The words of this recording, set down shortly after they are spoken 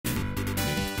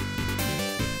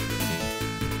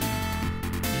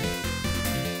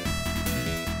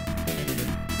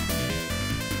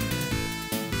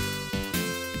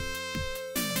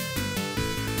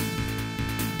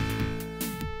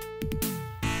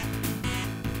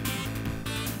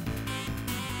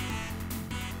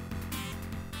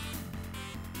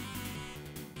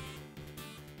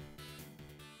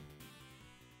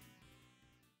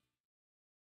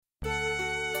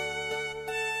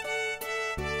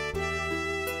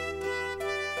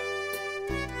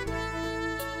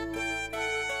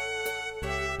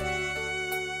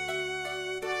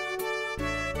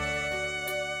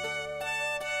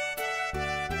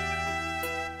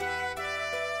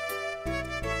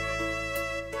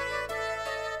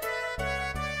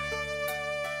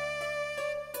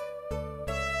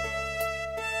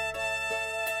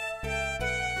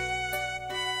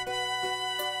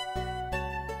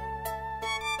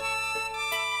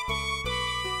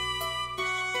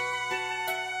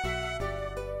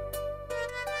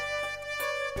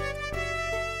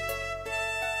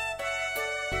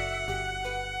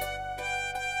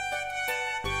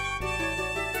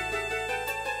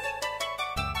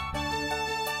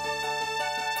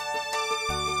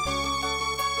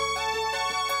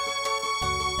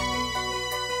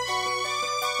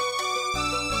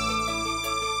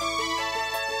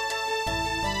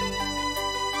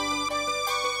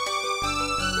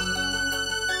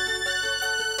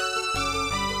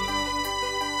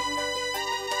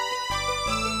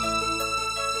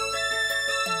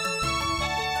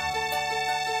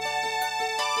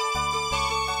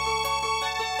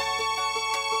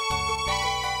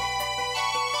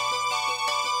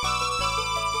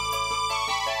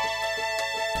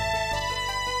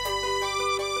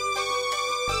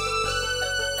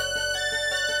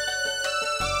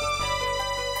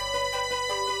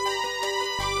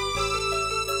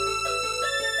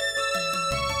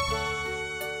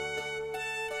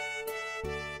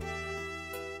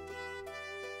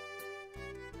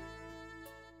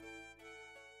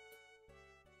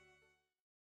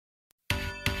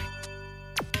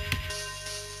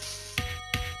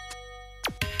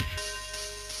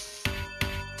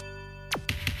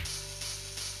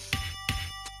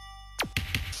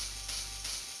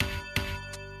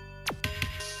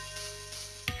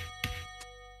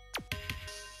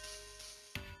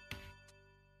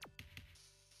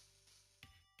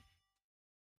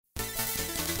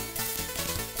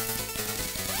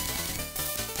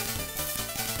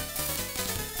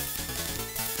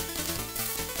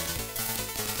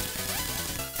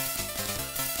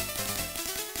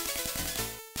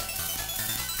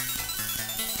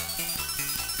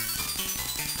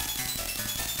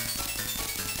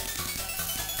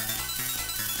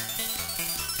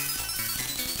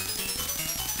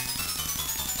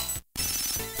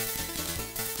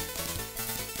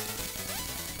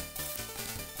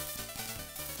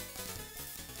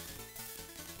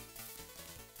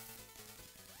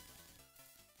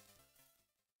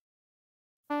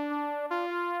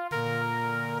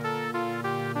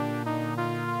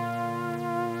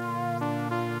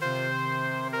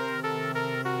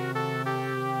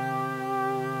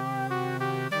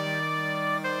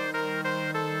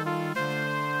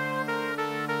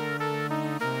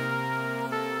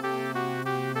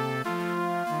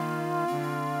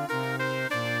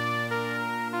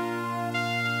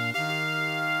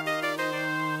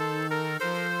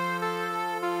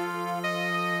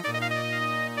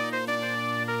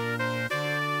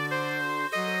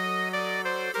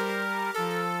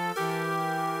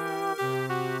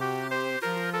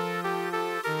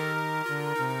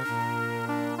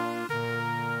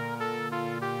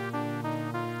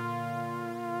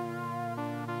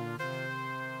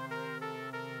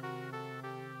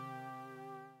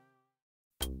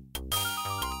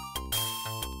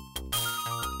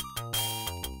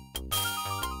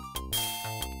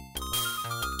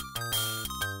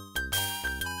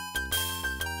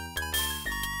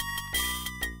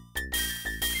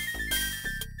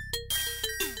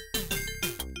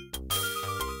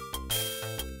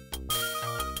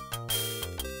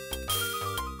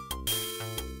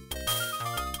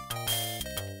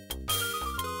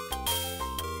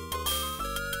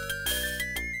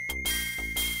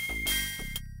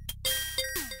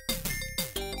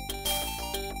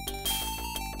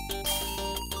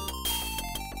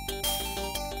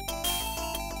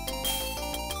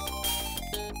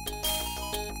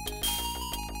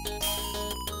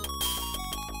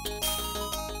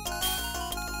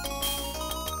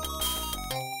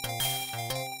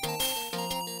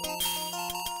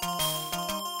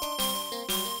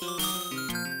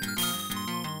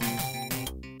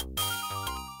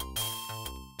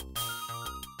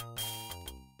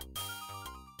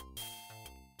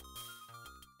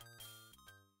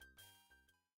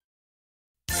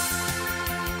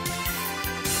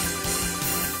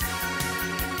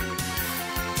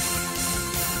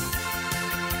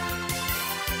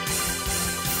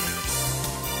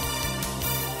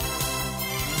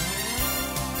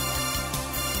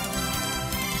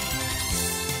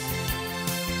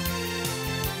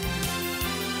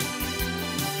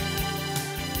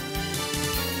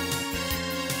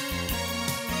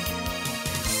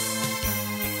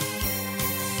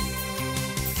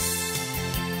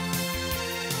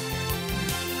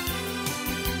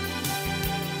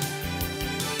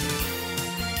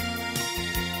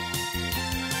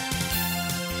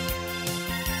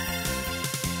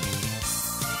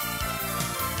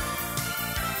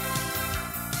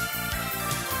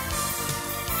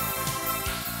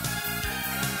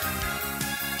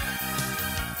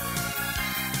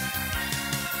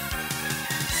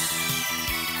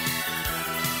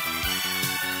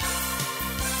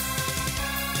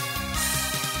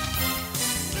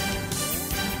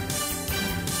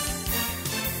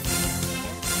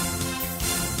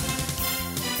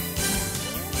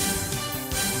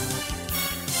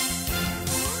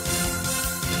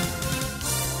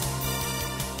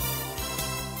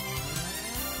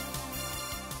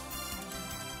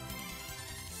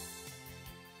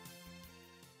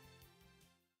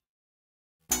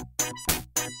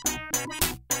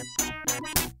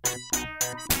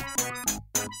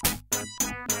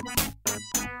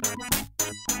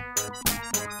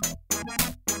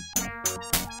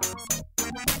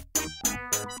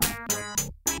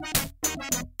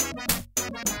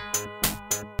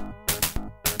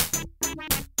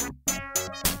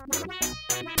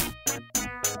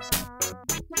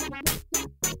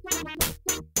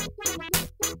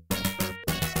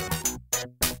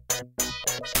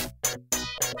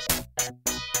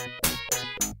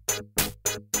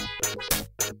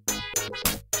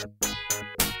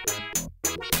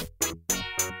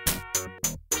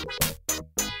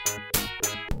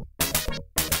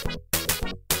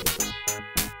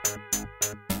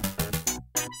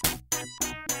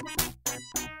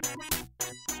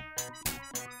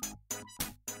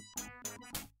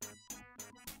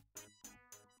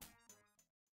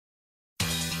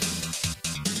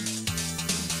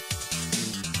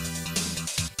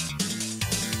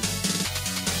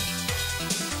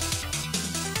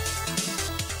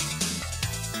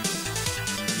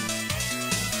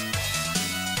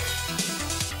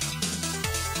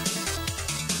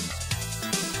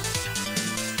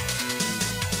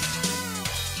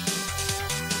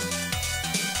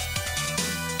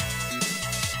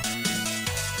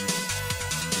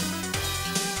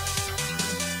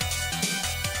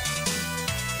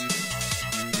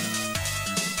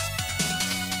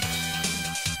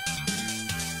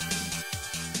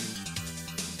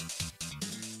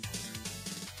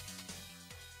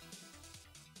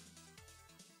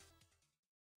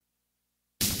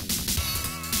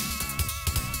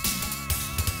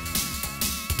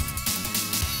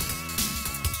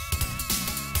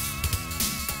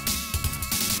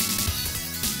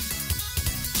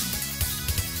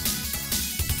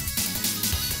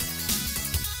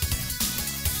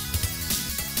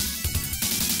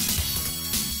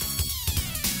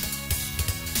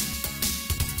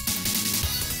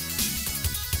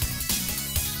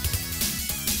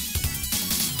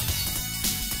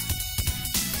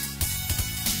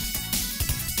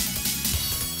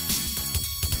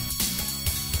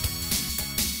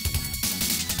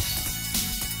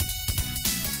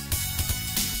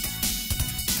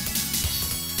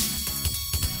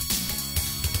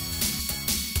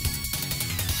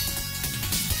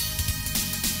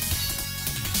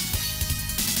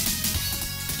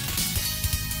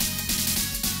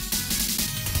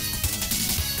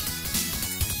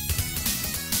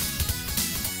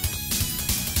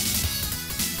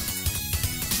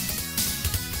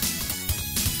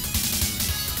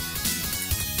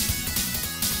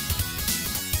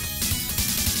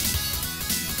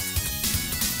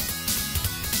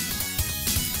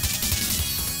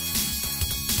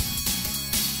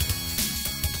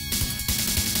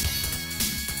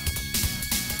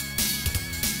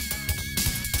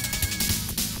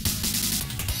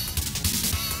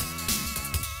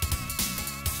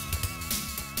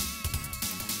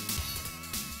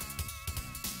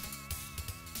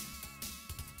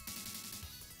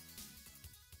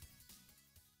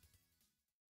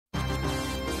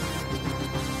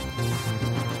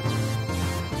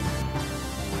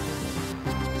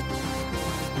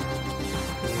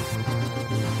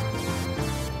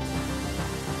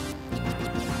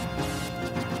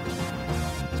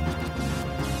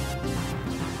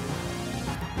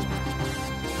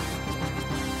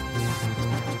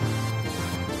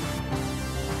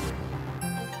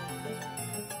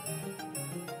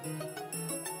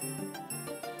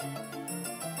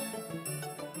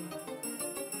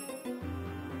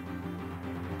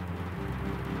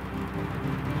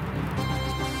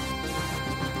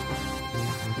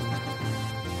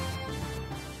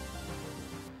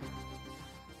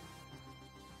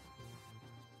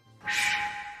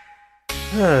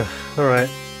Alright.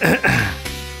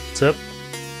 What's up?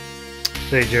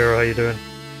 Hey Jero, how you doing?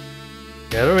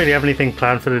 Yeah, I don't really have anything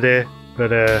planned for today, but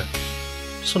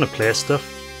just want to play stuff.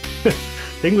 I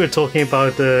think we were talking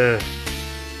about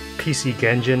PC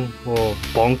Genjin or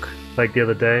Bonk like the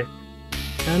other day,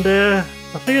 and I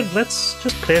figured let's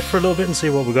just play it for a little bit and see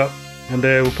what we got, and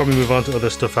we'll probably move on to other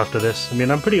stuff after this. I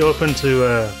mean, I'm pretty open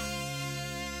to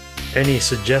any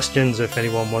suggestions if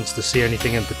anyone wants to see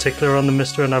anything in particular on the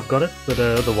MiSTer and I've got it, but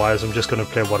otherwise I'm just going to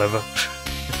play whatever.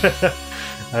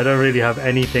 I don't really have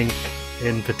anything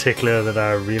in particular that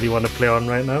I really want to play on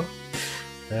right now.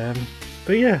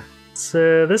 But yeah,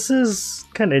 this is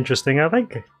kind of interesting. I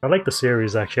like the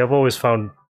series actually. I've always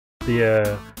found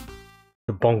the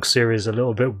Bonk series a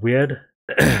little bit weird,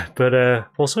 but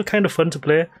also kind of fun to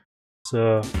play.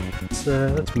 So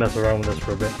let's mess around with this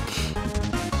for a bit.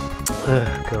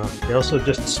 God. I also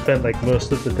just spent like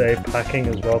most of the day packing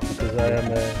as well because I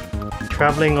am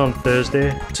traveling on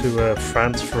Thursday to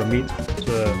France for a meet.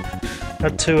 So I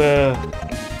had to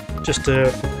just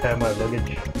prepare my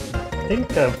luggage. I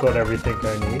think I've got everything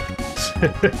I need.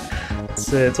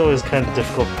 It's always kind of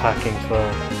difficult packing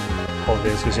for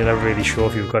holidays because you're never really sure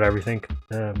if you've got everything.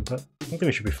 But I think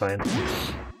we should be fine.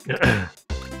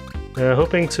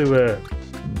 Hoping to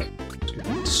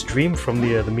stream from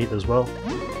the meet as well.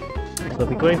 So I'll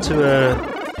be going to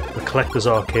the Collector's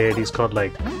Arcade. He's got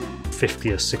like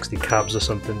 50 or 60 cabs or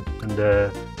something, and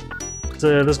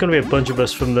there's going to be a bunch of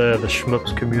us from the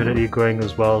Shmups community going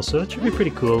as well, so it should be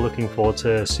pretty cool. Looking forward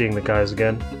to seeing the guys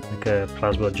again, like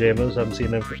Plasma Jamers. Haven't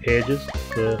seen them for ages,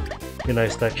 so it'd be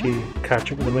nice to actually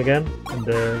catch up with them again and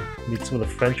meet some of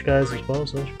the French guys as well,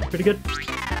 so it should be pretty good.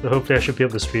 So hopefully I should be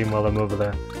able to stream while I'm over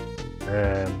there.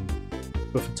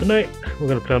 But for tonight, we're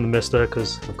going to play on the MiSTer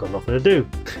because I've got nothing to do.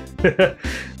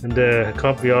 And I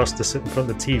can't be asked to sit in front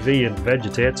of the TV and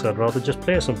vegetate, so I'd rather just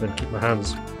play something, keep my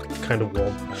hands kind of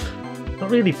warm.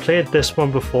 Not really played this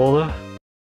one before though.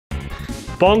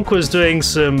 Bonk was doing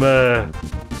some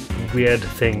weird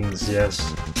things, yes.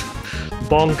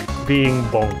 Bonk being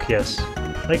Bonk, yes.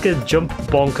 Like a jump,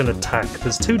 bonk and attack.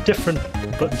 There's two different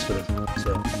buttons for this.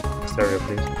 So, stereo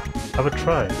please. Have a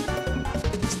try.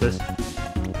 What's this?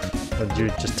 Or do you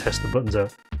just test the buttons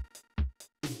out?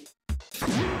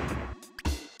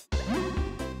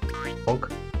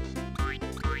 Bonk.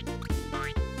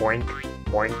 Boink.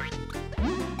 Boink.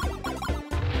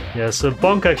 Yeah, so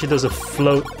Bonk actually does a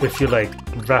float if you like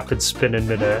rapid spin in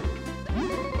midair.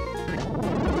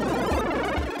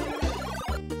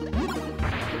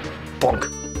 Bonk!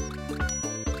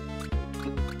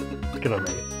 Get on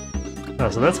mate. Oh,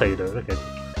 so that's how you do it, okay.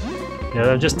 Yeah,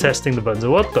 I'm just testing the buttons.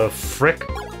 What the frick?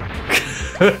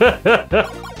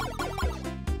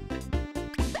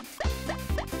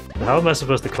 How am I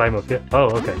supposed to climb up here?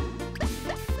 Oh, okay.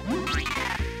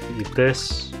 Eat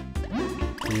this.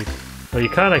 Oh, you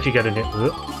can't actually get in here.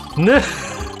 No.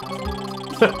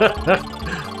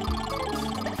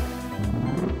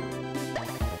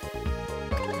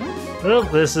 Well,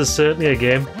 this is certainly a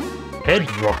game. Head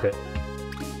rocket.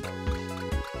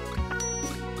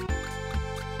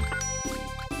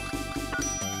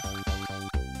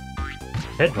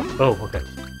 Head rocket. Oh, okay.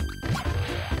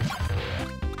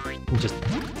 Just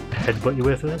headbutt your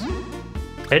way through this.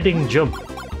 Heading jump.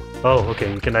 Oh,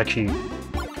 okay. You can actually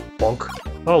bonk.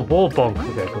 Oh, wall bonk.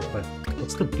 Okay, go fine.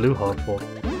 What's the blue heart for?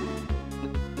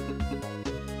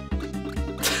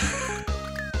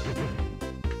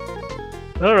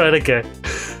 Alright, okay.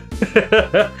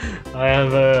 I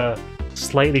am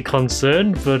slightly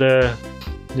concerned, but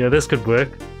yeah, this could work.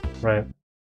 Right.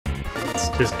 Let's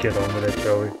just get on with it,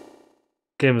 shall we?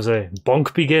 Game is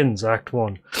Bonk Begins, Act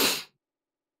 1.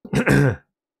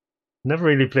 Never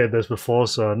really played this before,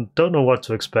 so I don't know what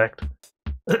to expect.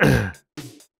 Okay,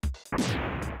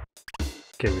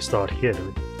 we start here, do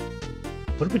we?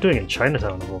 What are we doing in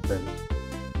Chinatown of all things?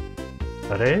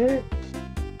 Are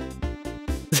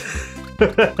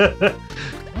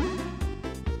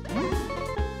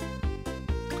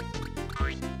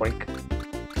Boink.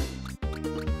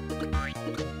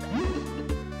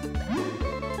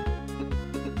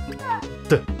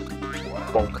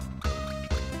 Bonk.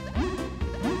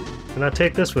 Can I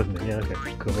take this with me? Yeah, okay,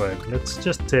 cool, right. Let's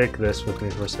just take this with me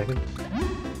for a second.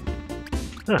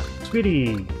 Ah,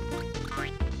 sweetie!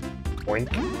 Boink.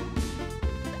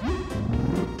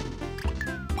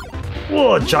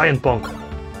 Whoa, giant bonk!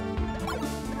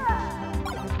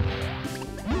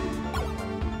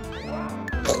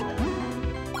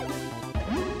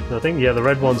 So I think, yeah, the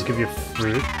red ones give you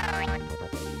fruit.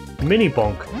 Mini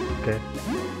bonk. Okay.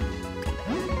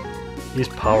 These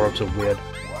power-ups are weird.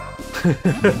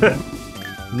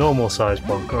 Normal size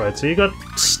bonk. Alright, so you got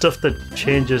stuff that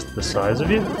changes the size of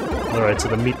you? Alright, so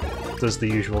the meat does the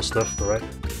usual stuff, alright.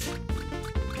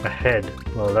 A head.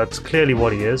 Well, that's clearly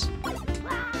what he is.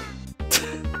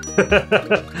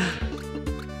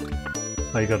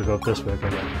 Oh, you gotta go up this way, okay.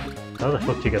 How the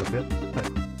fuck do you get up here?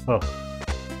 Oh.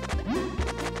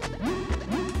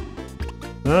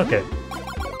 Okay.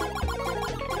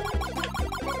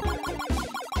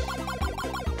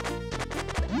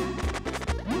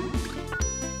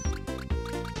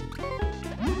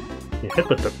 You hit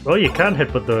with the... Oh, you can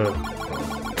hit with the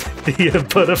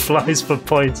butterflies for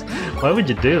points. Why would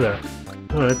you do that?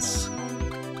 Oh, it's...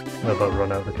 Oh, about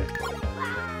run out, okay.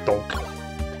 Bonk.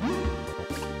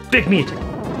 Big meat!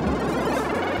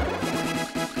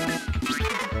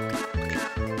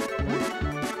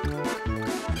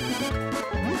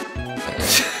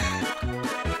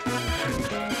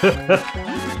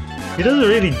 He doesn't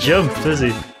really jump, does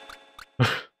he?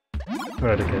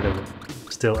 Right, okay, there we go.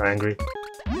 Still angry.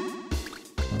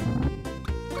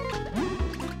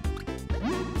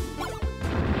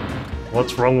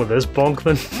 What's wrong with this bonk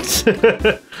then?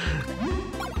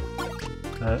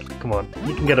 Come on,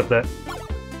 you can get up there.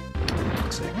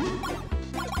 Let's see.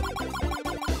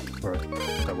 Alright,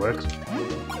 that works.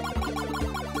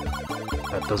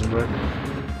 That doesn't work.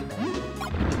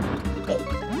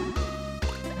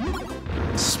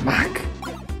 Smack!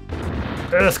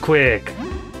 Earthquake!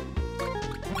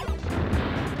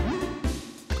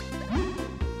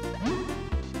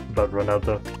 About run out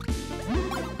though.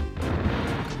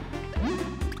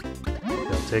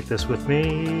 I'll take this with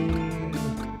me.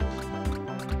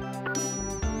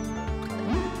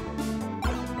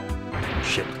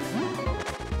 Shit.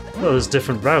 Oh, there's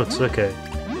different routes, okay.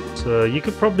 So you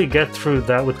could probably get through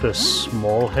that with the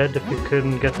small head if you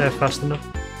couldn't get there fast enough.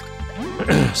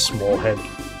 Small head.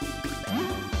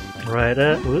 Right,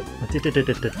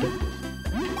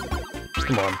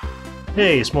 come on.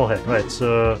 Hey, small head. Right,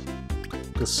 so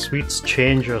the sweets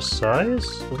change your size?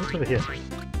 So what's over here?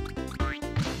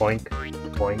 Boink,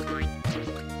 boink.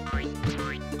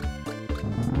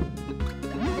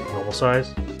 Normal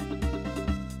size?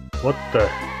 What the...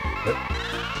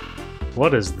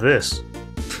 What is this?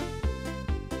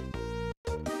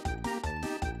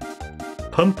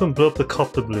 Pump and blow up the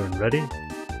copter balloon. Ready?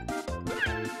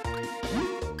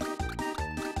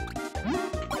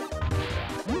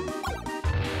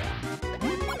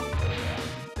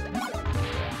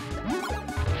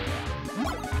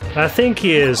 I think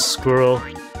he is, squirrel.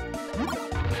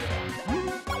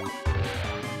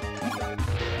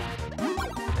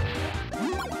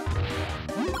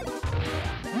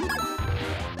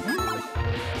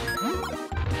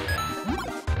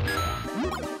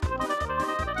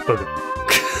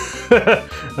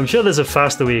 I'm sure there's a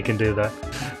faster way you can do that.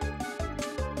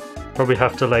 Probably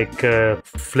have to like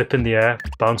flip in the air,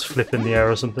 bounce flip in the air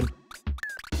or something.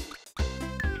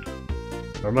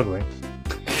 Where am I going?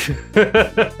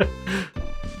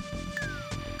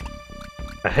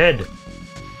 A head.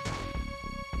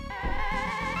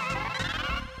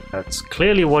 That's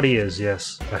clearly what he is,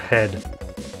 yes. A head.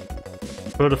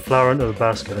 Throw the flower into the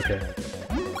basket, okay.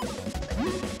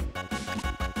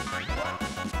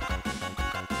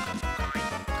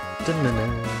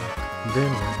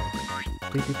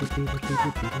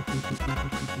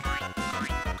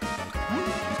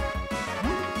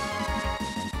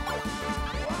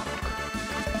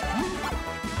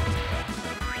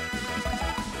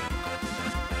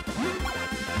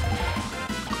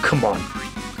 Come on.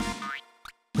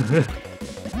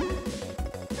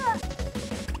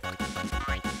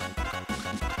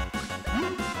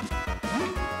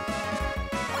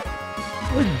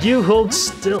 Would you hold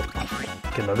still?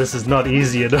 Okay, no, this is not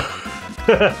easy enough.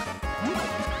 You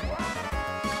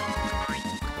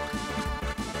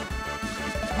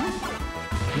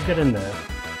get in there.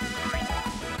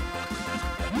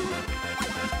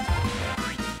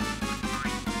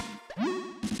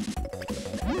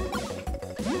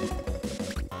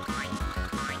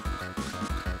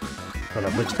 Don't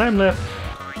have much time left.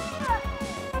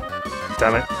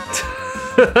 Damn it.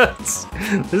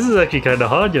 This is actually kind of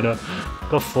hard, you know.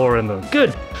 Got 4 in them.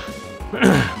 Good!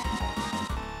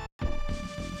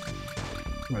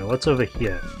 Right, what's over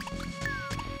here?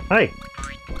 Hi!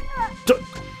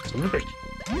 Son of a bitch.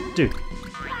 Dude.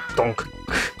 Donk.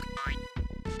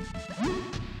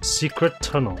 Secret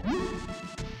tunnel.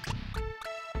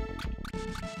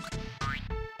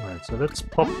 Right, so let's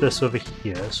pop this over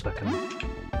here so I can...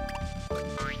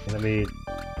 Let me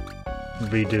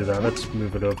redo that. Let's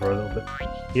move it over a little bit.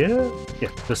 Yeah?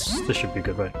 Yeah, this should be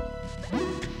good, right?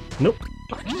 Nope.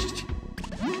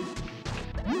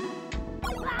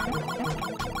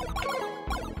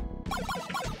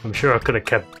 I'm sure I could have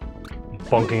kept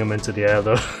bonking him into the air,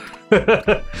 though.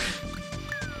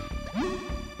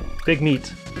 Big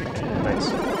meat.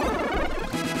 Nice.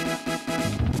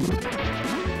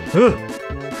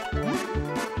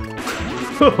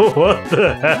 What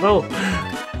the hell?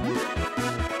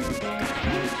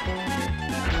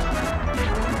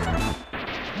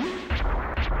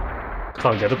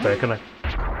 Can't get up there, can I?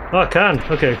 Oh, I can!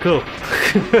 Okay, cool.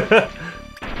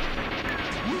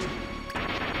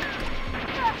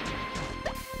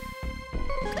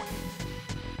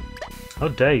 How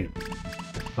dare you?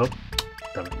 Oh,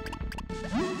 damn it.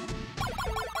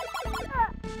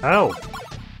 Ow!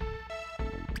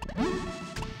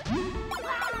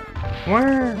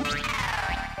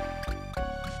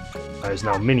 That is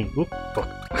now mini. Oop, fuck.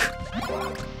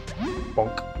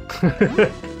 Bonk.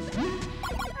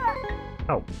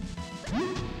 Ow.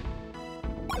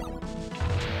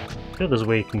 I feel there's a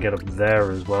way you can get up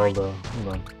there as well, though. Hold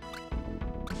on.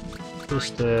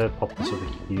 Just pop this over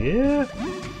here.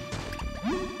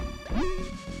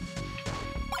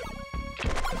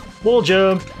 Wall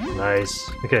jump!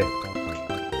 Nice. Okay.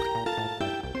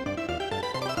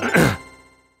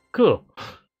 Cool.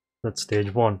 That's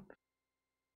stage 1.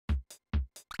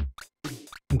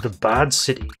 The Bad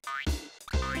City.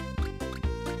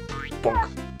 Bonk.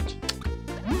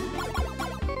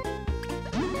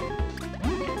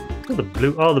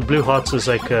 Oh, the blue hearts is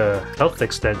like a health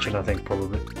extension, I think,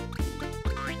 probably.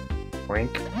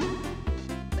 Wank.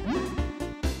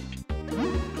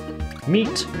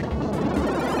 Meat.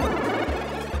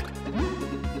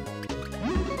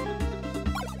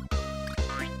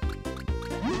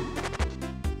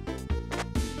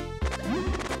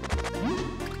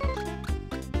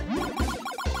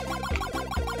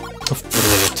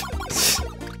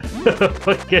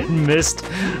 Fucking missed.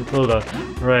 Hold on.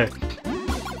 Right.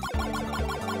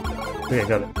 Okay,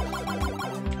 got it.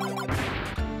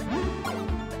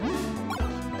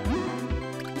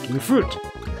 Give me fruit.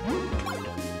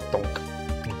 Donk.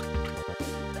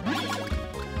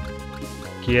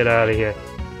 Get out of here.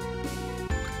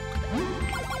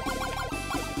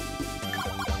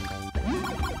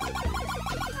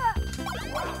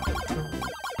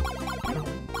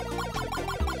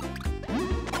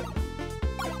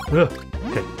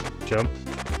 Okay, jump.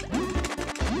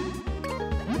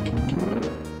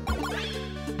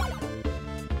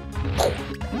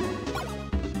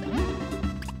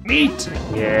 Meat!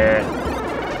 Yeah.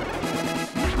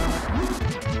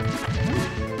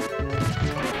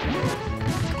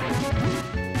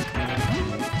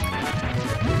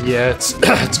 Yeah, it's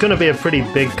it's gonna be a pretty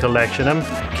big collection. I'm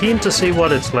keen to see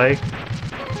what it's like.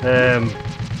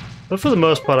 But for the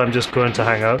most part, I'm just going to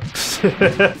hang out.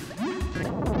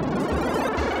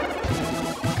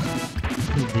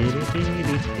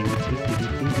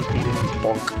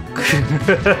 Bonk.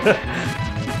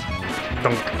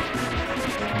 Donk.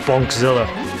 Bonkzilla.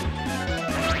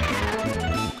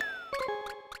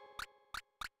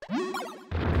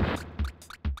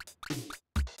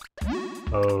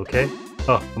 Okay.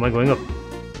 Oh, am I going up?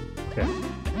 Okay.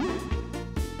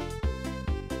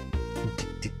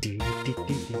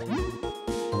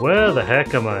 Where the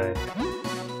heck am I?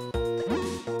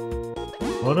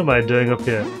 What am I doing up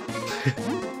here?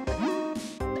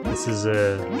 This is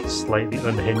a slightly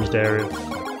unhinged area.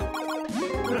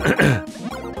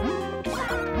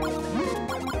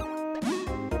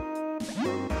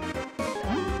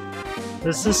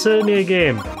 This is certainly a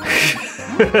game.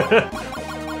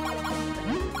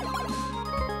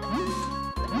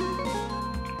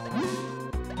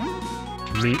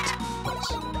 Meat.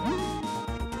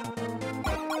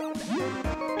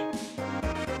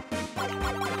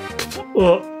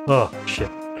 Oh, oh,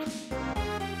 shit.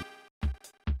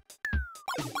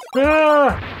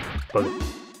 Ah! Bug it.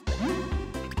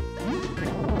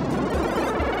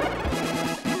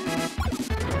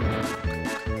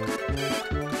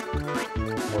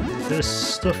 Want this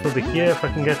stuff over here if I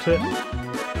can get to it.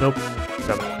 Nope.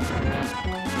 Damn it.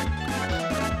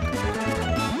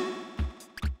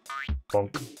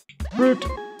 Bonk. Fruit!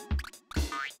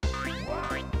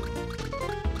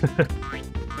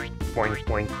 Boink,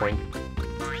 boink, boink.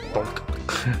 Bonk.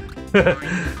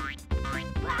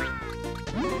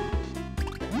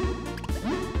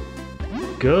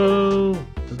 Go!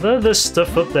 There's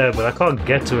stuff up there, but I can't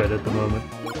get to it at the moment.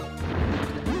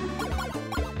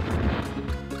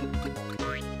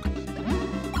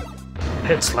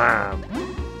 Pit slam!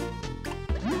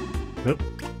 Nope.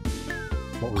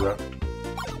 What was that?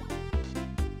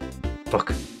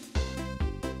 Fuck.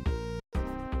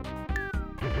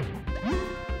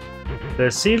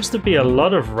 There seems to be a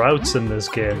lot of routes in this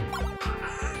game.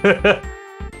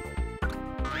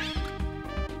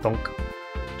 Donk.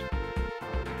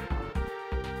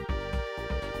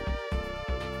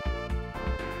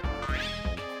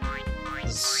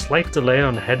 There's a slight delay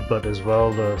on headbutt as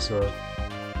well, though, so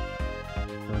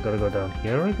I gotta go down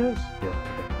here, I guess? Yeah,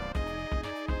 okay.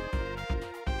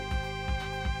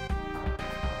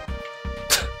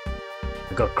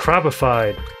 I got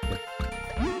crabified!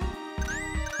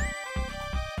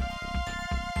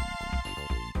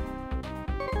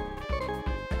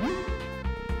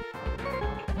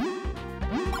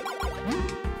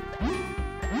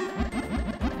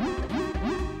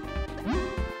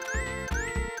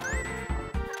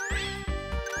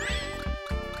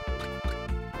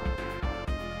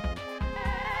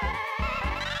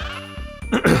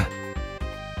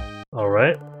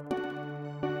 Alright.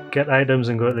 Get items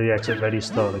and go to the exit ready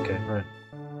start. Okay, right.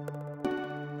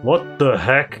 What the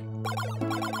heck?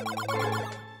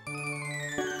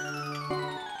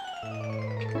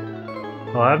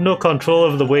 Oh, I have no control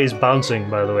over the way he's bouncing,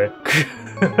 by the way.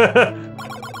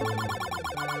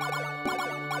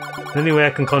 The only way I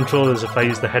can control is if I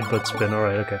use the headbutt spin.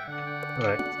 Alright, okay.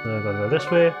 Alright, so I gotta go this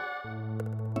way.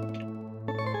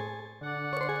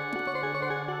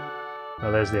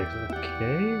 Oh, there's the exit.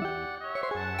 Okay.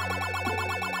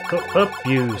 Go up,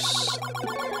 you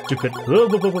stupid. Where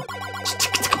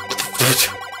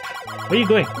are you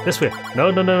going? This way. No,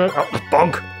 no, no, no. Oh,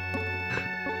 bonk!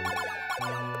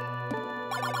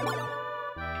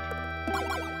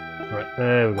 Alright,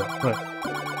 there we go. Right.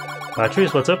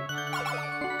 Batteries, what's up?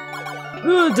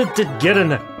 Get in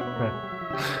there! Right.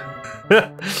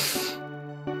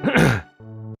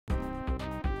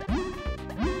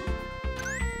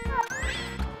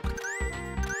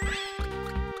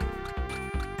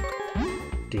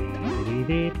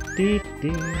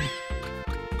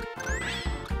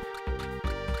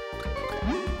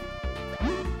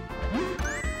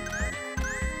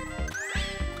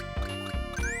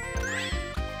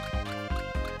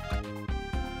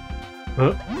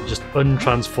 Just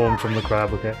untransformed from the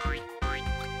crab, okay.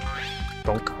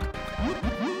 Bonk.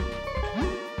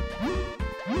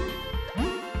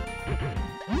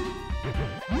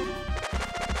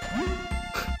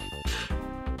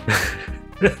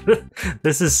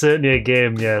 This is certainly a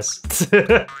game, yes.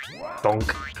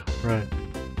 Bonk. Right.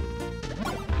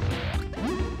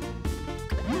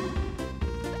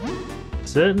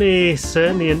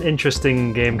 Certainly an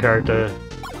interesting game character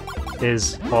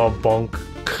is Bonk.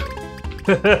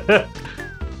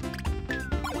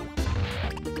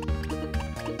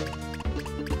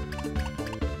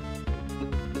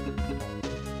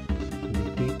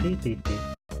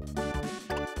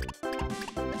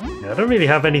 I don't really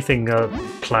have anything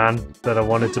planned that I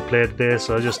wanted to play today,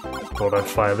 so I just thought I'd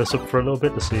fire this up for a little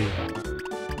bit to see.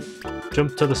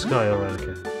 Jump to the sky, alright,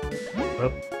 okay.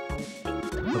 Up.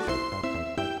 Up.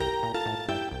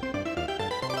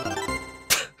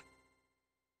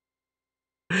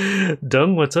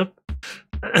 Dung, what's up?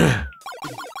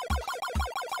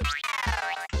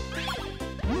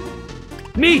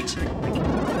 Meat!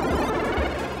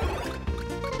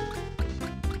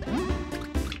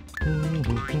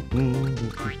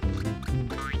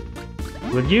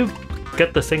 Will you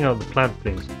get the thing out of the plant,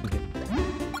 please? Okay.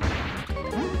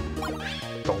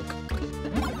 Bonk.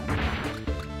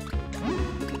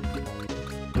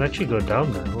 Can actually go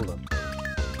down there, hold on.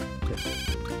 Okay.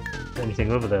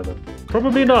 Anything over there, though?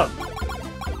 Probably not!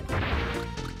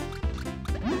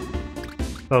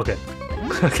 Okay.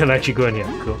 I can actually go in here,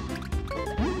 cool.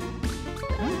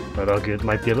 I'd argue it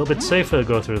might be a little bit safer to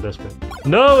go through this bit.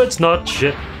 No, it's not!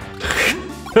 Shit!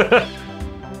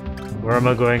 Where am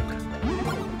I going?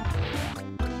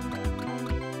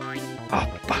 Oh,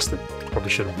 bastard. Probably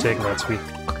should have taken that sweet.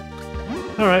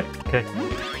 Alright, okay.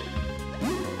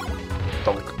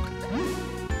 Donk.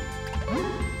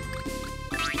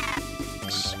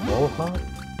 Small heart?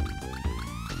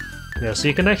 Yeah, so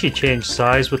you can actually change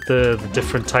size with the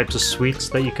different types of sweets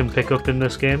that you can pick up in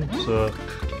this game, so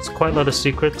it's quite a lot of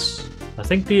secrets. I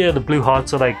think the blue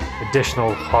hearts are like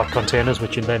additional heart containers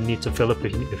which you then need to fill up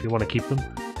if you want to keep them.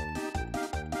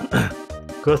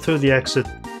 Go through the exit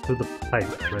through the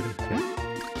pipe, ready? Okay.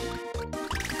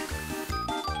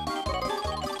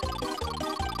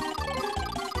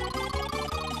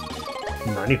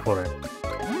 Nani for it?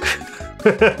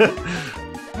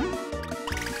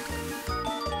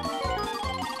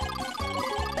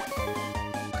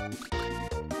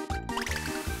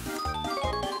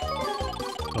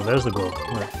 Oh, there's the goal.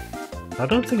 Right. I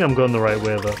don't think I'm going the right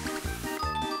way though.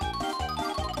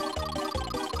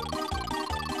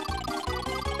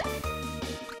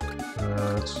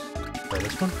 Let's try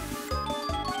this one.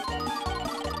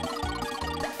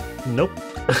 Nope.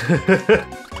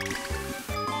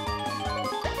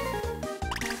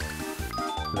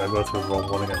 Did I go through the wrong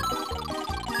one again?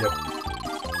 Yep.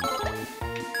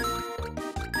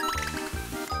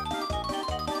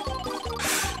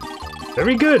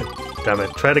 Very good! Damn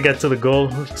it, try to get to the goal.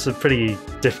 It's a pretty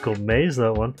difficult maze,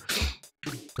 that one.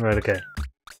 Right, okay.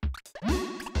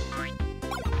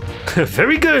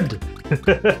 Very good!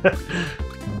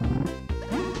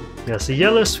 Yeah, so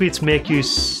yellow sweets make you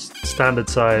standard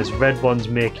size, red ones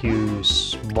make you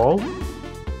small.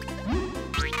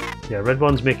 Yeah, red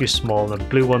ones make you small, and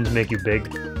blue ones make you big.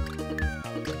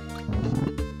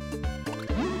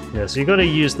 Yeah, so you gotta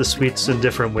use the sweets in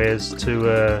different ways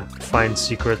to find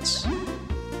secrets.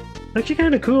 Actually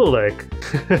kinda cool, like.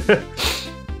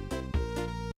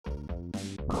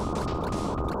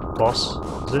 Boss,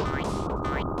 is it?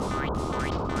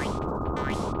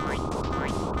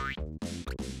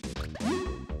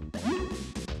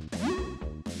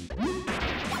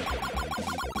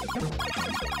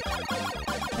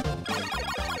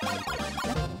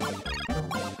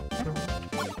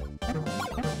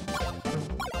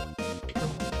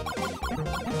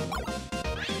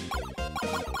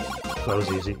 That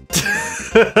was easy.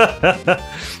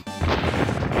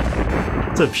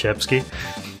 What's up, Shepsky?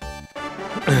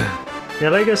 Yeah,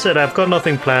 like I said, I've got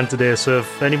nothing planned today, so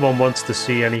if anyone wants to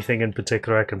see anything in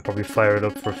particular, I can probably fire it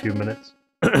up for a few minutes.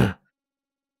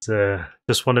 So,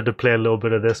 just wanted to play a little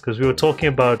bit of this, because we were talking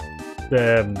about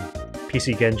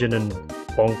PC Engine and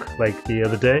Bonk like the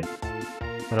other day,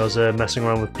 when I was messing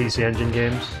around with PC Engine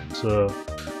games, so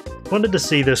wanted to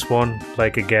see this one,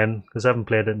 like, again, because I haven't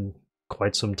played it in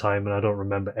quite some time and I don't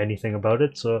remember anything about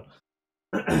it, so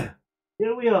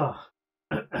here we are.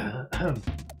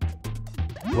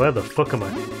 Where the fuck am I?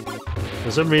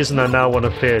 For some reason I now want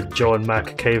to play Joe and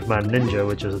Mac Caveman Ninja,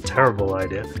 which is a terrible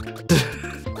idea.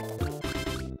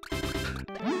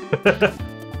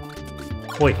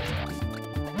 Wait.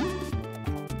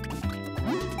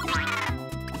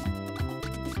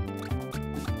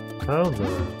 How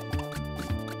the...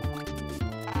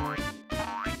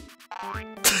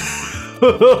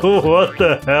 What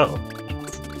the hell?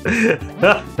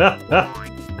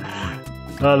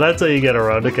 Oh, that's how you get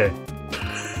around, okay.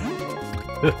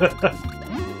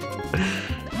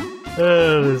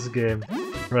 Oh, this game.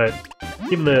 Right.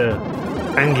 Give him the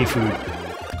Angie food.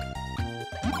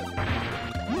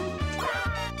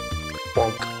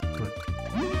 Bonk.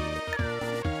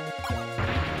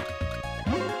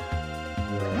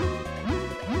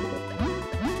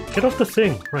 Get off the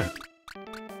thing. Right.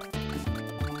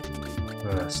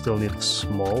 Still need the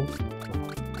small.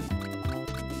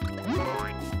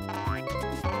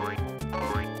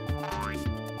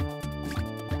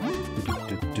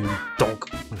 Donk.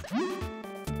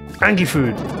 Angie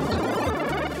food.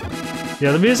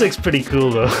 Yeah, the music's pretty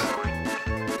cool though.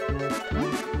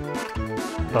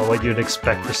 Not what you'd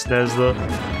expect for SNES though.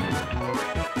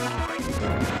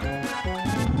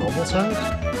 Normal sound?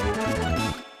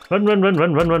 Run, run, run,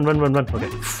 run, run, run, run, run, run. Okay.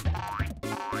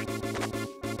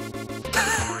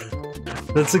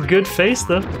 That's a good face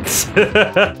though.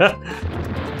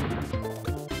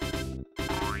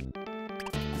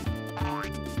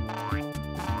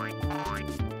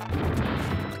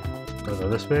 Go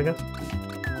this way, I guess.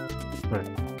 Right.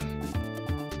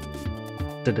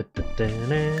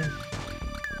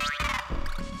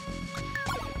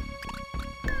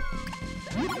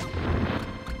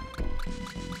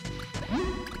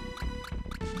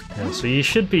 Yeah, so you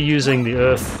should be using the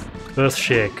earth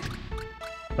shake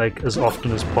like as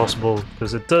often as possible,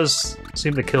 because it does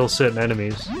seem to kill certain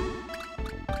enemies.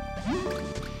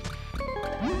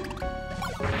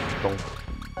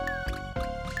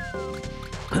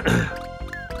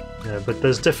 Yeah, but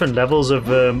there's different levels of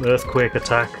earthquake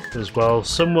attack as well.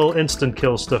 Some will instant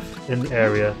kill stuff in the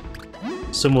area.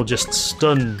 Some will just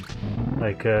stun,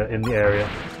 like in the area.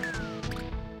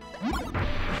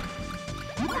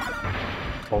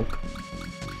 Bonk.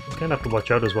 You kind of have to watch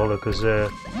out as well though, because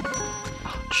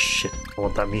shit, I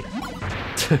want that meat.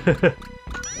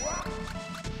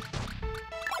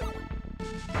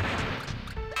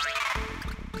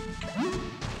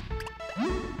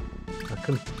 I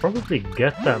can probably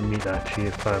get that meat actually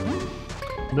if I'm...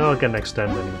 No, I can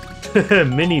extend anyway.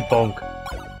 Mini bonk.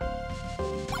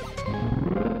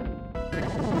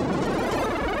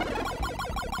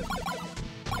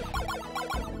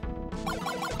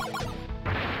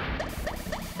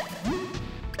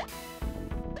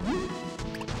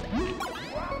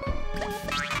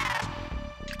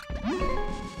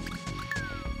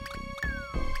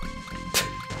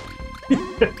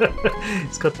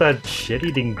 It's got that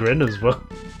shit-eating grin as well.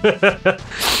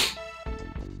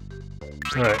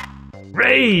 Alright.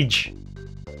 Rage!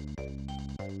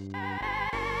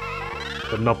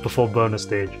 But not before bonus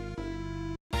stage.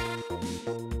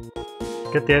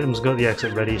 Get the items, got the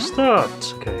exit ready.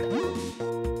 Start! Okay.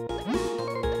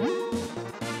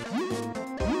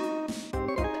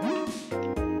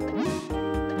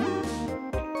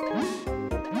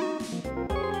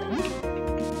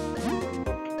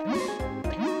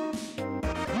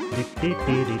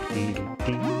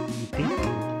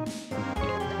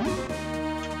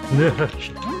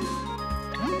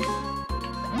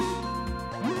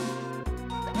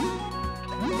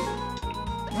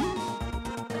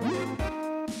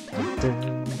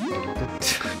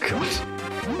 God.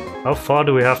 How far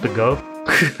do we have to go?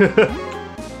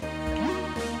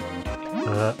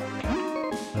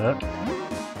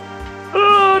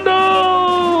 Oh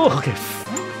no! Okay.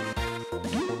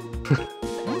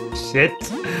 Shit.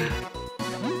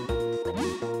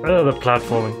 Oh, the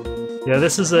platforming. Yeah,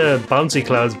 this is bouncy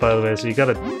clouds, by the way, so you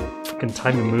gotta fucking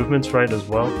time your movements right as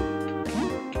well.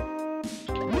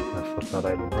 I fucked that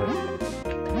item right.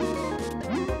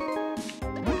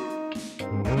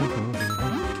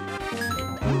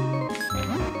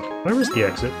 Where is the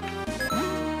exit?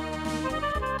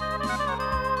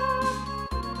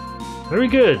 Very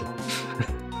good!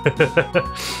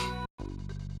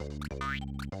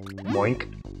 Boink.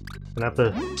 And have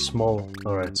the small...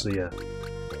 Alright, so yeah.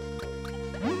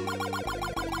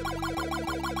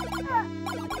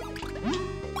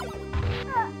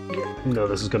 No,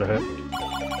 this is gonna hurt.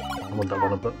 I want that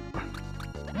one up, but...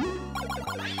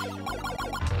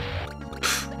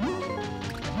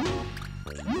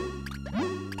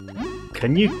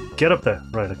 Can you get up there?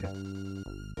 Right, okay.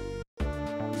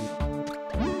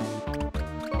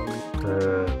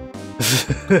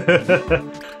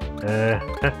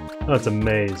 Oh, it's a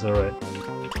maze, alright.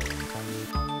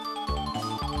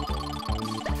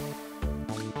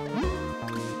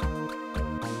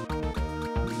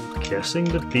 Guessing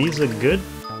that these are good?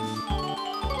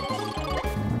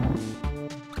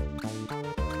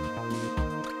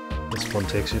 This one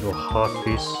takes you to a heart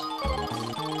piece.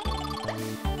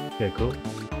 Okay, cool.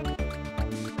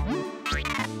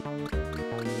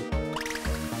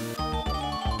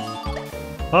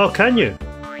 Oh, can you?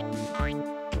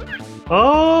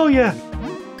 Oh, yeah!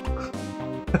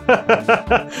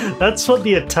 That's what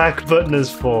the attack button is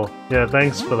for. Yeah,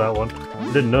 thanks for that one.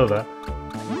 Didn't know that.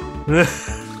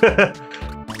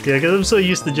 Yeah, because I'm so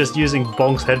used to just using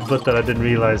Bonk's headbutt that I didn't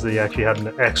realize that he actually had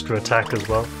an extra attack as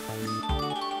well.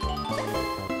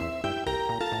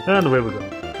 And away we go.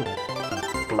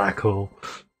 Black hole.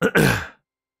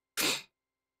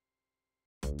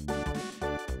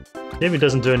 Maybe it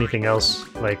doesn't do anything else,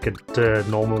 like at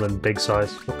normal and big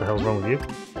size. What the hell's wrong with you?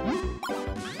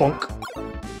 Bonk.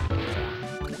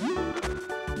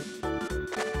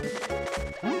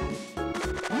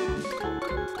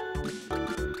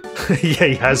 Yeah,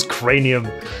 he has cranium.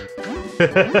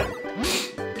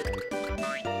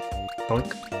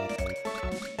 Bonk.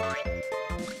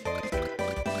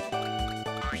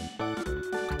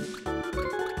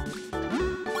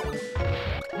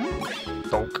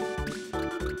 Donk.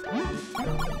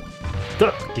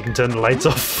 Duh, you can turn the lights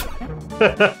off.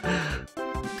 The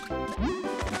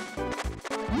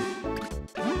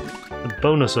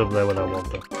bonus over there when I want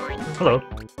though. Hello.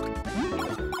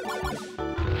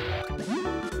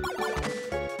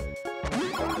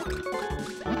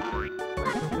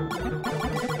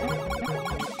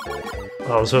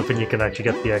 I was hoping you can actually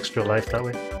get the extra life that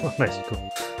way. Oh, nice, cool.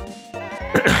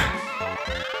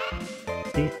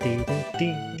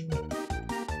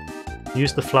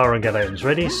 Use the flower and get items.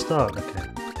 Ready? Start. Okay.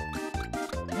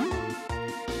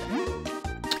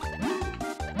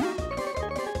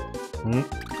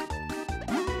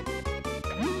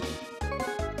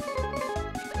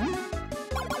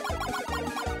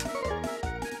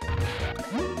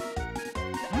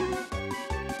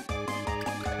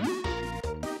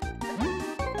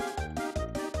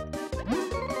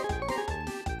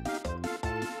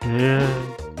 Yeah.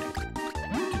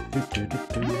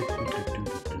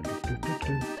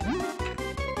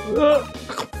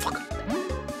 Fuck.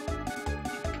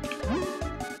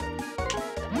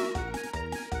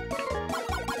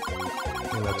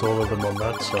 And that's all of them on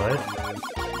that side.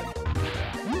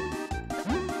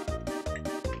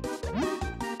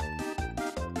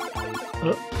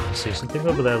 Oh, I see something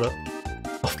over there though.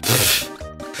 Oh,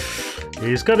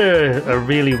 he's got a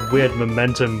really weird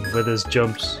momentum with his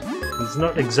jumps. He's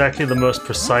not exactly the most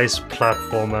precise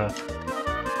platformer.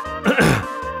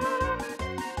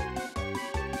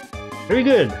 Very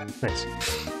good! Nice.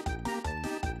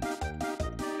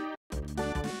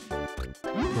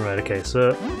 Right, okay,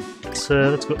 so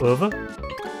let's go over.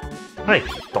 Hi,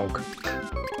 Bonk.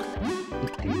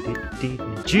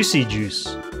 Juicy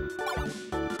juice.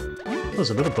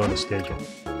 There's another bonus stage.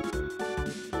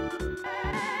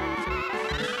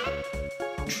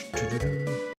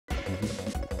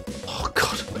 Oh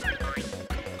god.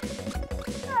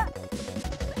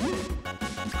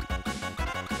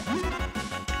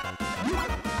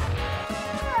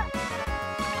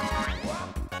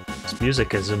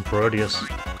 Music is imparodious.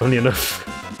 Funny enough.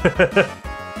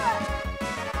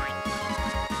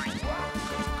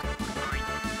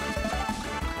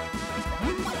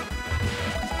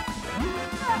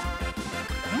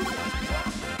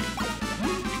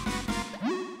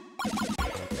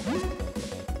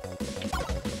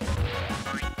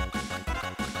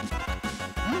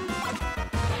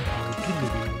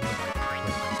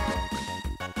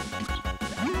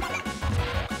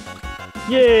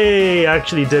 Yay! I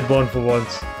actually did one for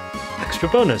once. Extra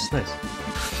bonus, nice.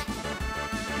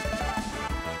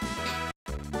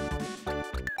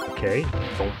 Okay,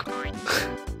 bonk.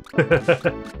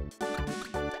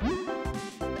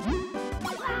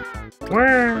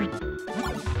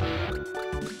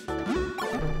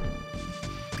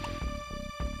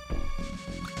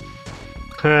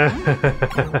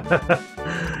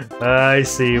 I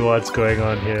see what's going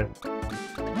on here.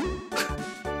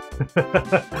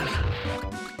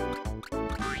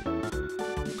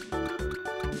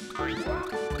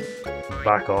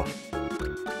 Back off.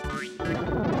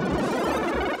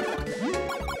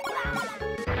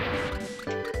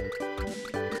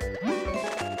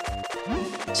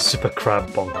 Super crab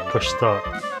bonk, push start.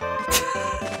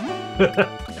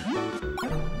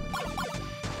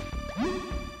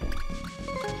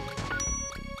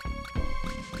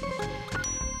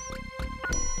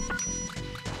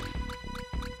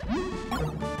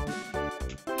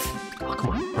 Oh, come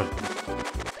on, run.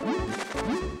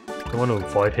 I want to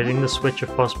avoid hitting the switch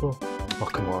if possible. Oh,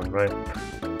 come on, right.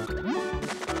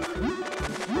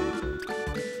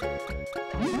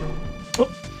 Oh.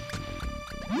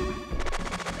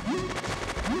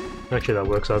 Actually, that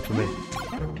works out for me.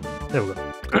 There we go.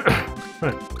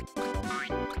 Right.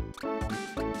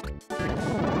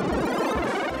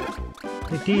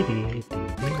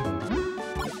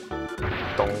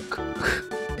 Donk.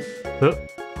 Huh.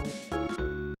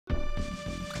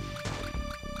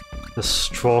 The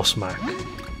straw smack.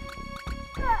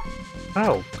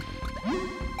 Ow.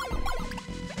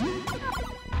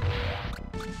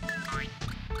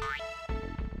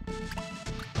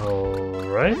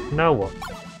 Alright, now what?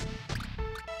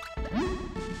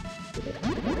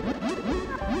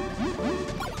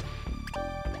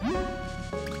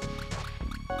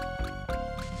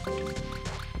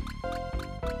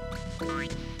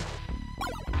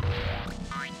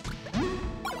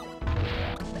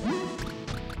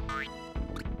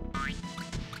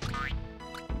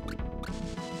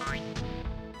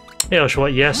 Yeah,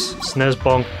 what? Yes, SNES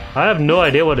Bonk. I have no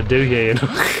idea what to do here, you know.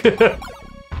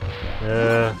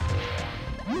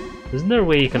 Isn't there a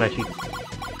way you can actually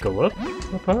go up?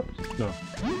 Perhaps? No.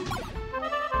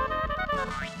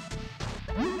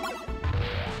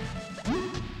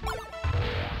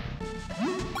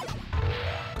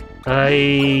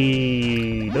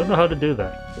 I don't know how to do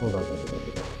that. Hold on.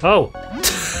 Oh!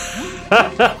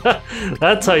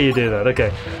 That's how you do that,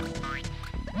 okay.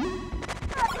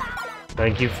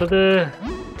 Thank you for the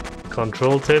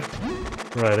control tip.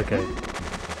 Right, okay.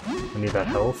 I need that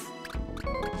health.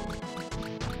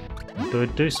 Do I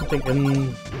do something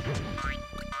in...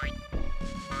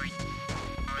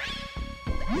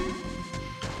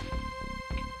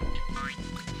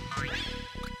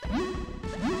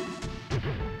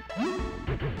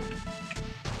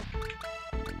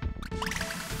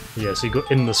 Yeah, so you go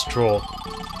in the straw.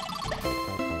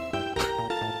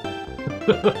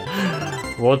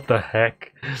 What the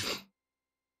heck?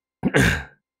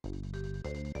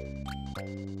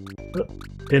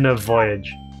 In a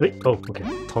voyage. Wait, oh, okay.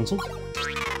 Tonsils?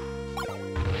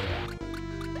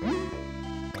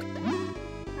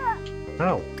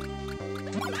 Ow.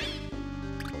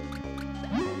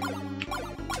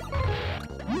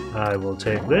 I will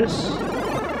take this.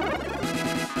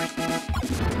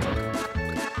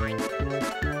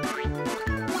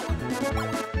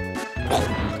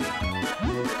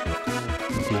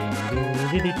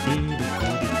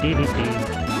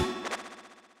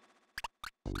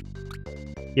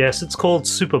 Yes, it's called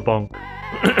Super Bonk.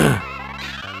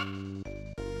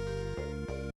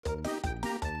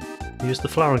 Use the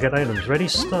flower and get items. Ready,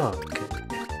 start. Okay.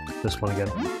 This one again.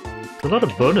 There's a lot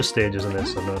of bonus stages in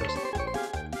this, I've noticed.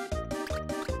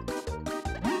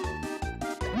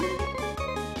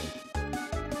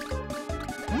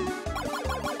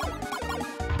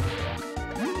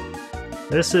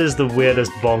 This is the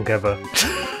weirdest bonk ever.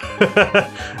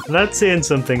 Not saying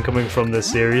something coming from this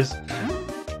series.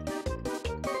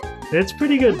 It's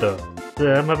pretty good though.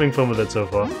 Yeah, I'm having fun with it so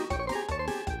far.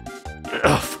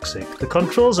 Oh, fuck's sake. The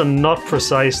controls are not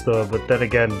precise though, but then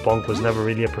again, Bonk was never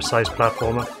really a precise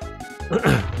platformer.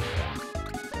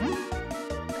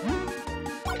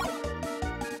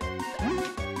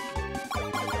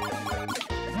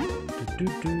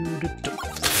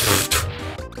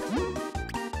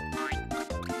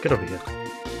 Get over here.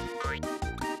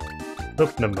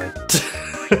 Nope, never mind.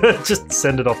 Just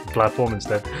send it off the platform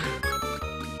instead.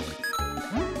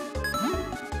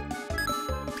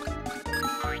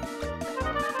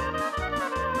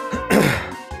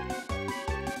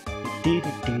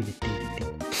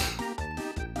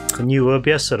 A new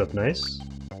OBS setup, nice.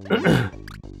 Right,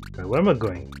 where am I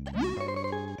going?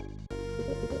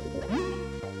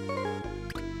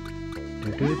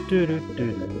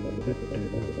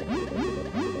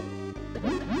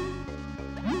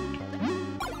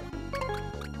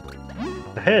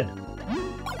 Ahead!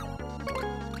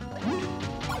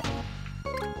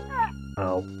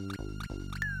 Ow.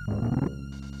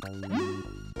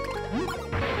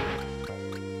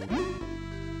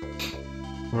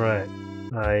 Right.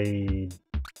 I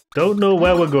don't know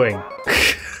where we're going.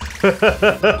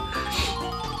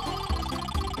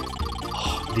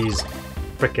 Oh, these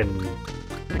frickin'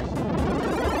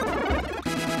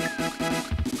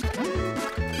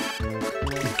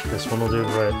 this one will do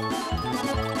right.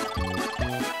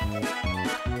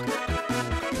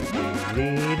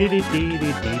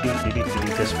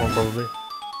 This one probably.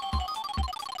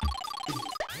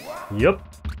 Yup.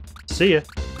 See ya.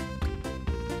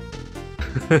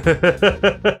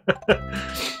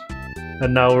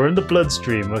 And now we're in the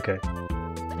bloodstream, okay.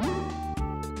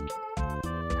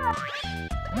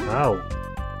 Ow.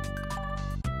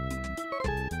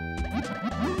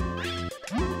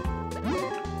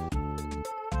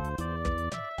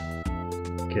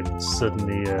 Can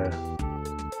suddenly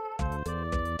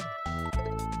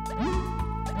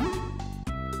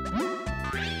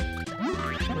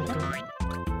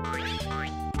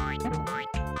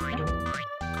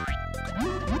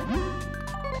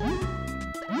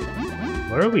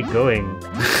where are we going?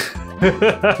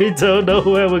 I don't know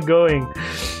where we're going.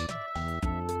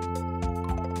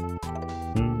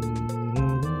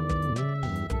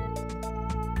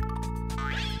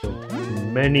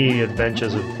 Many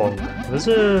adventures of Bonk. There's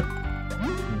a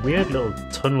weird little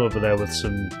tunnel over there with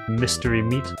some mystery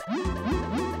meat.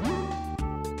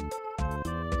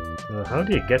 How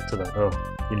do you get to that? Oh,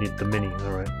 you need the mini,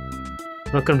 alright.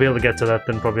 Not gonna be able to get to that,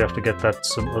 then probably have to get that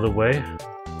some other way.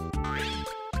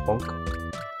 Bonk.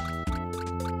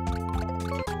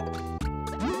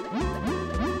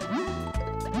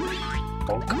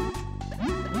 Bonk.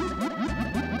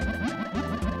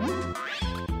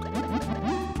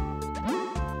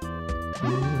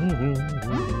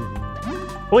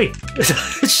 Oi!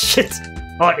 Shit!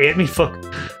 Oh, it ate me, fuck!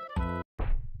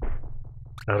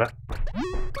 Alright.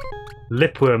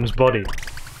 Lipworm's body.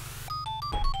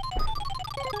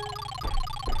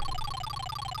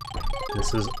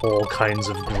 This is all kinds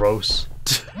of gross.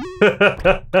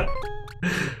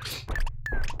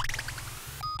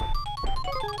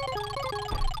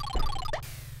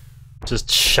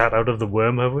 Just shat out of the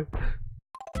worm, have we?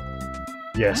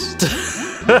 Yes.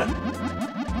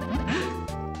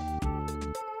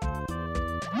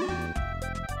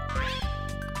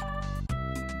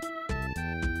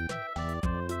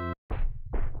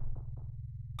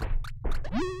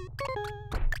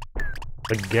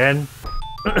 Again?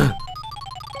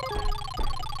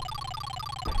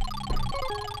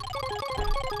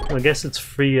 I guess it's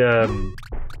free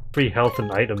free health and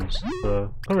items,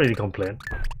 so can't really complain.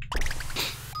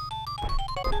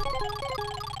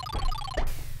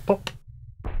 Pop.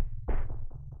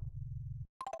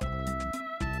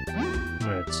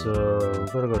 Alright, so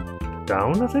we've gotta go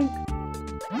down, I think?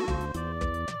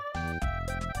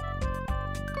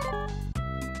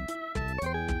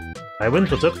 Hi Wind,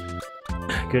 what's up?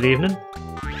 Good evening.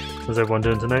 How's everyone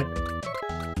doing tonight?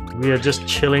 We are just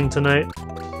chilling tonight.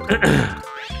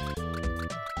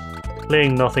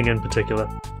 Playing nothing in particular.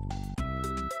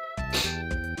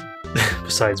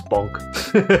 Besides Bonk.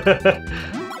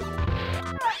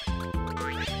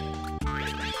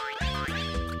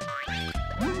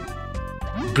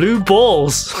 Blue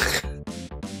balls!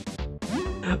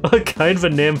 What kind of a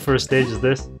name for a stage is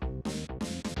this?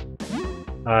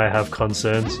 I have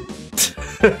concerns.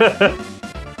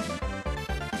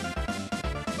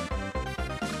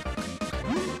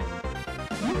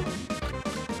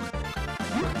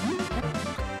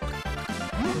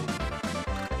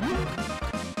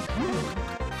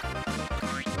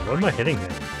 What am I hitting here?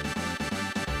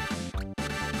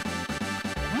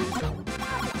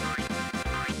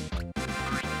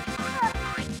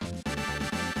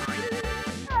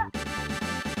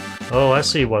 Oh, I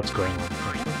see what's going on.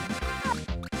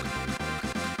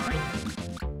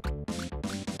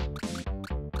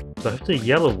 So I have the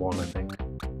yellow one, I think.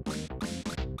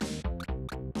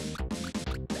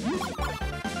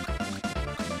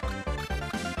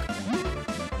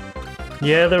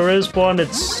 Yeah, there is one.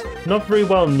 It's not very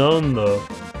well known though.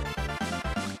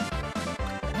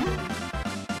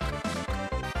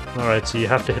 Alright, so you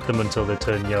have to hit them until they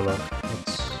turn yellow.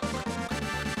 That's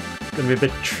gonna be a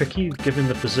bit tricky given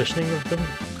the positioning of them.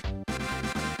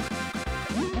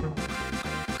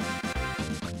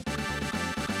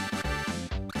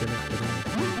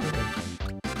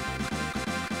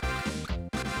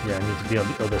 Yeah, I need to be on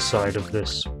the other side of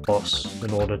this boss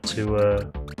in order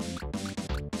to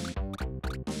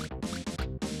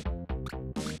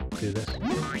do this.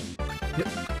 Yep.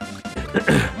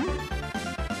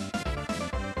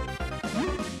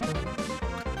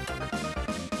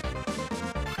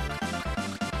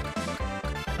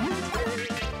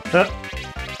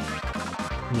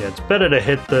 Yeah, it's better to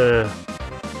hit the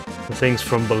things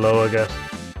from below, I guess.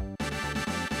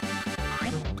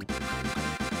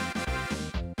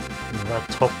 That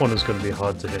top one is going to be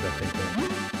hard to hit, I think. Though.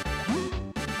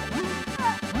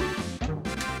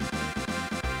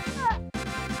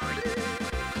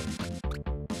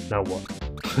 Now what?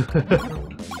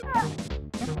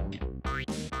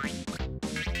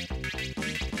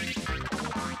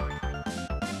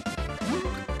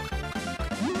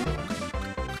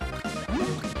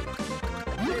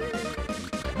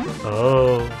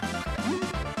 Oh.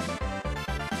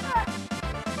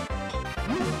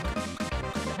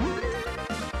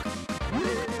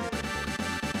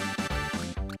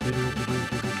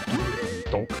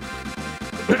 Bonk.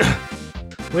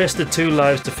 Wasted 2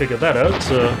 lives to figure that out,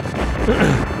 so...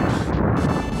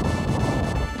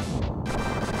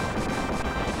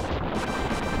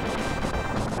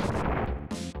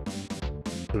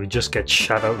 We just get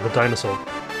shot out of the dinosaur.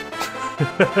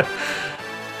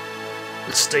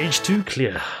 Stage 2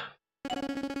 clear.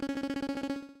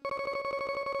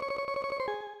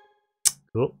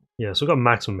 Cool. Yeah, so we got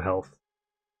maximum health.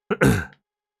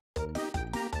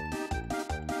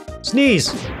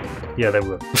 Sneeze! Yeah, there we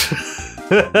go.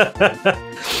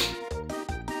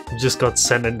 We just got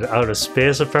sent into outer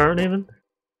space apparently even.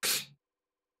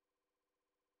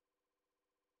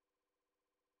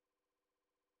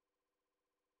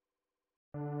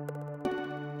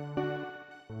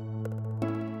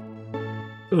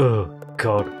 Oh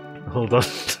god, hold on.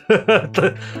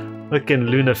 The fucking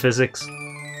lunar physics.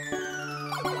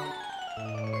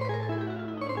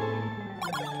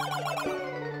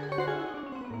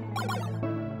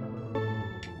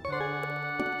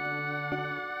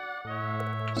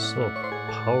 So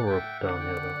power up down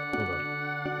here though. Hold on.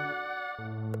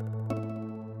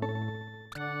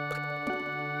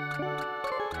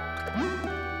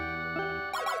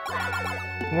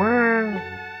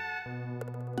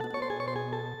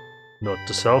 Note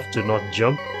to self, do not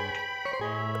jump.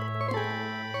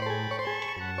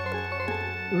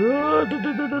 Give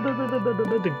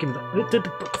me that.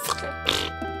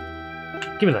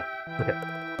 Give me that. Okay.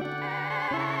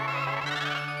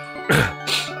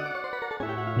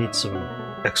 Need some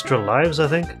extra lives, I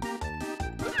think.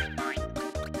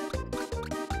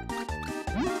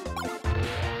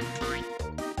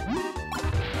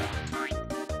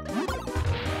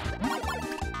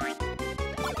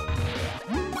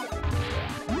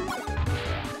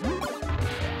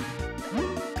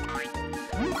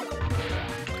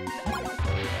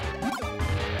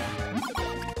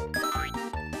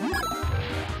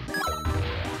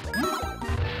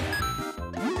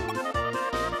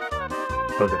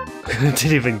 Okay.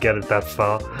 Didn't even get it that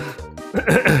far.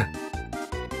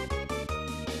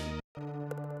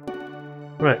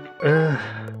 Right.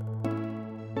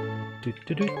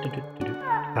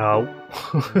 Ow.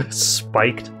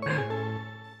 Spiked.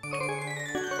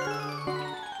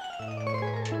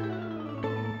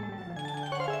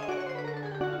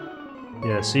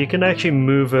 Yeah, so you can actually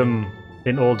move him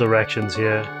in all directions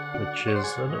here, which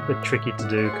is a little bit tricky to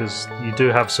do because you do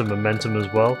have some momentum as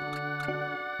well.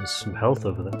 There's some health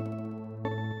over there.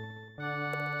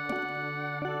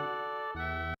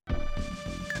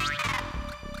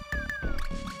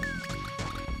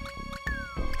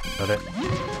 Got it.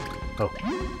 Oh.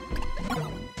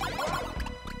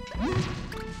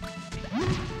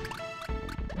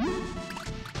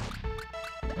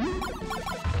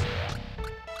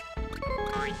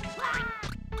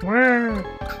 Where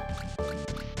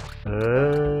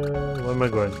am I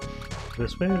going?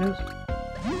 This way it is?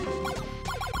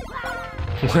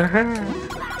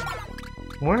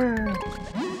 Where?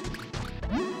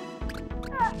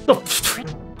 Oh.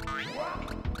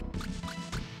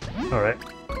 Alright.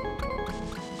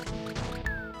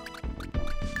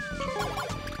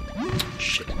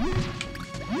 Shit.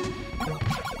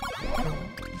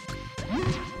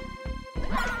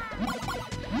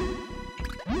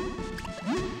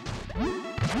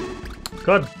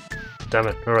 God damn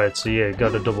it. Alright, so yeah,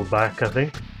 got a double back, I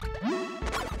think.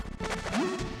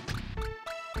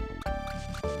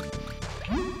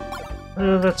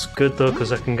 That's good though,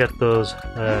 because I can get those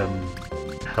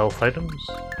health items.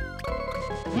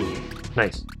 Yeah,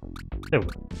 nice. There we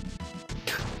go.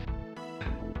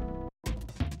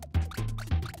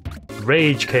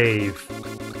 Rage Cave.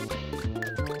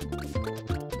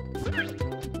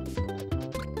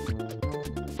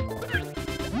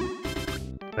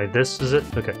 Right, this is it?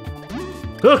 Okay.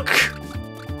 Look!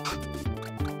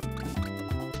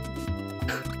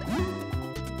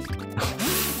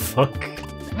 Fuck.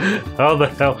 How the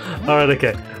hell? Alright,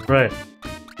 okay. Right.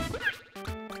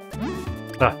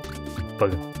 Ah.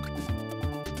 Bugger.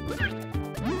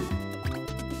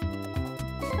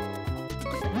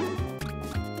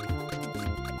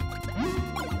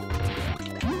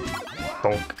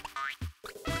 Bonk.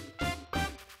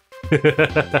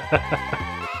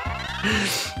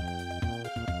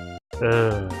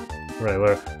 Right,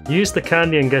 where? Use the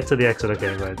candy and get to the exit.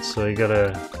 Okay, right. So you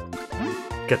gotta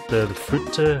get the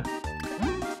fruit to.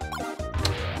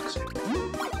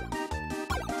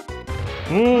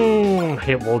 I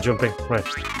hate wall jumping. Right.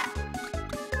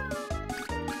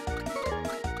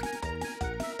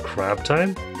 Crab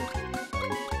time?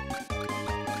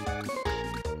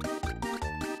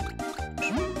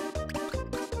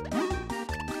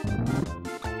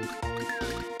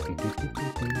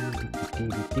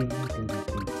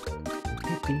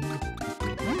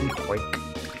 Twink.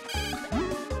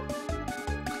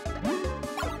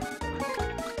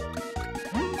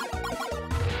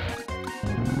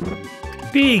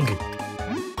 Big!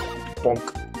 Bonk.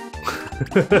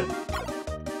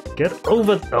 Get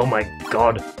over... Oh my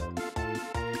god.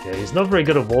 Yeah, he's not very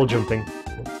good at wall jumping.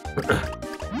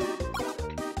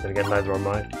 Then again, neither am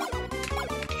I.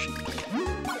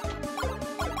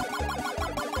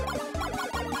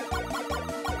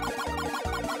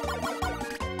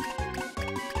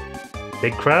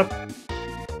 Big crab?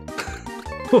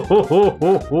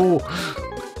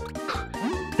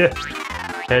 Yeah.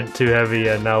 Head too heavy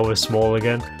and now we're small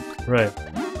again. Right.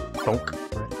 Bonk.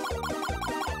 Right.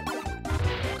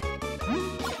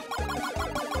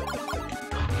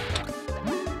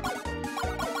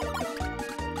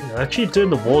 Yeah, actually doing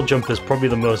the wall jump is probably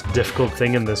the most difficult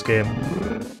thing in this game.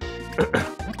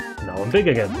 Now I'm big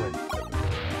again. Right.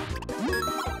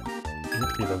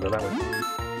 You don't go that way.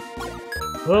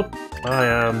 Oh, I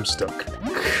am stuck.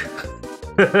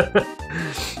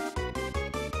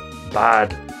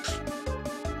 Bad.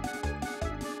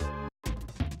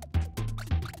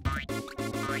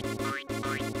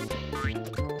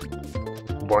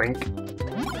 Boink.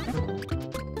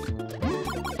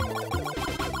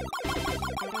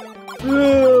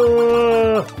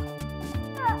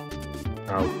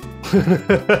 Ow.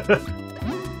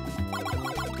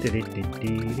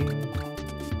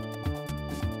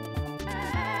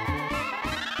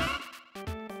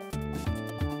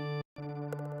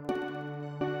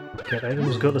 Get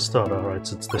items, go to start. Alright,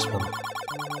 so it's this one.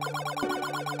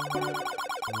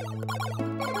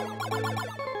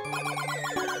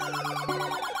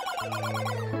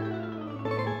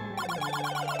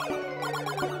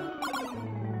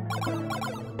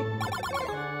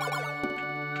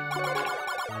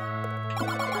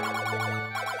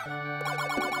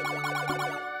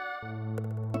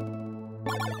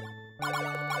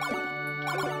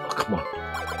 Oh, come on.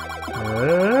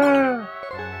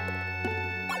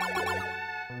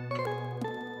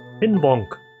 Pin bonk.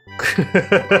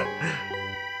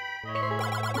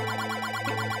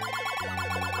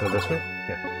 Go this way?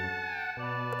 Yeah.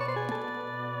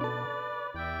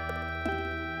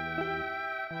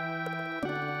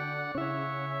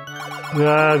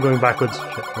 Ah, going backwards.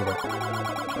 Shit, hold on.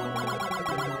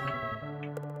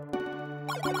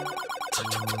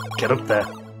 Get up there.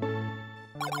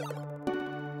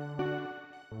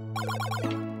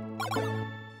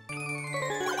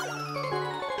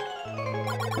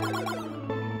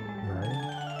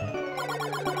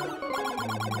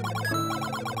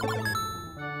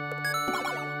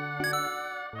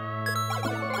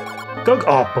 Go!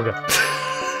 Oh, bugger.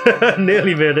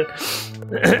 Nearly made it.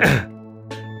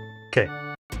 Okay.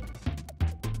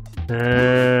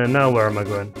 Now where am I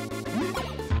going?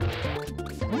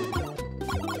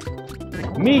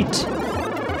 Meat!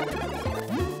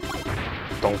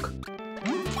 Bonk.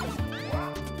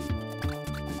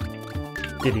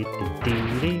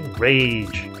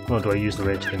 Rage! Oh, do I use the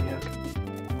rage thing yet?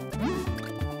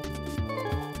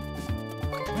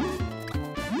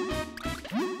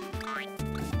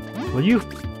 Will you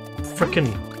frickin'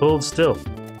 hold still?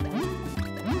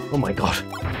 Oh my god.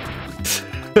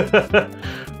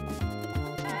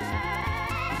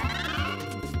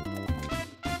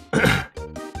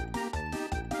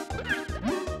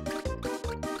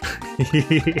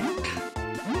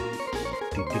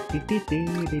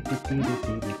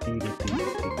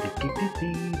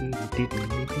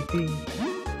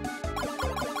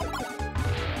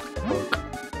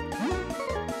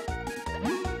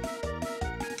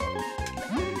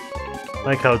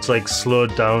 Like how it's like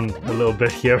slowed down a little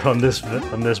bit here on this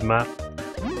map.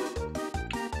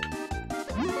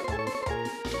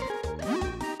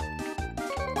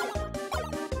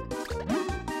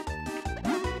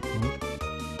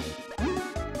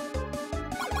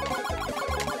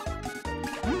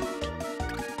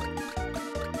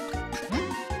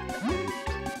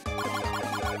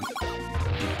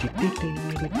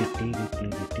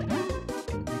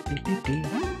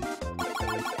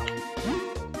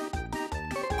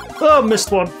 Oh,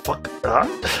 missed one! Fuck! Ah,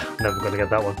 never gonna get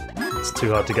that one. It's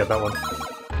too hard to get that one.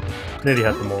 Nearly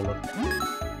had them all though.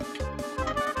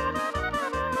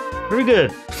 Very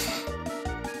good!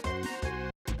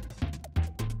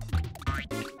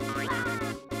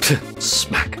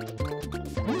 Smack!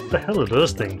 What the hell are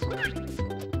those things?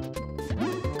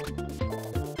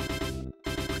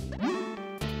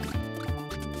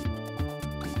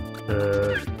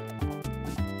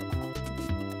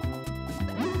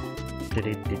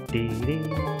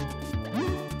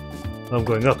 I'm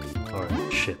going up.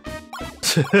 Alright, shit.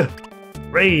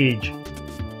 Rage!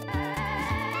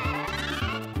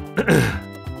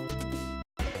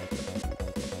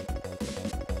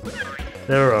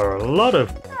 There are a lot of,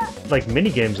 like,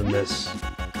 mini-games in this.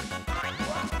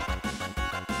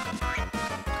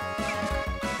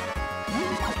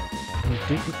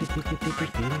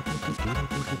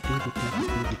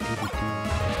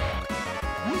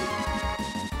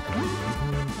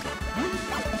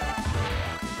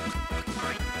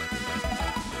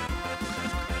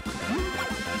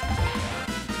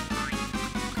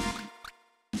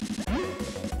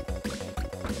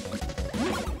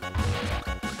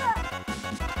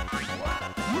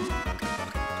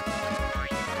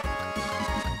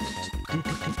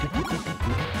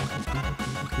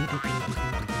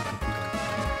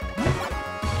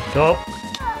 Oh,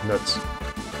 nuts.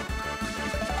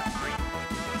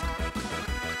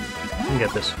 You can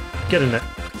get this. Get in there.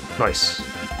 Nice.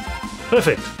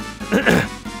 Perfect.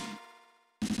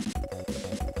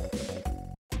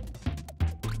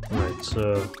 Right,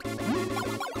 so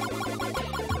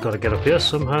gotta get up here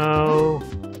somehow.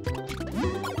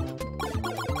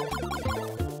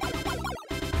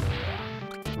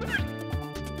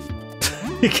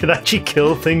 You can actually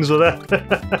kill things with that.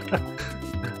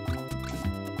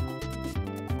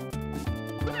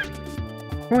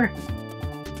 Right,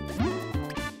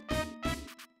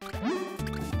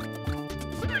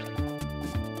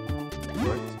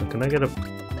 so can I get up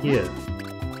here?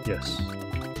 Yes.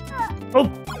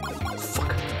 Oh!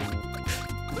 Fuck.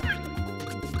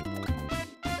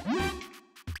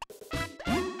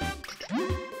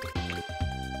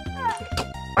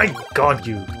 I got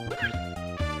you!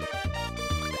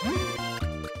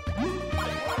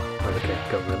 Okay,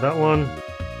 got rid of that one.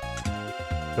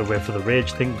 Gotta wait for the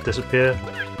rage thing to disappear.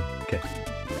 Okay.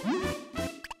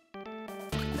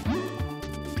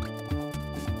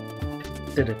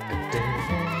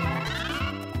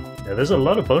 Yeah, there's a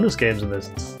lot of bonus games in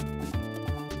this.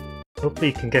 Hopefully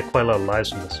you can get quite a lot of lives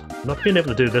from this. I'm not being able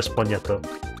to do this one yet though.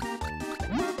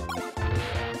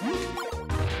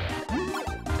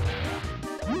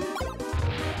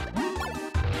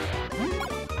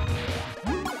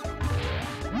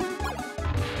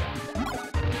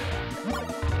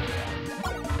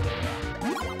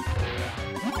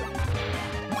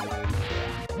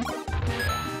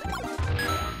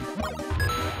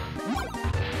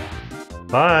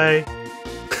 Bye!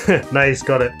 Nice,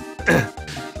 got it.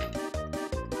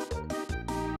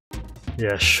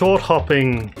 Yeah, short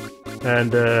hopping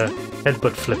and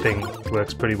headbutt flipping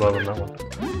works pretty well on that one.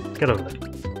 Get over there.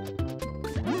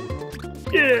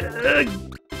 Yeah!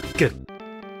 Good.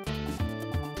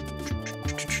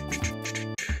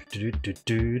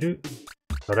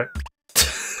 Alright.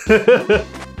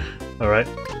 Alright.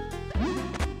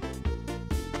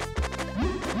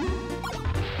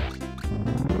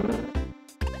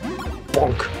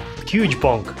 Bonk! Huge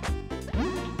bonk!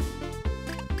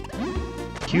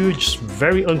 Huge,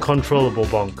 very uncontrollable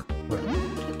bonk.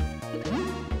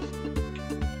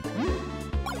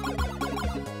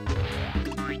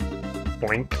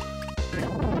 Boink.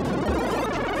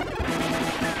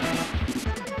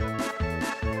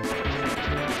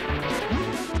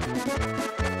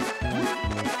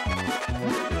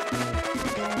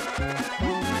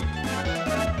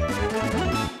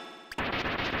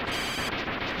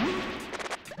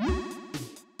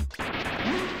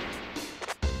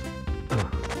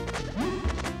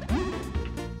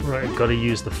 Right, I've got to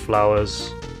use the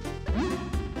flowers.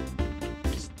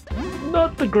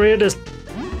 Not the greatest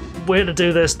way to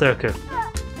do this, Durka.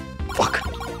 Fuck.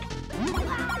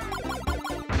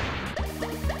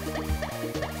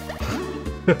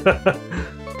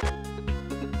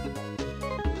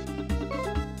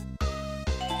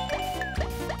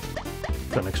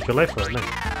 Got an extra life right now.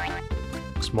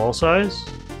 Small size?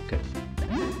 Okay.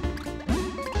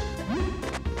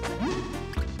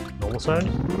 Normal size?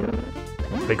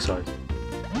 Big size.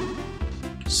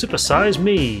 Super size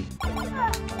me!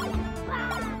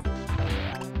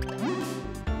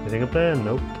 Anything up there?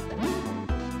 Nope.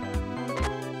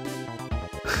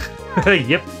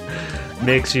 Yep.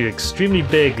 Makes you extremely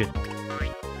big.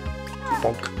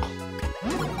 Bonk.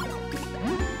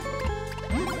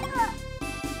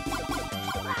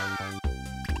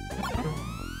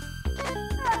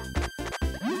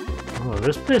 Oh,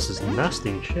 this place is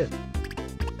nasty as shit.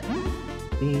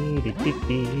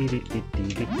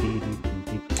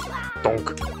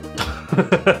 Donk.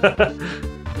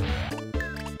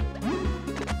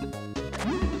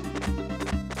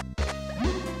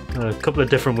 A couple of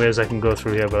different ways I can go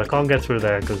through here, but I can't get through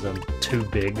there because I'm too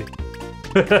big.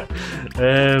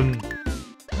 And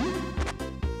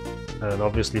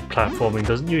obviously platforming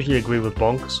doesn't usually agree with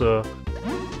Bonk, so...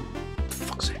 For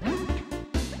fuck's sake.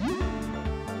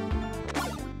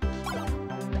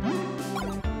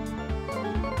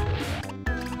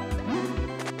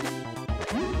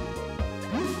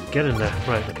 Get in there.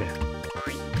 Right, okay.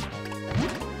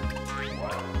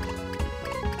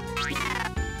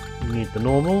 Need the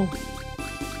normal.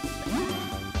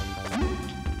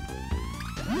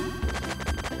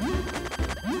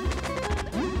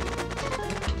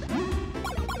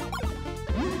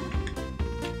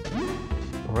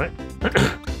 Alright.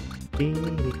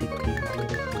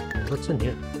 What's in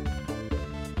here?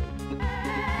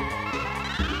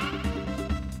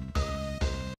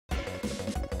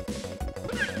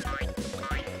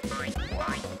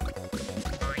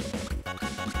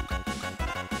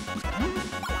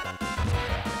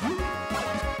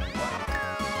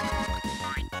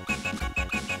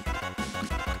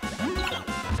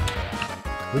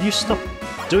 Will you stop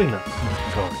doing that? Oh my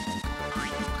god.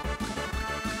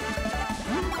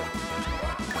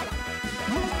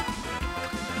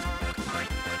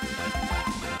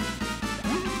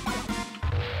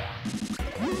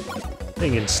 I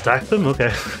think you can stack them?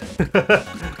 Okay.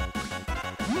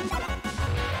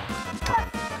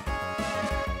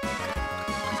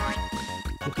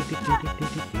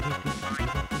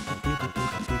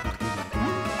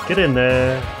 Get in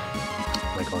there!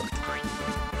 Oh my god.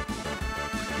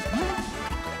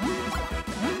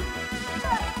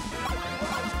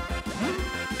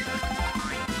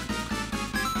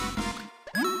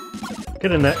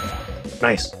 Get in there.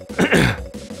 Nice.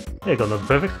 Yeah, got them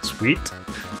perfect. Sweet.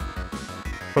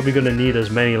 Probably gonna need as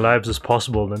many lives as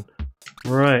possible then.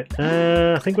 Right,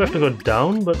 I think we have to go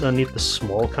down, but I need the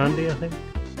small candy, I think.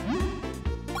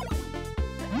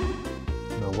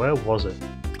 No, where was it?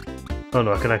 Oh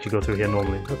no, I can actually go through here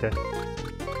normally. Okay.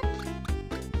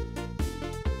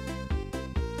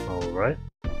 Alright.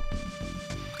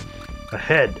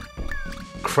 Ahead.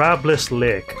 Crabless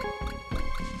Lake.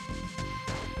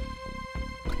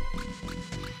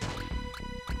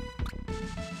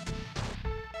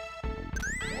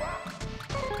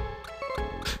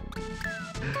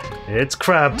 It's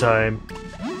crab time.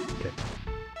 Okay.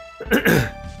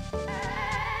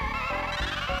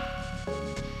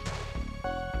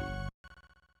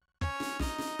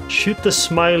 Shoot the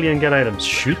smiley and get items.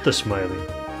 Shoot the smiley.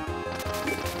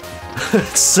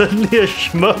 It's suddenly a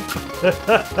shmup.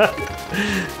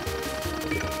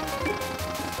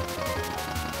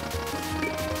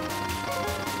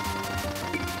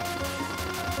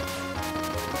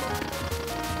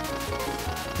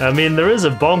 I mean, there is a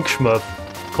Bonk shmup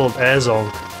called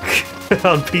Airzonk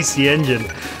on PC Engine.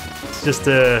 It's just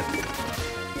a...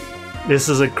 This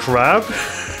is a crab?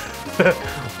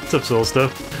 What's up, Soul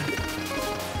Stuff?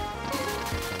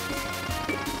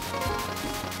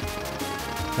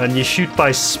 And you shoot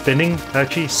by spinning,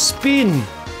 actually. Spin!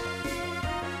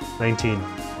 19.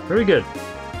 Very good.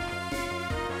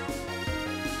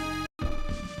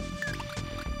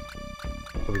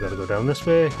 Oh, we gotta go down this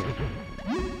way.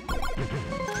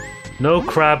 No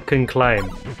crab can climb.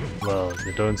 Well,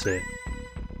 you don't say.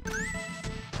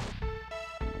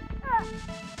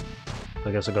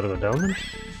 I guess I gotta go down then?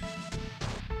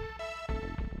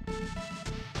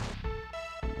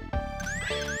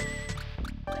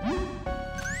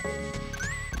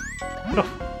 Oh.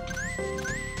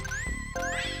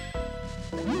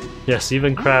 Yes,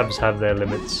 even crabs have their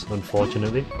limits,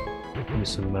 unfortunately. Give me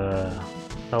some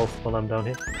health while I'm down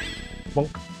here. Bonk.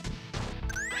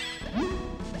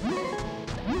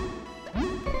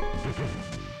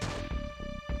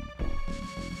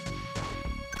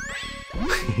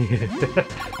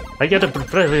 I get it.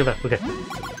 Okay.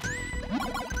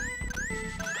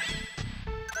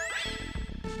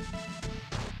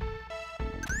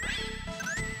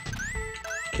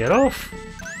 Get off,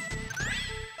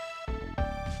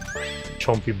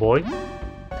 chompy boy.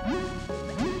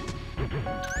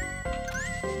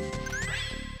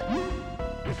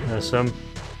 So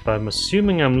I'm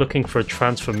assuming I'm looking for a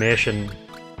transformation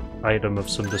item of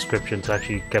some description to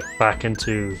actually get back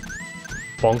into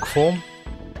Bonk form.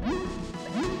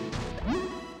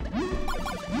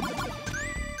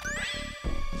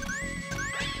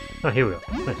 Oh, here we go.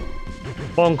 Nice.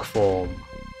 Bonk form.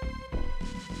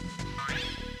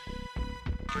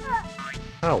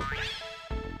 Ow.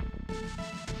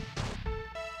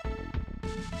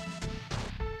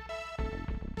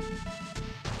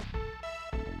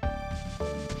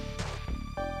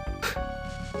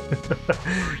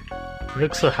 He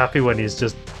looks so happy when he's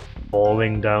just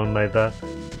falling down like that.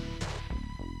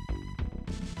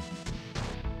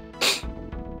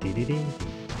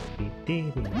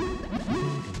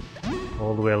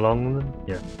 All the way along them?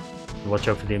 Yeah. Watch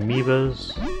out for the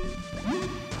amoebas.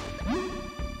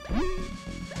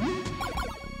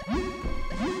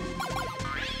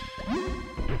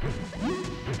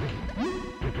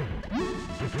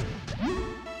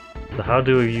 So how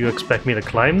do you expect me to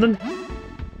climb them?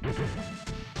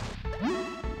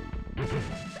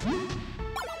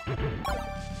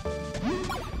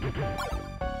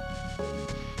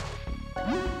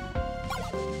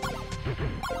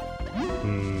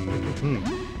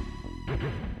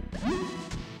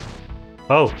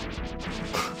 Oh!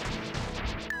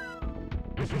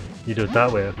 You do it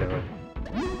that way, okay, right.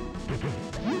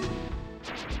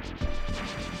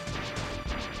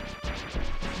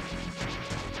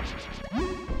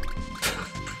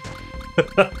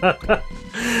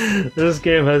 This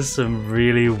game has some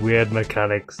really weird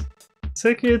mechanics.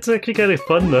 It's actually kind of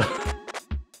fun though.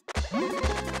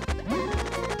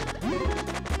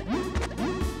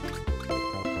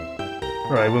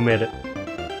 Alright, we made it.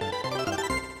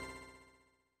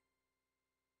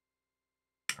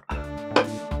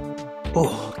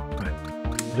 Oh,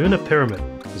 right. Lunar pyramid.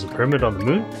 There's a pyramid on the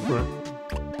moon? Right.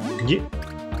 Yeah.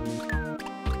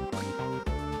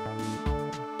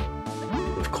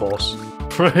 Of course.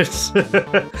 Right.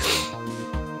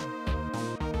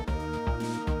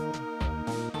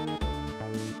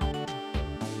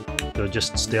 So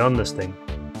just stay on this thing.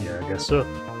 Yeah, I guess so.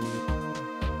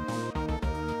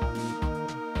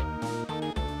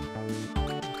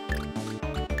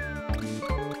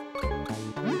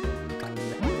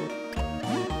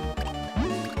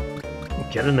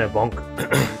 Get in there, Bonk.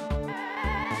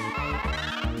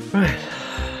 Right.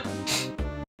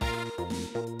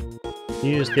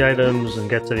 Use the items and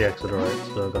get to the exit, alright,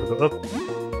 so I've got to go up.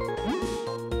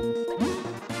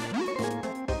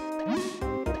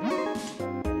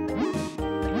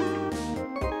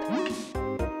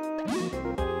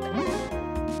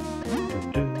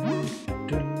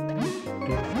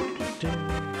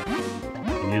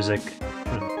 Music.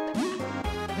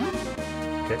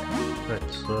 Okay, right,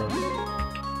 so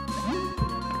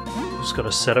just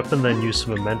gotta set up and then use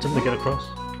some momentum to get across.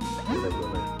 Okay, there we go,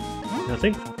 there. I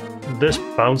think this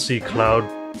bouncy cloud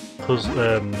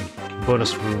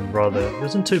bonus room rather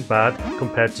isn't too bad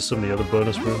compared to some of the other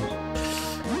bonus rooms.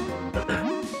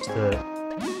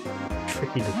 It's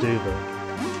tricky to do though.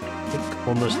 I think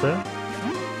almost there.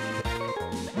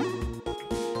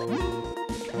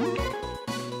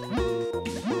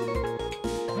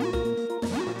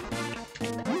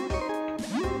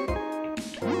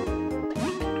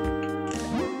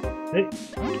 Hey,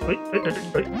 wait.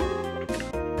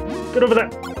 Get over there!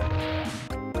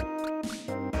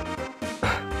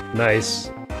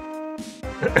 Nice.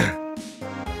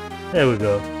 There we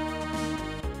go.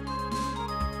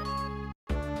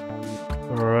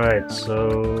 Alright, so...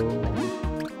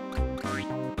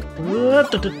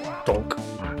 Bonk.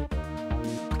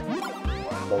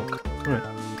 Bonk. Alright.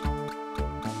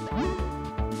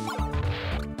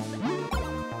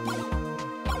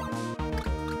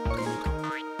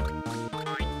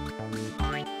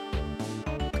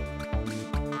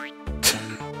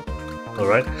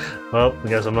 Alright, well, I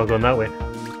guess I'm not going that way.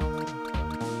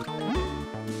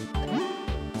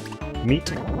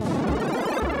 Meat.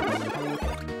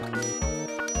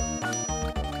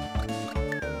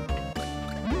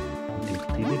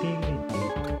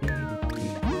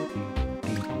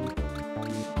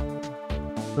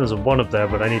 There's a one up there,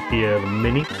 but I need the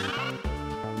mini.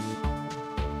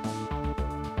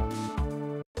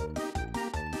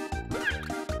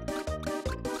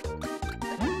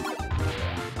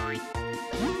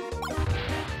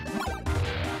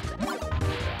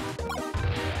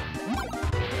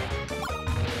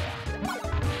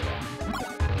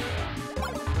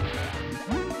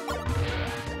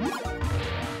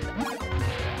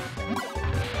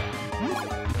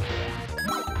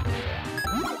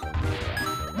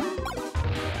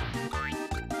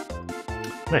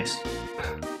 Nice.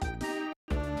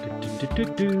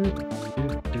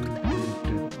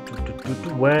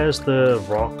 Where's the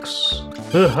rocks?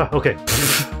 Okay.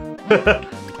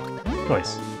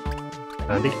 Nice.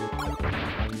 Handy.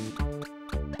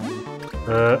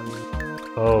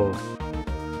 Oh.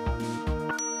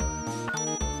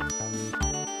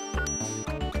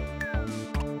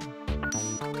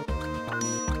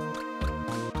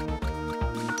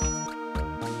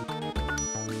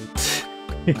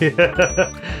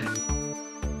 Yeah.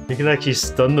 You can actually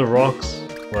stun the rocks.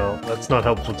 Well, that's not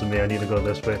helpful to me. I need to go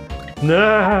this way.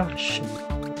 Nah, shit.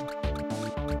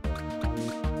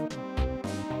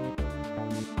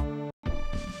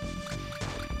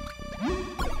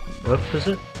 What is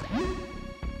it?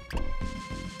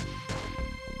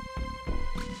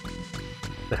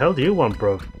 The hell do you want,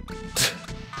 bro?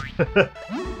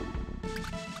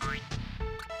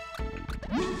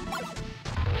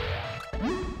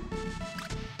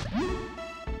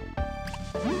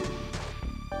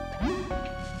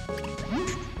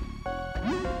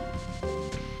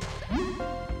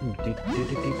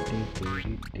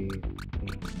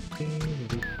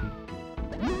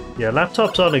 Yeah,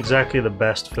 laptops aren't exactly the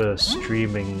best for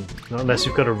streaming, not unless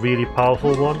you've got a really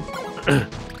powerful one. You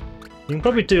can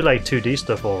probably do like 2D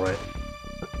stuff alright.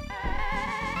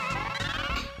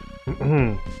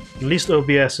 At least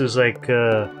OBS is like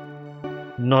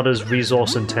not as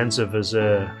resource intensive as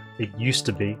it used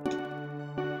to be.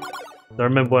 I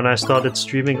remember when I started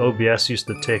streaming, OBS used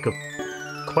to take up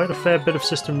quite a fair bit of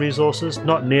system resources.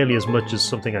 Not nearly as much as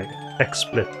something like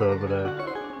XSplit though, but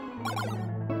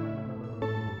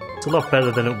it's a lot better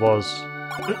than it was.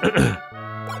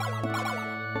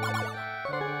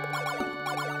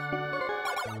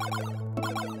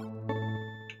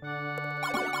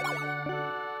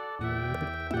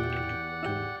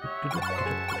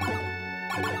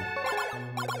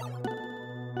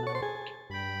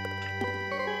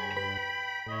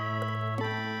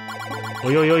 Oh,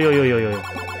 yo, yo, yo, yo, yo, yo.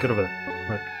 Get over there.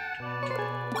 Right.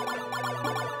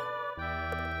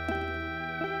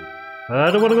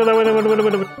 I don't want to go that way. I don't want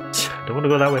to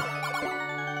go that way.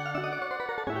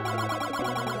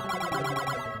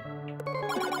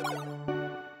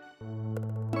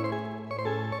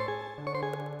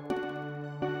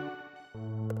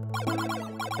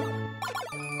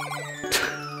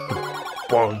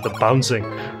 Wow, the bouncing.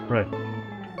 Right.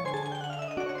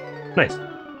 Nice.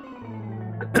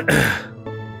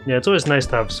 Yeah, it's always nice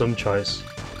to have some choice.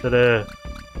 But I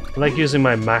like using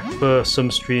my Mac for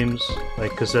some streams, like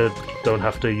because I don't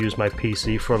have to use my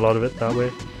PC for a lot of it that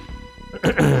way.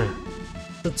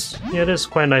 Yeah, it is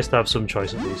quite nice to have some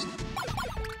choice at least.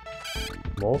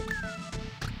 More?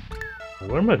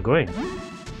 Where am I going?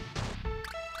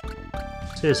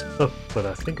 It says up, but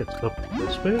I think it's up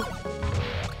this way.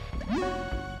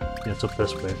 Yeah, it's up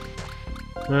this way.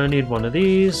 I need one of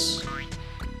these.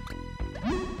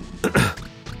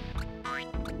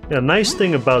 Yeah, nice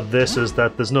thing about this is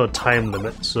that there's no time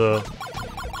limit, so...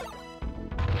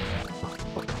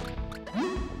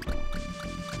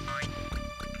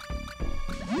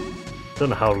 Don't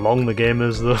know how long the game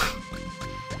is, though.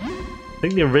 I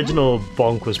think the original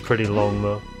Bonk was pretty long,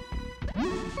 though.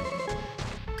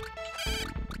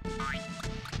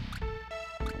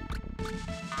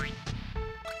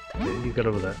 Okay, you get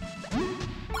over there.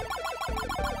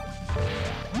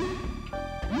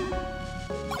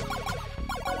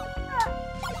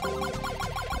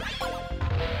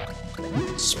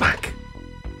 Smack!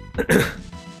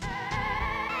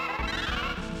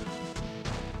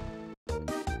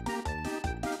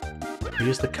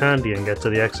 Use the candy and get to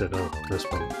the exit. Oh, this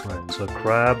one. Right, so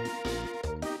crab.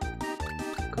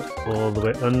 Go all the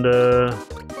way under.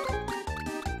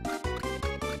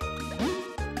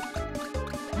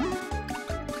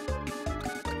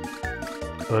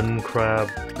 Uncrab.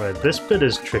 Right, this bit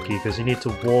is tricky because you need to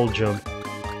wall jump.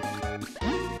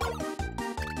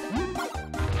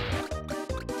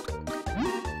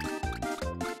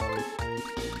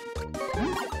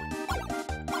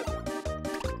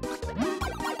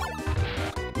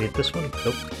 Need this one?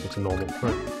 Nope, it's a normal.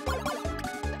 Right.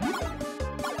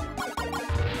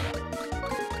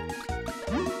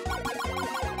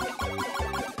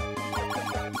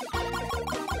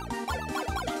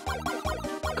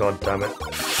 God damn it.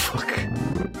 Fuck.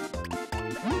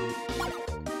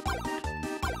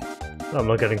 I'm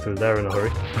not getting through there in a hurry.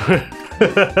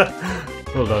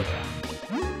 Hold on.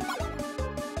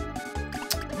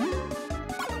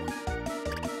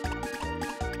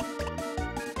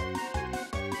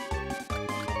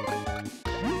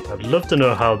 I'd love to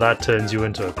know how that turns you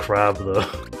into a crab, though.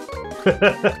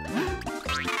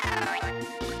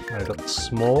 I got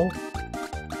small.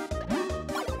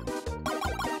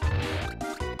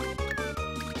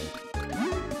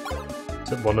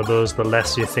 It's one of those, the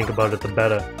less you think about it, the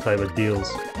better type of deals.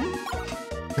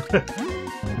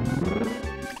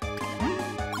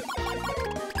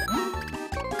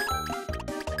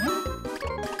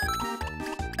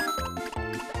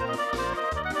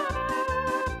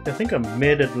 I think I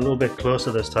made it a little bit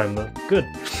closer this time though. Good.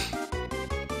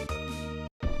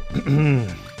 I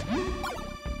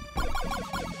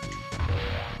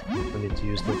need to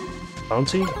use the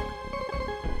bounty.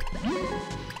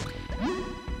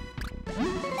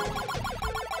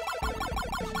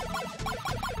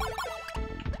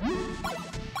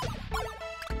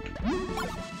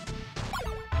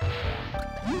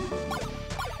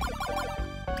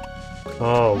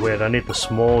 Oh wait, I need the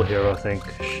small here, I think.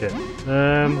 Shit.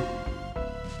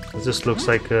 This looks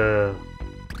like a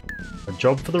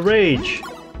job for the rage.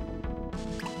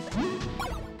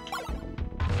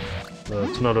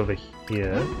 It's not over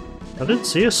here. I didn't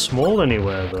see a small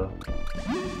anywhere though.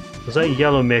 Because that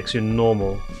yellow makes you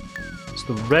normal. It's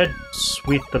the red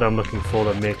sweet that I'm looking for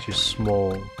that makes you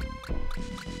small.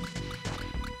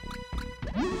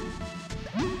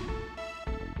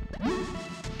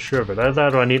 Sure, but either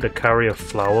that or I need to carry a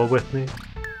flower with me.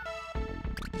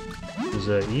 It's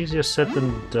easier said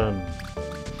than done.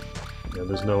 Yeah,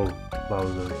 there's no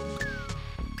flowers there.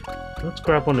 Let's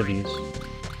grab one of these.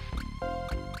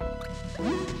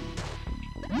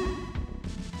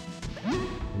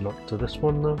 Not to this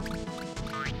one though.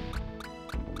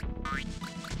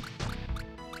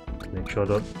 Make sure I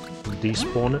don't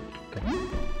despawn it. Okay.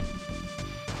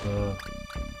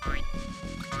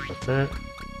 Like that.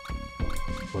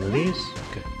 One of these.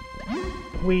 Okay.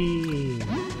 Whee!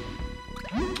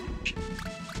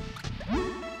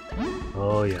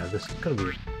 Oh yeah, this is gonna be a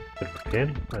bit of a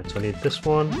pain. Right, so I need this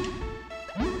one.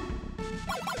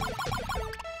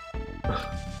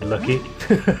 Lucky.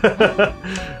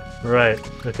 Right,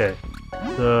 okay.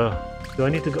 So, do I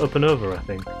need to go up and over, I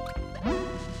think?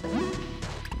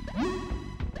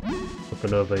 Up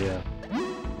and over, yeah.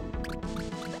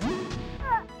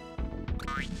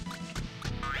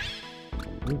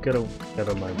 Get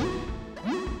on my way.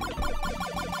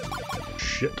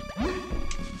 Shit.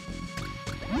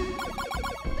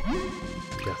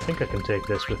 Okay, I think I can take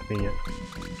this with me yet.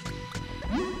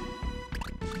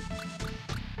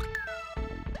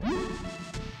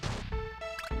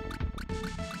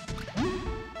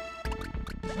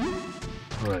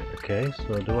 Right, okay,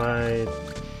 so do I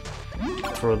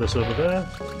throw this over there?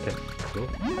 Okay, cool.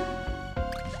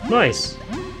 Nice!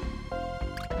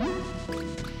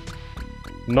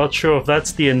 Not sure if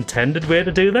that's the intended way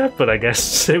to do that, but I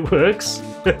guess it works.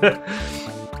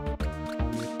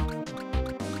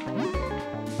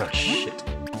 Ah, shit.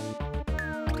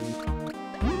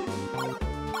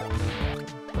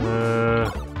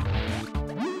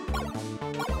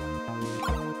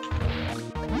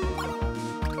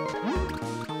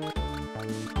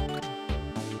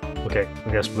 Okay,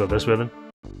 I guess we'll go this way then.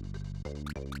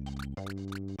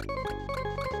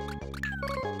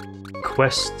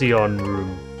 Question room.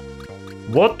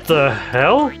 What the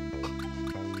hell?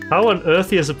 How on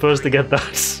earth are you supposed to get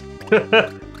that?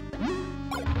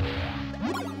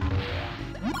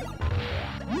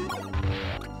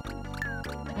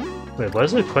 Wait, why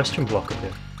is there a question block up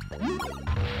here?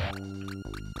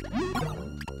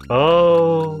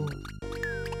 Oh!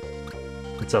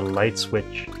 It's a light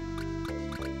switch.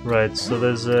 Right, so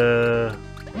there's a...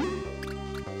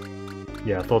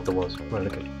 Yeah, I thought there was. Right,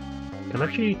 okay. Can I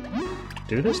actually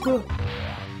do this though?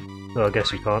 Oh, I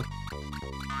guess you can't.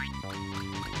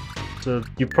 So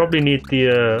you probably need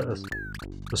the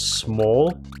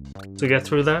small to get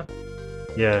through that.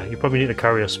 Yeah, you probably need to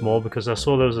carry a small because I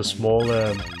saw there was a small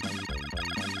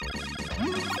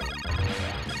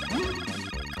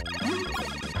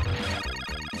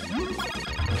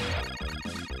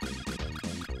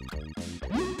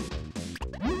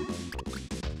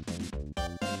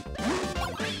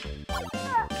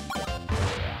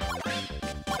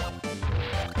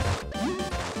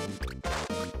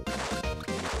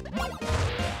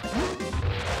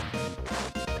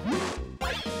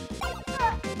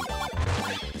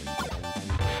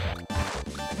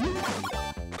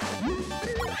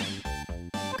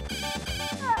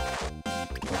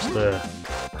the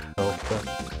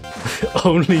health.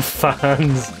 Only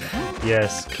fans.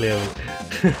 Yes, clearly.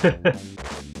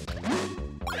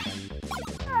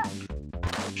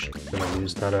 Gonna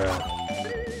lose that.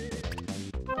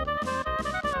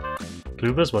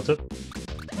 Clouvers, what's up?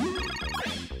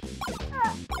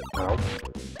 Ow.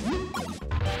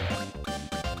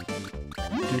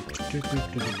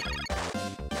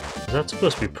 Is that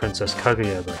supposed to be Princess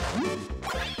Kaguya though?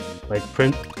 Like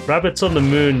rabbits on the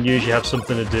moon usually have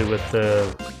something to do with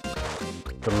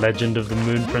The Legend of the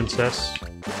Moon Princess.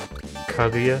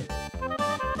 Kaguya.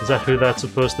 Is that who that's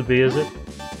supposed to be, is it?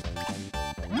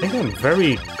 I think I'm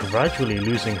very gradually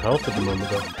losing health at the moment,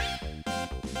 though.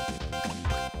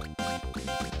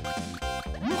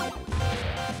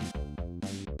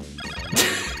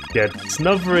 Yeah, it's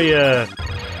not very,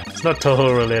 it's not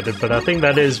Toho related, but I think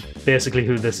that is basically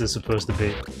who this is supposed to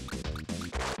be.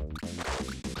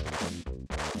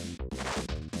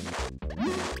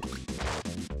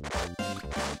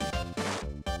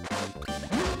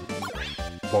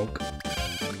 Bonk.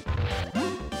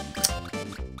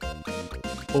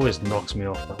 Always knocks me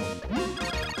off that one.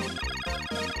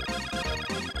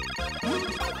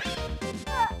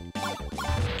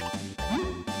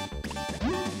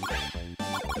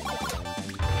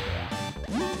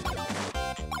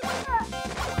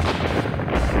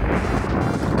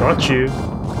 Got you!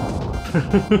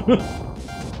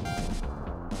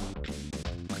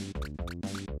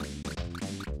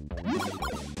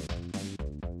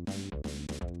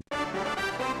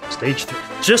 Stage 3.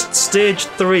 Just stage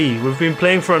 3! We've been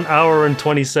playing for an hour and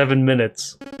 27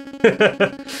 minutes.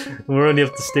 We're only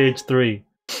up to stage 3.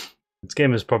 This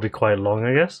game is probably quite long,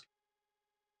 I guess.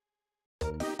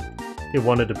 He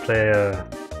wanted to play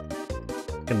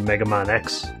Mega Man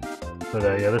X.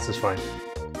 But yeah, this is fine.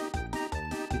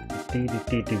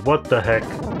 What the heck?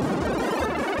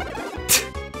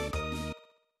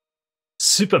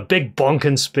 Super big bonk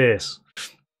in space.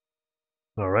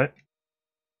 Alright.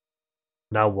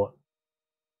 Now what?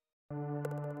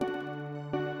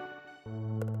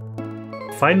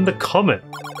 Find the comet.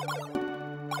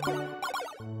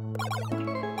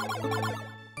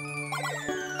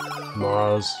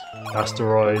 Mars,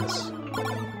 asteroids,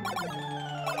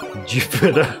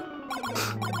 Jupiter.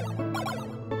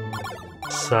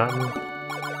 Saturn.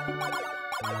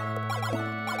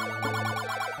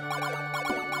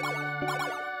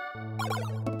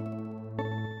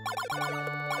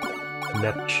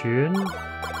 Neptune.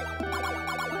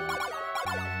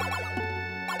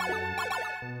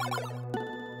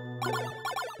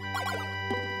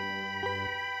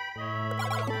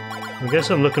 I guess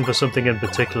I'm looking for something in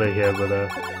particular here, but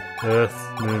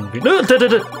Earth, Moon, Venus. No,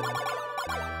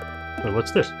 wait,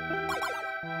 what's this?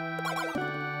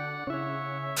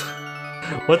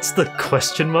 What's the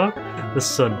question mark? The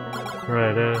sun.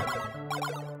 Right,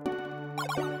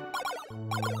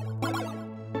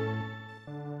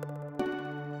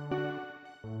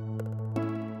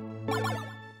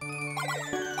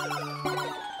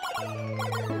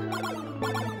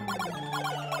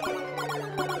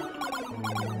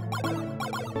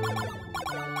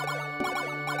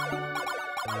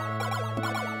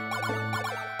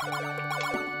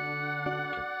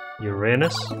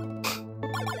 Uranus?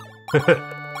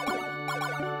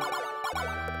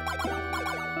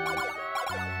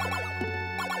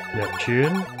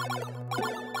 Neptune?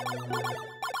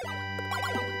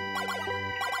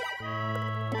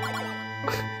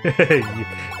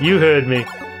 you heard me.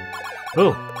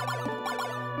 Oh.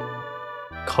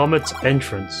 Comet's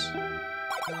entrance.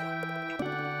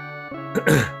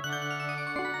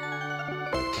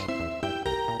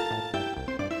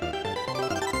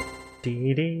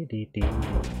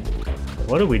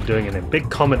 What are we doing in a big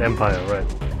comet empire, right?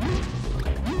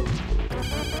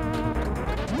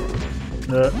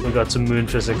 We got some moon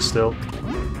physics still.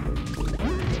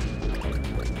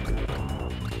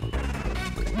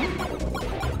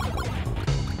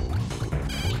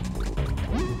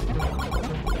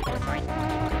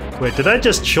 Wait, did I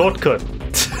just shortcut?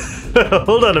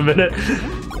 Hold on a minute.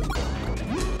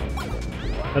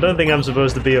 I don't think I'm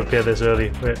supposed to be up here this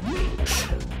early. Wait.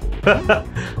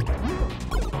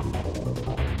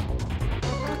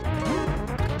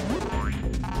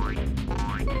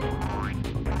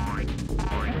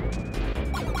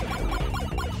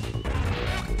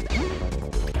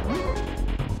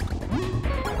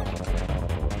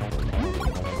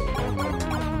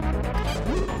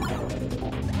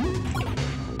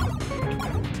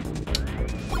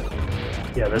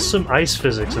 Yeah, there's some ice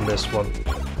physics in this one.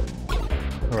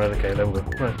 Alright, okay, there we go.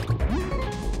 Right.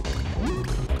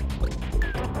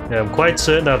 Yeah, I'm quite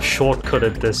certain I've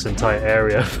shortcutted this entire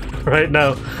area right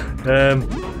now.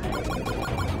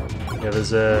 Yeah,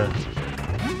 there's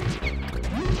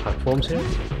platforms here.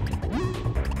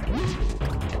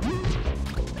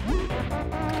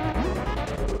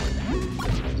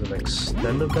 There's an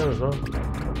extender there as well.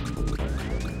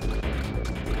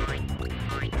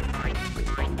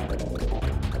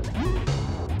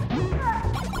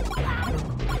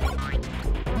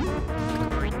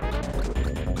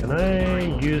 Can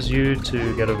I use you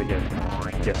to get over here?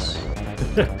 Yes.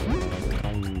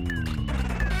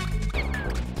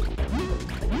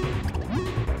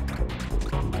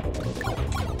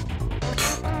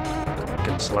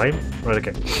 slime? Right,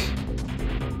 okay.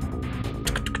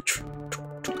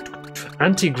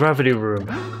 Anti-gravity room.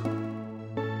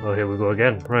 Oh, here we go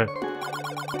again. Right.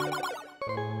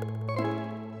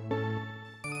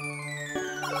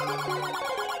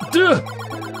 Duh!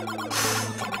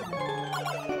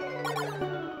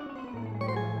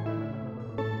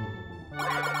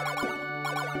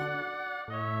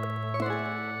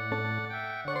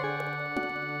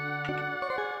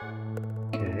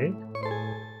 Okay.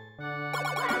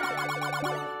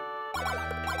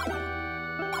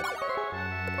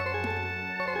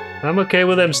 I'm okay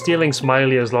with them stealing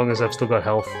Smiley as long as I've still got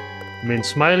health. I mean,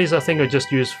 Smileys I think are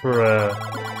just used for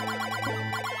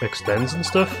extends and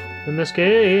stuff in this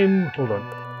game. Hold on.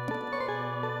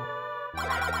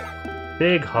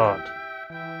 Big heart.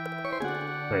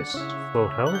 Nice. Full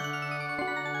health.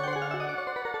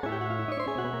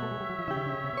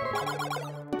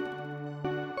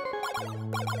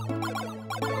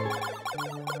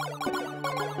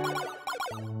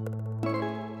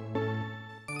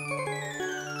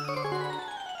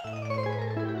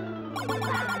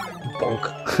 Bonk.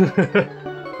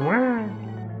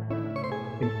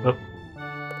 Oh.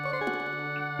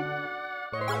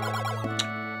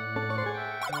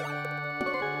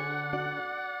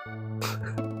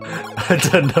 I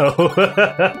don't know.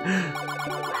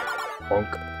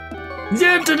 Bonk.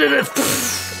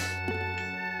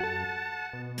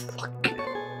 Fuck.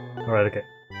 Alright, okay.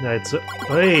 No, it's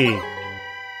hey!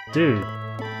 Dude.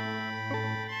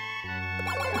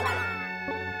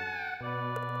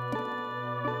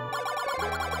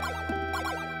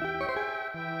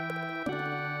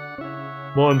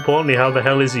 More importantly, how the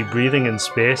hell is he breathing in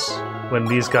space when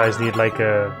these guys need like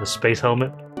a space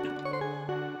helmet?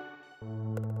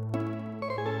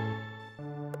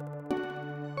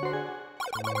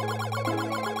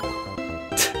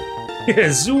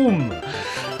 Yeah, zoom!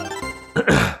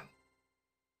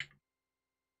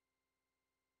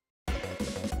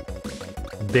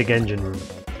 Big engine room.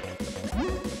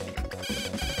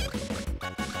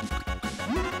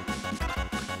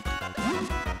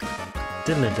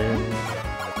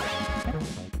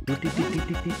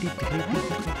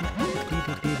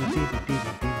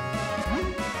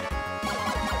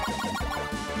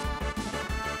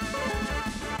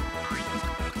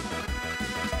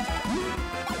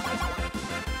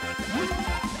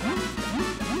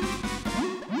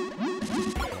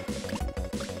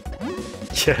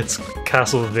 Yeah, it's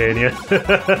Castlevania.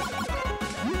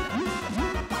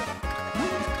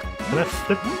 Can I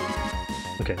flip?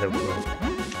 Okay, there we go.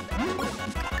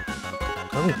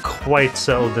 I haven't quite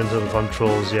settled into the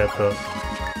controls yet, though.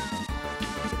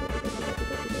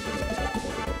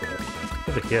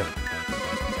 Over here.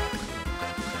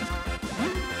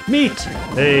 Meat!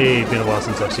 Hey, been a while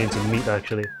since I've seen some meat,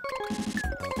 actually.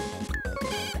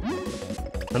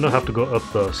 I don't have to go up,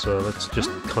 though, so let's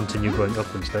just continue going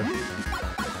up instead.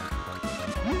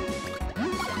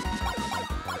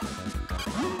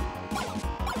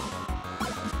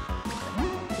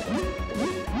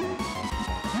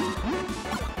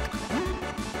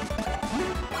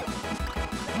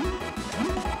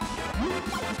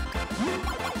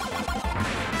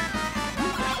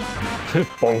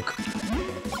 Bonk.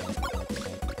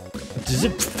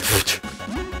 Zip.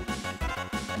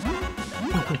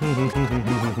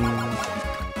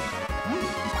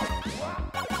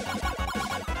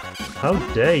 How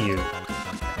dare you?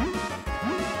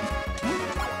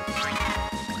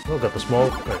 Oh, got the small.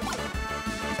 Right.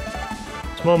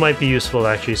 Small might be useful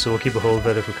actually, so we'll keep a hold of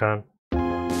it if we can.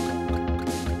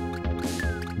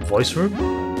 Voice room?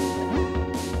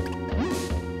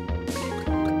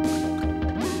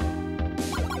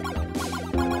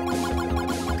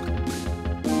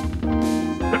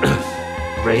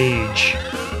 Rage.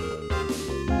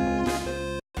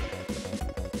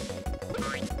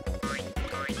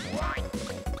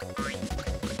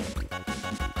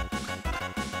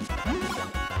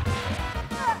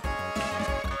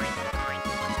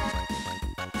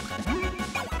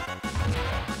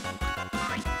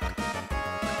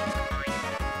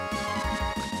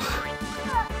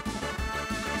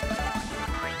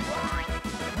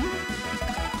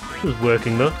 This is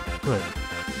working though. Right.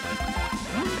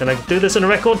 Can I do this in a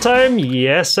record time?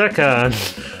 Yes, I can.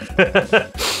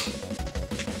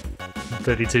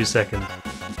 32 seconds.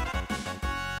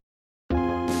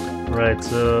 Right,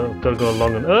 so gotta go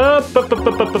along and up. Fuck.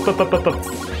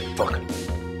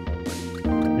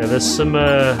 Yeah, there's some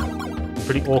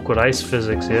pretty awkward ice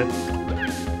physics here.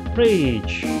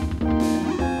 Rage.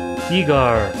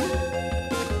 Egar.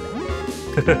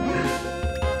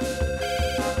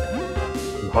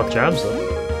 Hot jams though.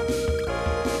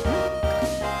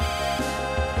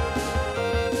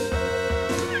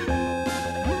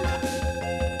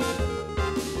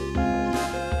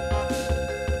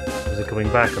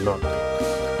 coming back or not? I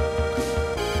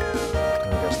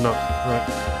guess not. Right.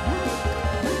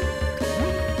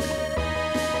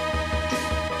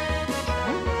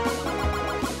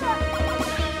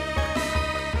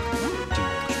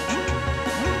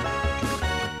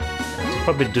 Let's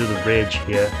probably do the rage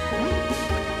here.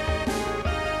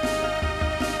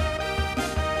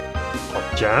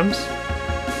 Hot jams?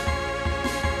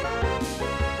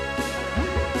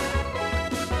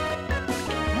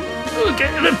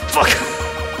 Okay, then fuck!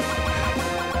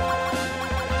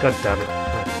 God damn it.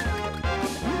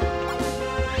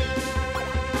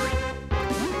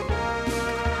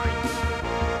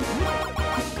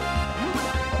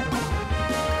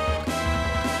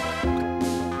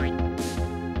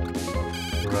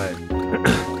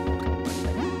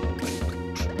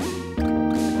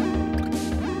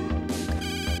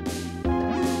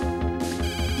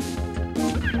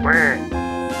 Right.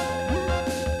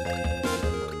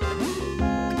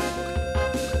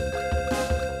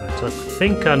 So I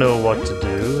think I know what to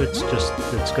do. It's just,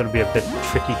 it's going to be a bit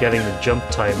tricky getting the jump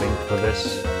timing for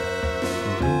this.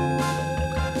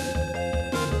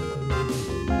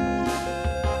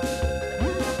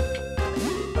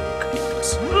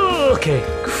 Okay.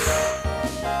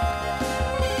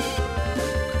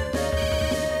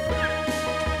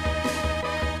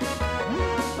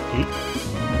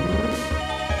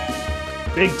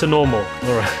 Big to normal.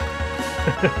 Alright.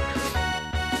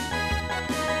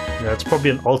 Yeah, it's probably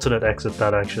an alternate exit,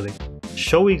 that actually.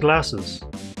 Showy glasses.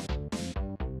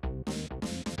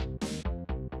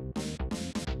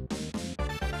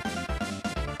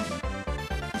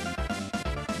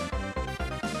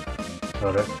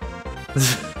 Alright.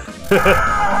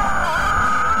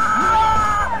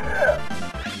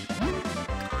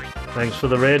 Thanks for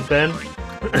the raid, Ben.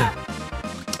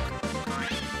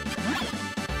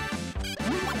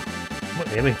 What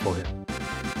am I aiming for here?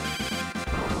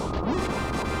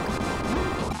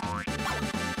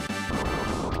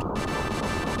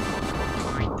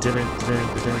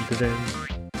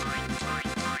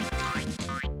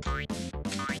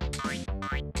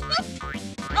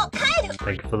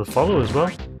 Thank you for the follow as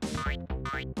well.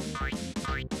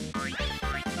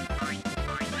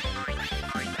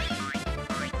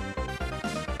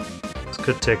 This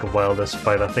could take a while, this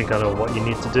fight. I think I know what you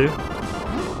need to do.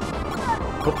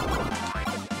 Oh.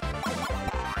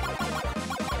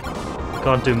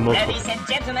 Can't do multiple.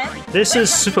 This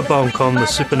is Super Bonk on the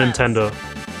Super Nintendo.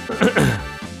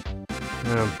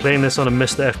 I'm playing this on a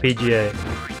MiSTer FPGA.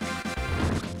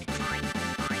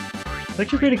 It's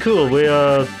actually pretty cool. We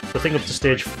are, I think, up to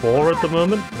stage 4 at the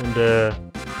moment, and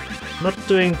not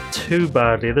doing too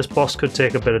badly. This boss could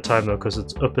take a bit of time though, because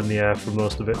it's up in the air for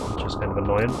most of it, which is kind of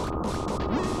annoying.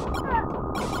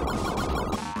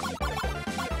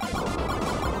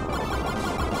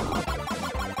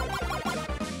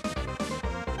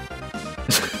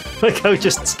 Like how it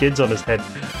just skids on his head.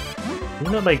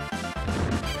 Isn't that like...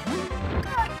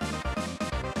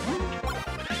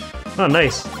 Oh,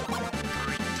 nice.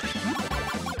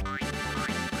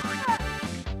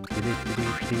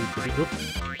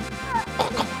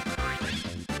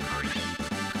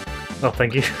 Oh,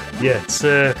 thank you. Yeah, it's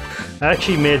I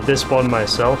actually made this one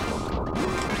myself.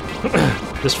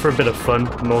 Just for a bit of fun,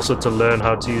 and also to learn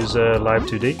how to use Live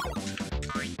 2D.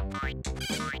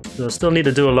 So I still need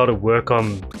to do a lot of work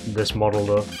on this model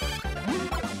though.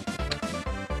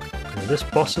 And this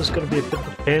boss is going to be a bit of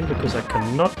a pain because I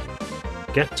cannot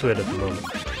get to it at the moment.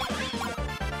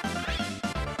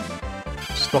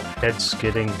 Stop head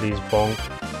skidding, please, Bonk.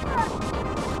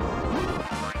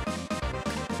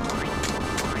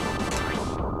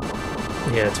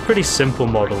 Yeah, it's a pretty simple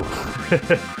model.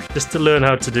 Just to learn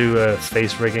how to do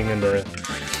face rigging and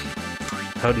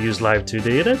how to use Live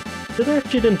 2D. It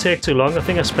actually didn't take too long. I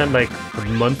think I spent like a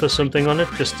month or something on it,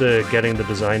 just getting the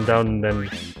design down and then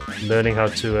learning how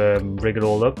to rig it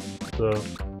all up. So,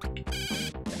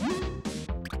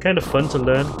 kind of fun to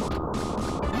learn.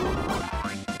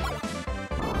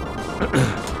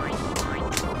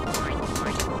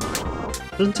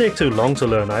 Doesn't take too long to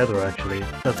learn either, actually.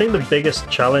 I think the biggest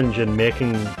challenge in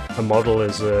making a model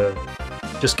is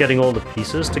just getting all the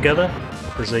pieces together.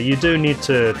 Because you do need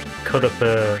to cut up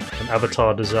an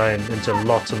avatar design into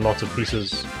lots and lots of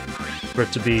pieces for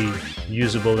it to be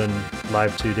usable in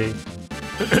Live 2D.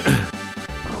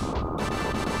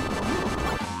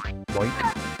 Boink.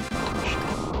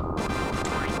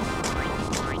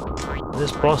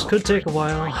 This boss could take a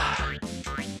while.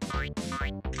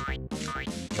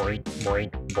 Boink,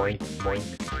 boink, boink,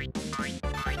 boink.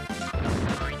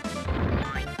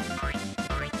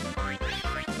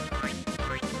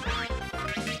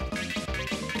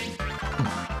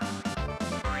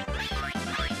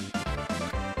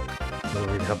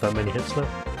 have that many hits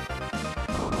left.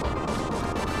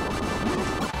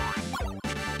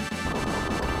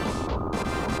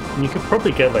 And you could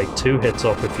probably get like 2 hits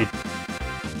off if you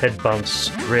head bounce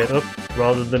straight up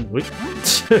rather than wait,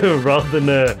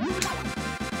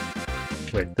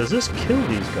 wait, does this kill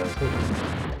these guys?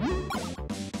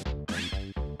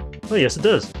 Oh yes, it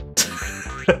does.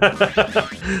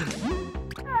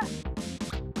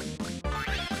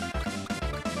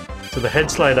 So the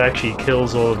head slide actually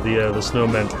kills all of the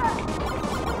snowmen.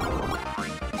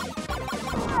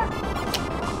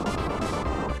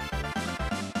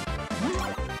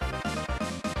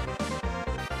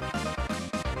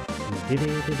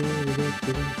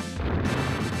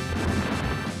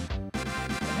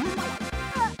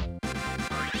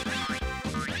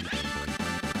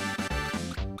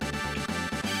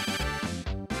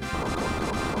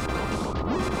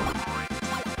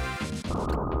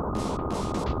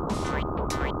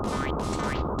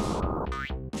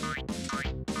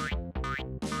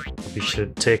 We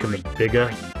should take him a bigger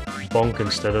bonk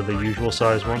instead of the usual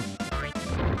size one.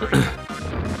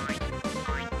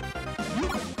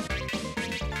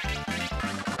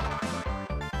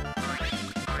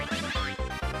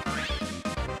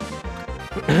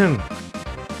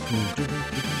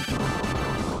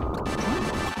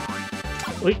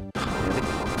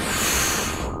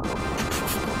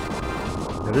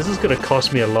 Now this is going to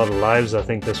cost me a lot of lives, I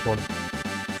think, this one.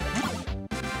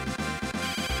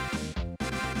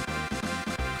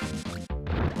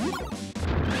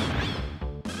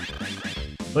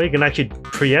 Well, you can actually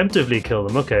preemptively kill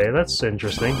them. Okay, that's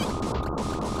interesting.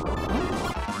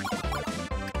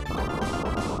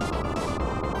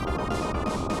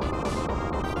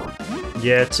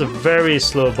 Yeah, it's a very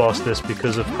slow boss, this,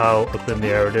 because of how up in the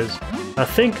air it is. I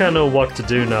think I know what to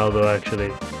do now, though,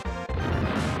 actually.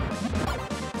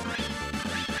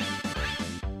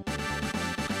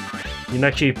 You can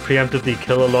actually preemptively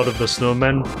kill a lot of the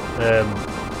snowmen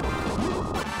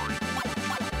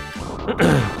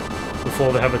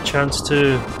before they have a chance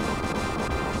to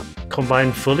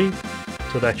combine fully,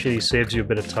 so it actually saves you a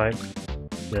bit of time.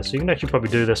 Yeah, so you can actually probably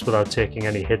do this without taking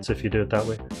any hits if you do it that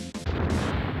way.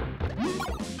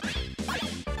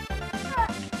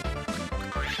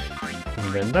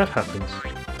 And then that happens.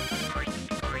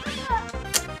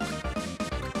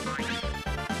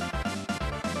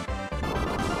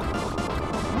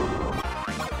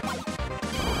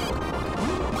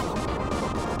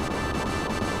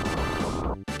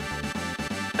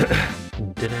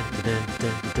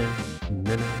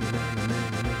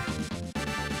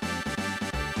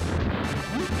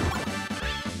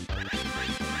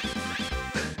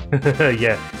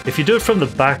 Yeah, if you do it from the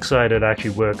backside, it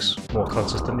actually works more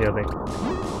consistently, I think.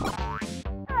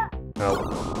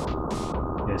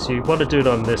 Ow. Yeah, so you want to do it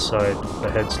on this side,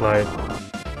 the head slide.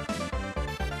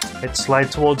 Head slide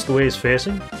towards the way he's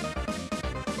facing.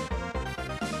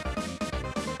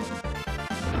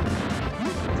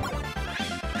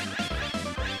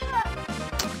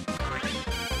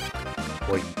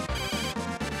 Wait.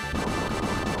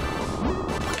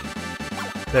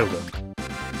 There we go.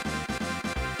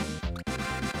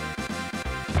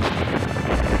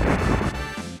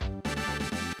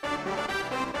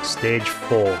 Stage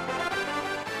 4.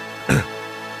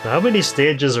 How many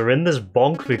stages are in this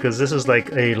bonk? Because this is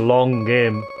like a long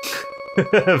game.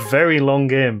 A very long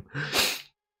game.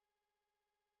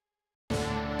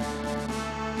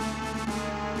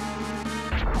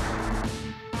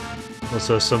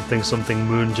 Also, something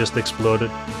moon just exploded.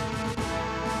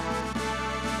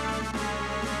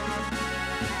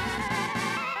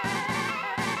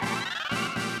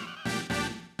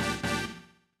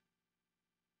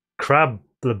 Crab.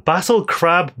 The battle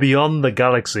crab beyond the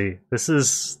galaxy. This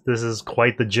is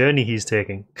quite the journey he's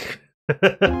taking.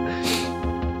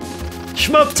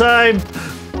 Shmup time!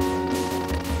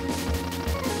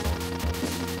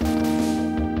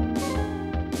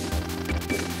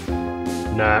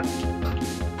 Nah.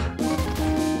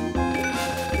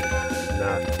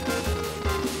 Nah.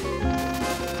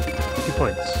 2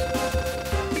 points.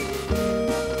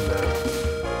 Nah.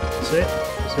 That's it.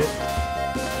 That's it.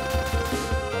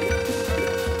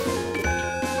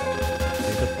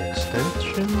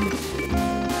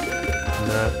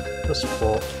 Nah, the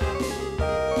sport.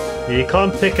 Yeah, you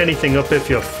can't pick anything up if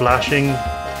you're flashing.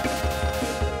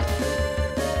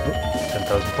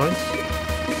 10,000 points.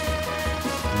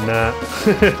 Nah.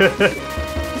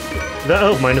 That,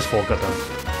 oh, -4 got down.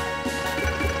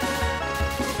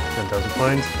 10,000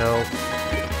 points, health.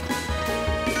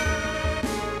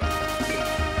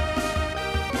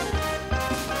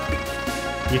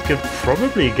 You could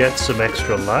probably get some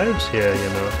extra lives here, you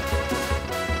know.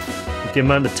 The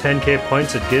amount of 10k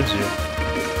points it gives you.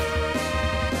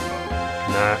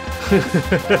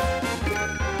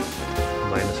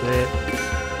 -8.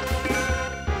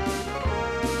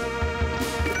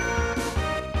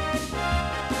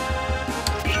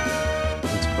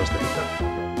 Wasn't supposed to hit that.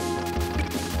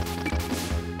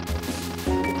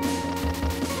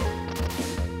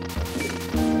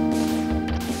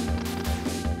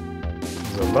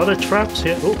 There's a lot of traps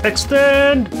here. Oh,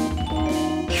 extend!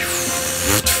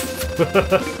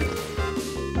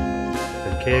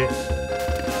 Okay.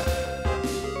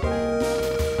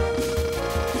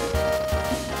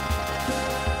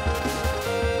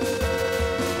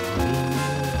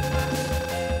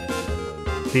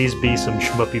 Please be some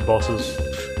shmuppy bosses.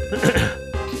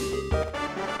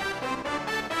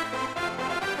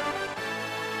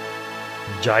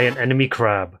 Giant enemy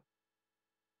crab.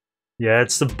 Yeah,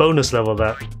 it's the bonus level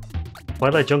that.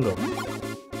 Twilight Jungle.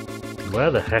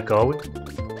 Where the heck are we?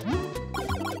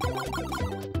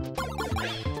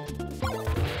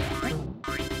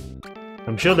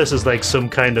 I'm sure this is like some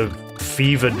kind of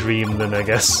fever dream then, I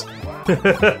guess.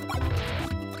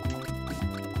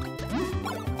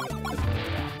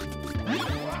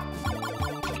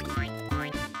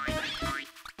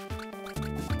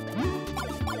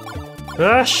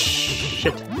 Ah,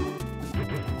 shit.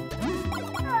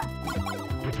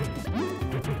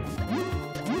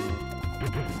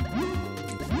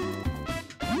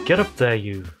 Get up there,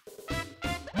 you.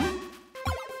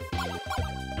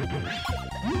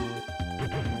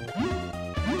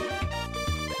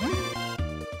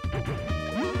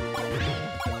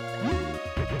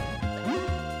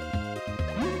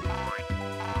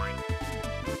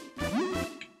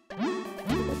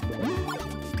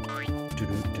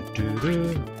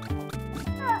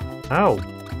 Ow!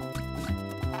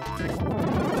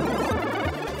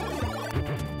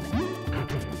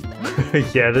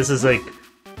 Yeah, this is like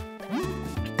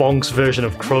Bonk's version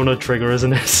of Chrono Trigger,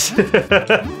 isn't it?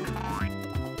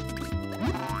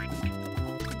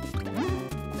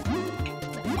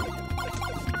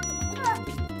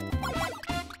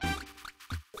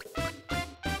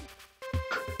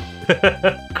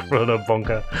 Chrono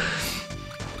Bonker.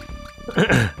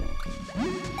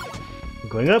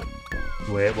 Going up.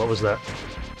 Wait, what was that?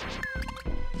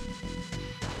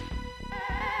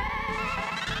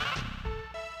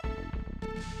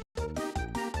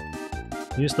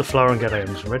 Use the flower and get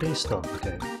items. Ready? Stop.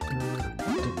 Okay.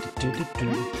 Okay.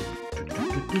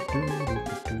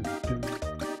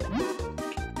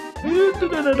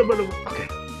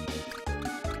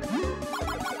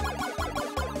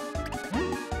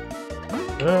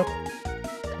 Up.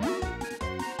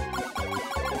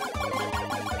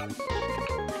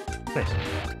 Nice.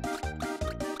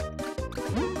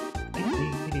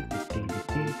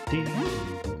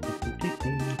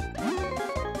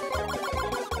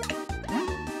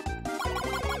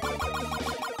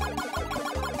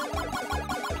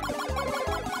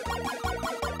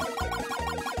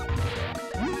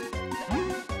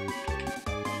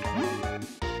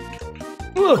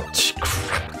 Oh,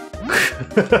 crap.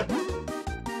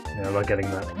 Yeah, I'm not getting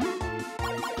that.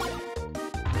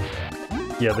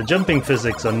 Yeah, the jumping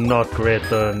physics are not great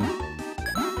though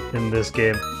in this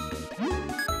game.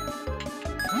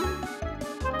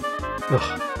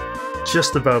 Ugh.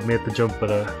 Just about made the jump, but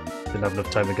didn't have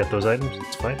enough time to get those items.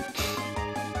 It's fine.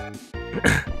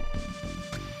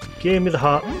 Gave me the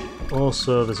heart.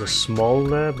 Also, there's a small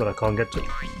there, but I can't get to it.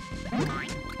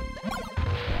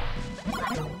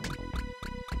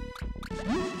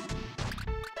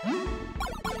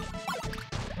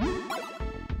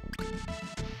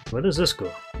 Where does this go?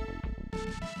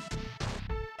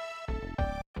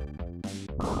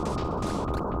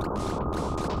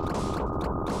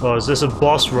 Oh, is this a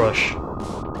boss rush?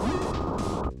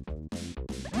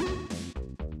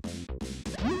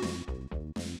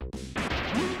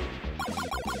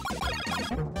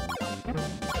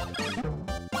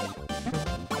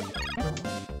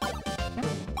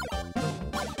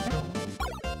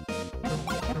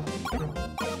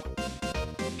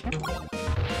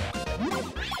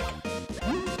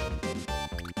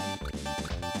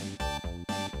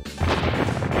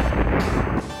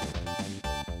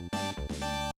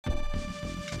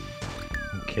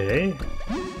 Okay.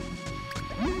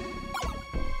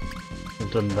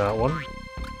 I've done that one.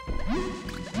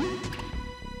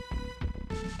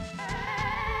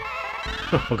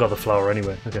 I got the flower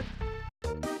anyway, okay.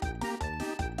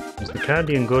 Use the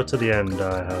candy and go to the end.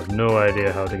 I have no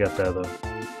idea how to get there though.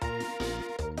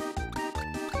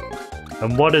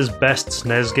 And what is best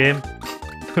SNES game?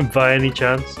 By any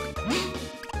chance?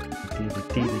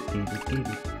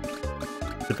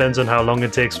 Depends on how long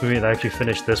it takes me to actually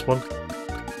finish this one.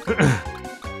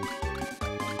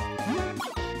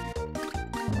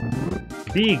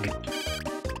 Big!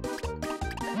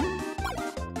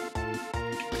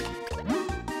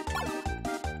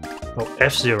 Oh,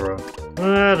 F-Zero.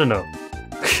 I don't know.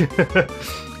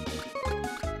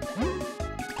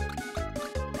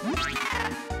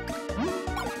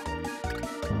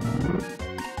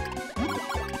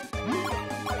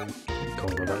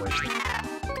 Can't go that way.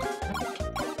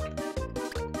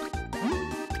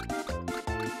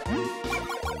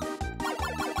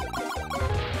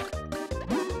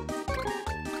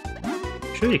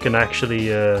 Sure, you can actually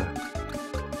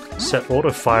set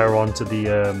auto fire onto the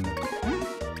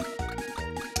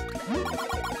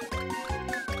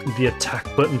attack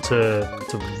button to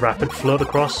rapid float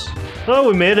across.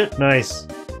 Oh, we made it! Nice.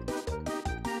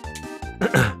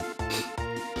 I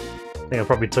think I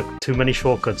probably took too many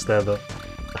shortcuts there, though.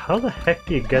 How the heck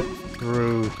do you get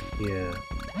through here?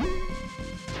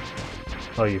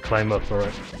 Oh, you climb up,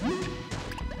 alright.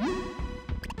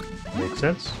 Makes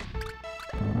sense.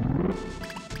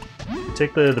 You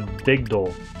take the big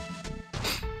door.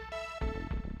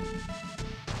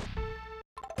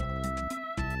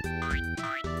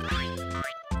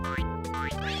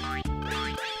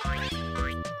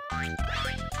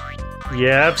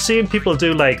 Yeah, I've seen people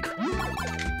do like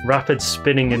rapid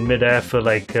spinning in midair for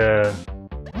like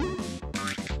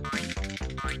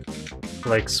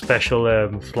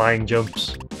special flying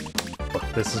jumps. Oh,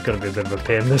 this is gonna be a bit of a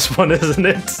pain, this one, isn't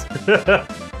it?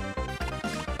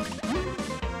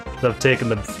 I've taken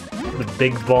the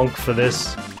big bonk for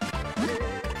this.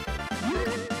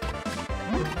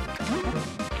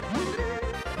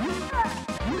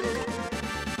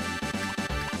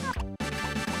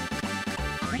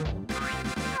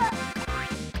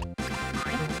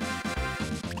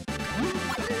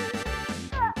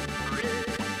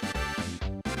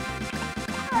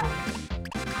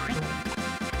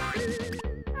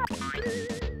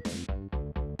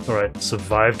 Alright,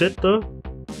 survived it though?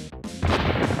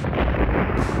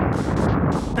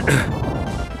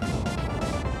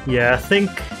 Yeah, I think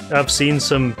I've seen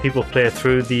some people play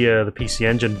through the PC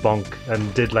Engine bonk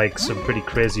and did like some pretty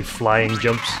crazy flying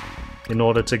jumps in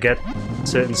order to get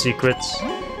certain secrets.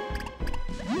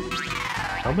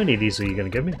 How many of these are you gonna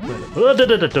give me? Oh,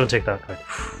 don't take that.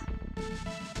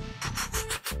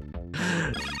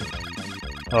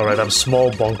 Alright, I'm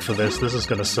small bonk for this. This is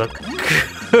gonna suck.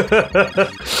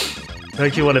 I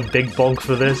actually want a big bonk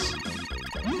for this.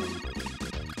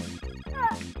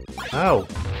 Ow.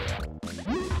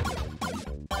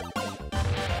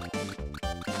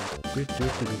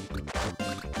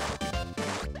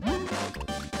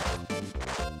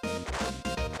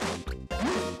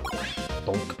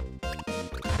 Bonk.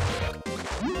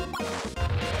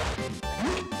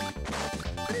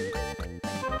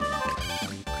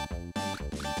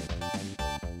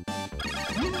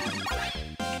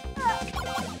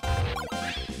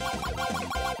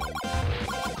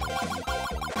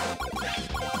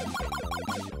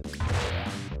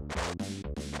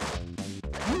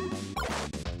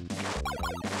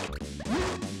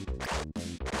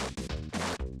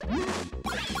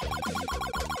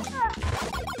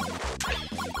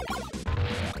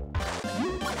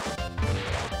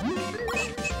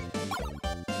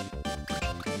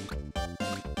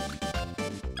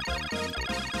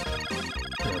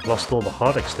 I've lost all the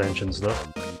heart extensions though.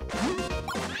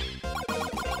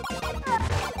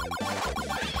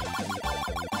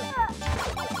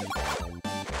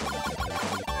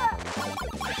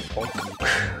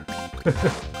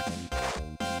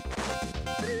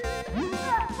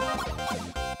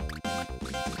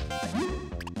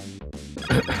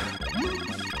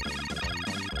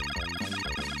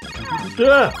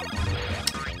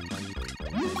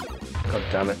 God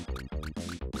damn it.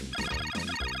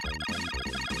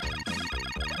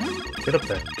 Get up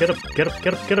there. Get up, get up,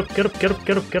 get up, get up, get up, get up,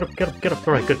 get up, get up, get up, get up.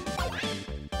 Alright, good.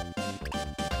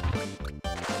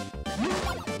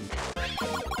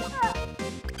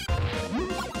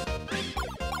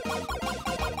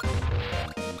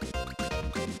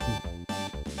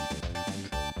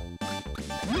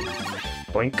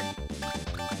 Boink.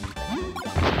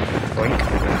 Boink.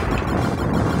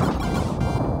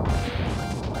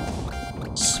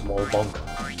 Small bonk.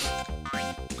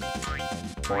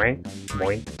 Boink.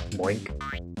 Boink. Boink.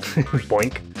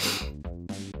 Boink.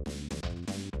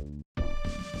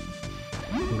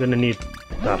 I'm gonna need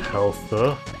that health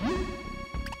though.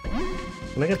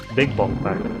 Can I get big bonk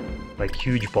back? Like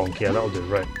huge bonk, yeah, that'll do,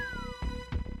 right.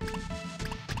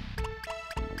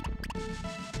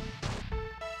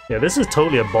 Yeah, this is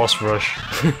totally a boss rush.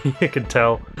 You can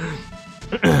tell.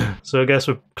 So I guess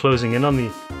we're closing in on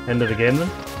the end of the game then.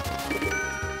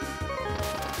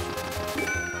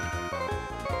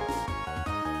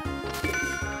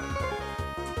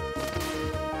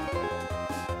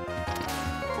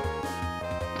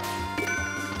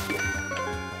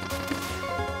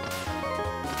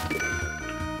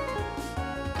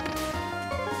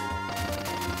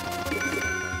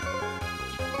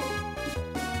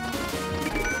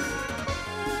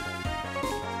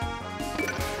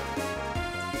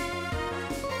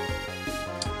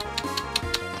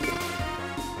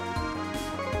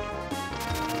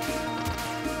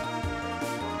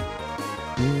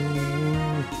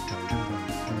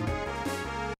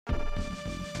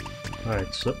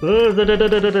 Alright, so...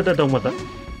 don't want that.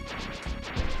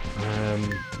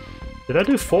 Did I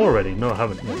do 4 already? No, I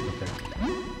haven't yet. Okay.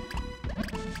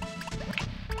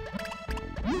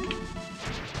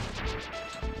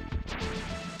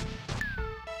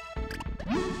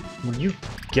 Will you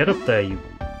get up there, you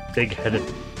big-headed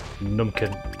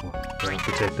numpkin? Oh, I have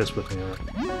to take this with me, alright.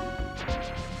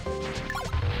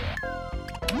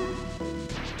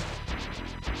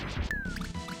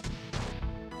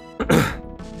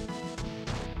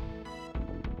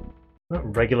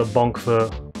 Regular bonk for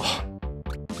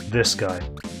this guy.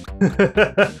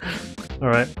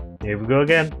 Alright, here we go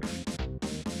again.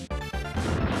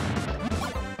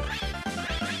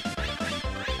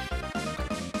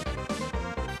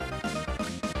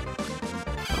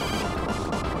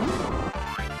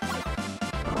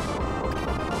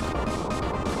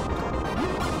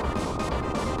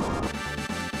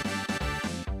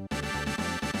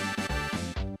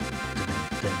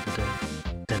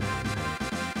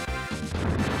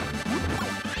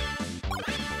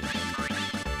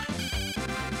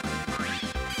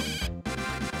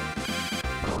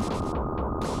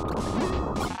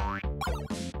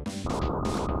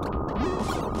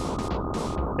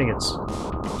 I think it's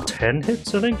 10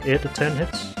 hits, I think? 8 to 10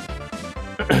 hits?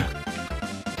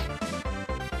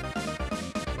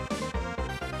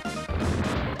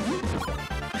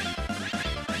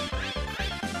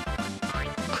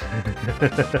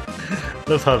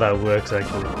 Love how that works,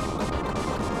 actually.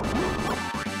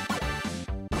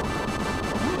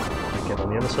 Get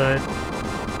on the other side.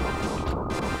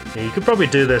 Yeah, you could probably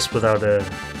do this without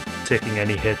taking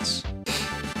any hits.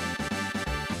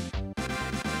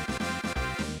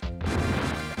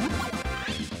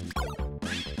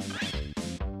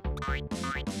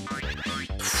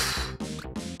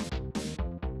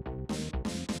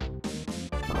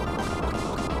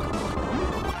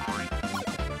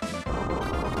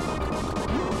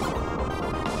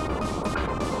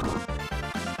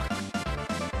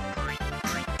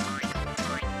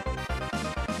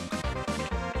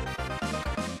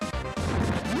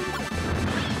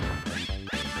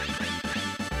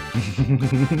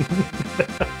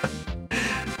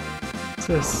 It's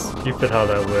so stupid how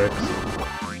that works.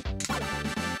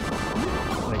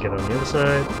 I get on the other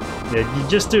side. Yeah, you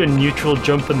just do a neutral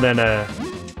jump and then a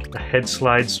head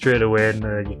slide straight away,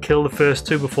 and you kill the first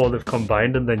two before they've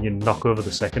combined, and then you knock over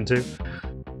the second two.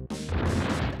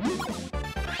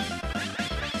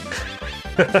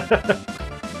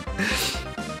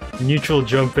 Neutral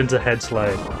jump into head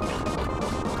slide.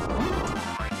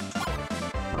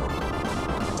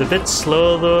 It's a bit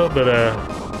slow though, but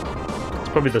it's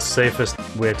probably the safest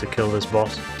way to kill this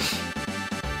boss.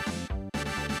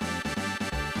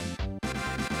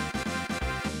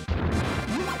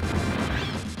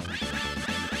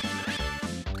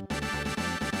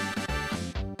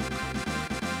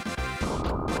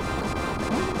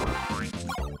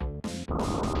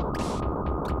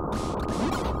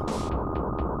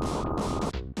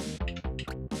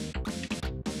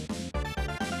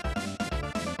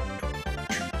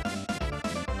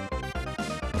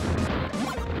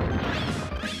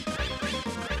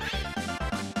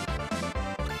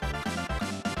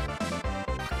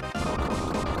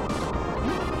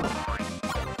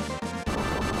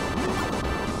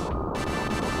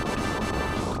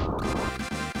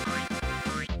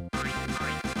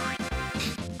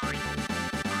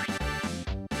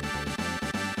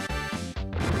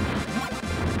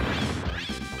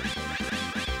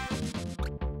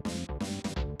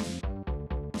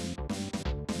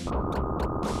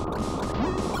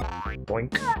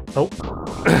 Bonk. Oh.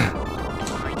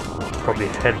 Probably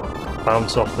head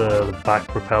bounce off the back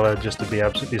propeller just to be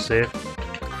absolutely safe.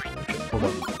 Hold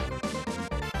on.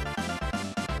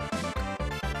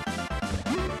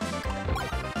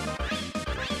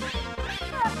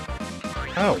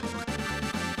 Ow!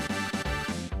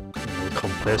 I'm a little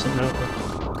complacent now.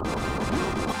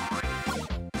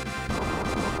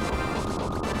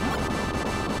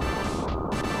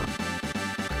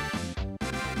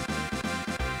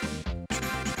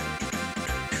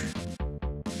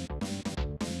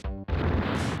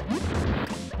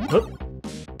 Oh.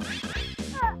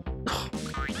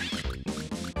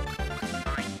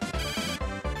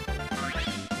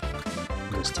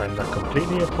 This time that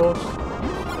completely, of course.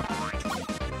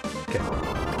 Okay.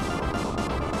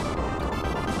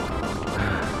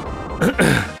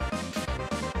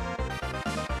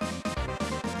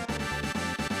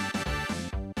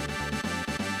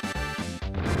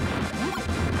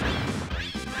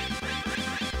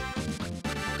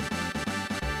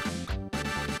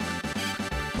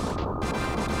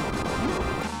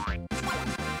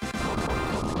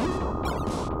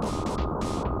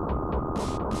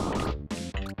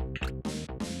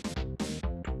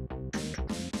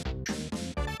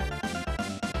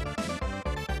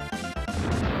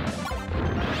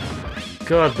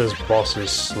 God, this boss is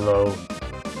slow.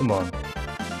 Come on.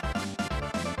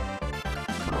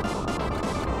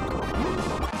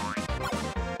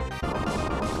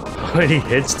 How many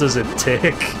hits does it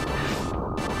take?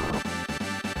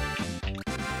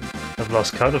 I've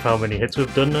lost count of how many hits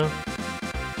we've done now.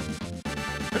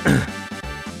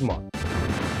 Come on.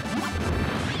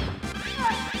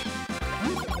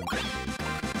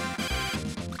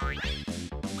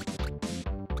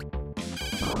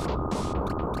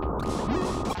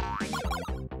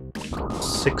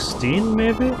 $16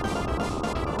 maybe?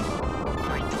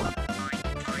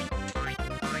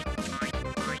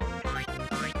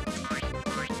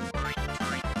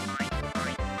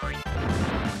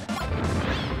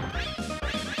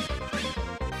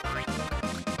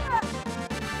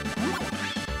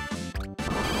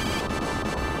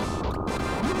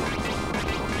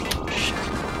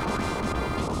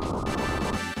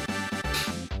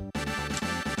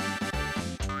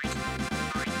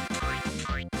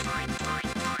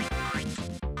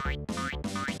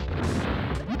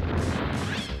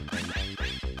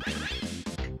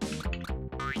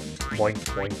 Boink,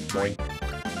 boink, boink.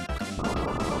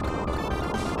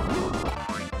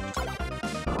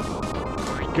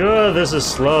 Good, this is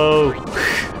slow.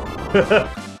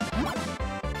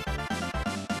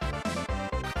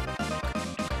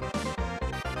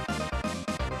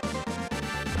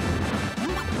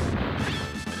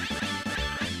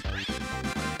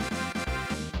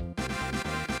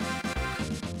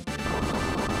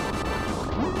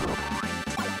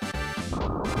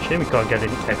 Shame we can't get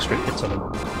any extra hits on him.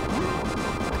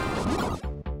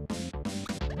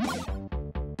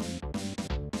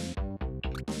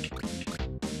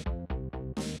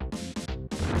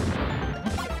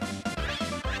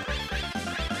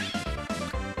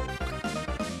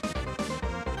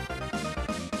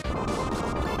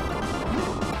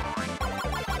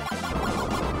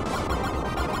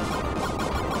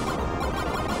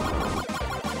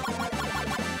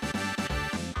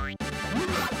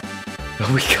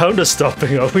 Are we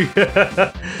counter-stopping? Are we?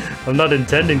 I'm not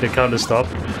intending to counter-stop.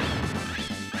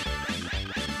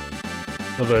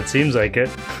 Although it seems like it.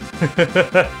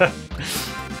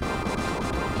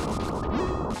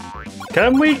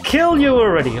 Can we kill you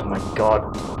already? Oh my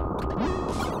god.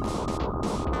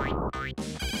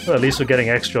 Well, at least we're getting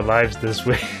extra lives this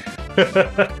way.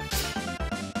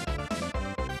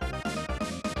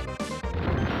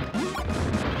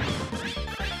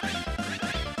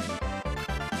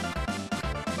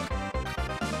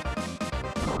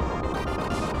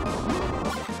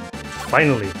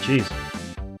 Finally, jeez.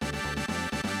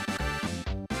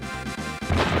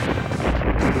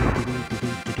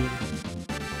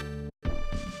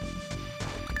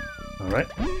 Alright.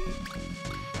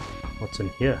 What's in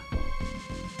here?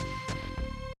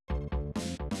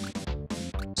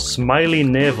 Smiley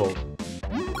navel.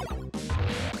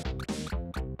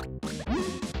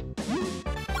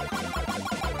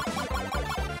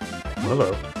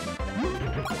 Hello.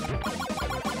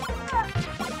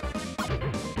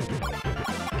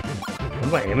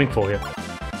 What am I aiming for here?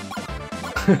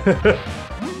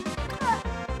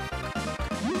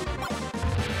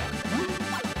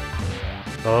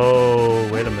 Oh,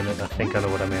 wait a minute. I think I know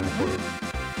what I'm aiming for here.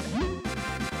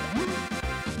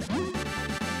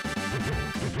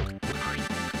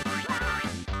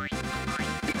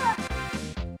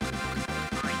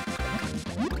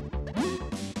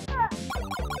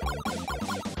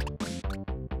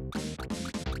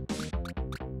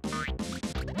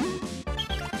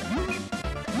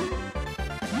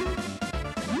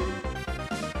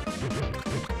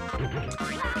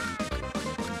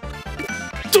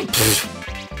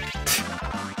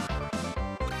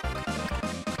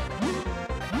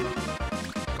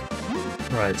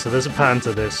 Right, so there's a pan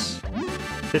to this.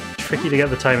 Bit tricky to get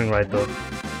the timing right though.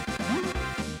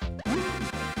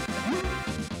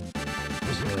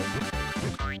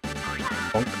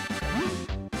 Bonk.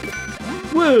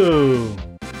 Woo!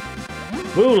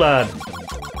 Woo, lad!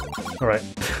 Alright,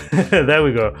 there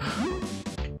we go.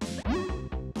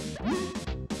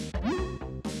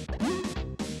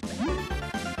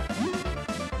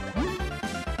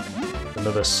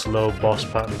 Another slow boss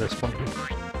pattern, this one.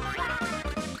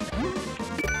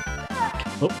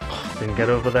 Oh, didn't get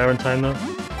over there in time though.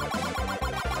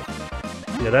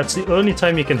 Yeah, that's the only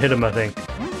time you can hit him, I think.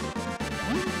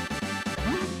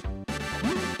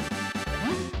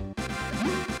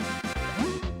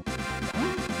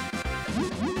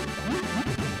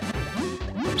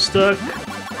 I'm stuck.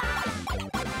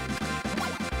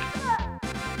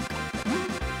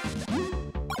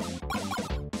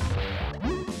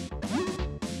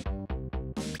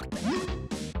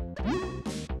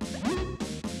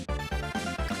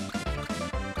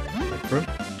 for him.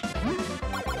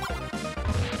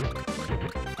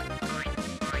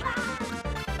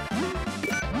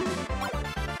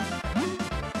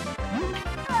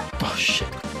 Oh shit.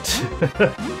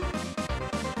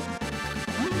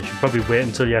 You should probably wait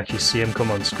until you actually see him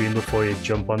come on screen before you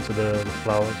jump onto the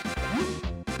flowers.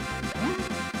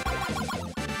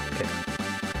 Okay.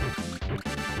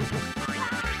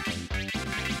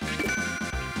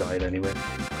 Died anyway.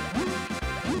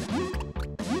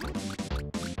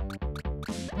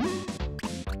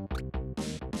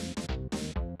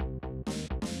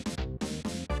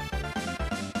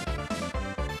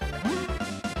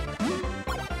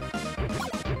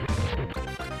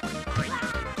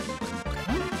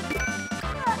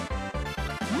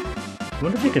 I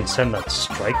wonder if you can send that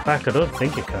strike back. I don't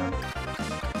think you can.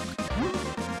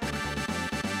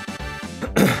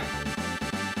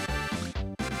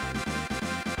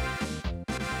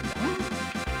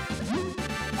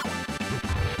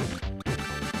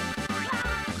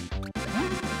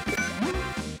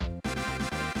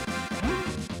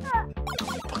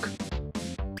 Fuck.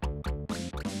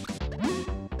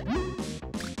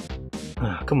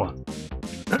 Ah, come on.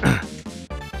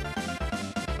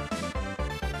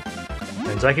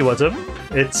 Zaki, what's up?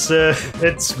 It's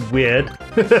weird.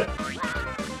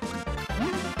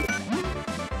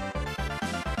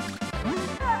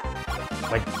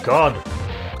 My god.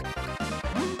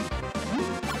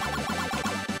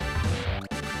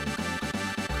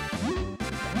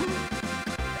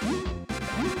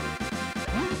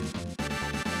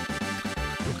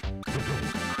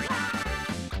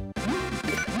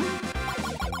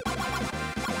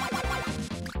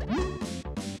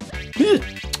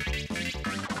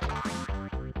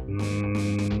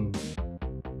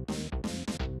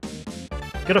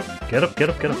 Get up, get up, get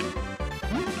up, get up.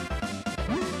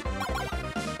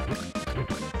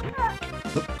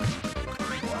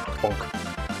 Bonk.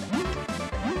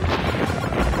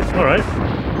 Alright.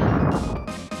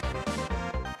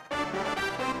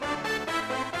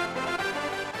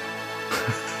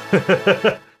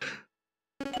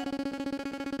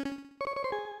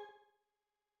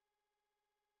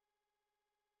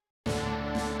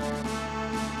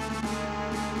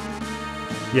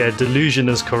 Yeah, delusion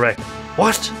is correct.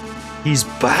 What? He's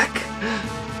back?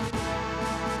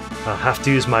 I'll have to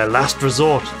use my last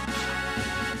resort.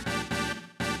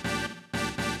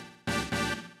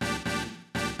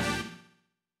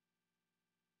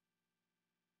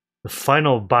 The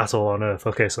final battle on Earth.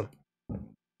 Okay, so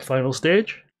final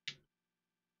stage.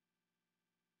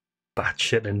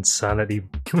 Batshit insanity.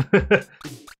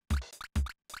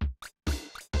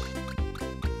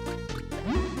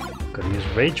 Gotta use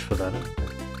rage for that.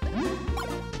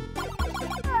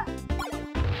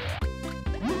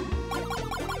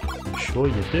 Sure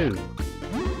you do.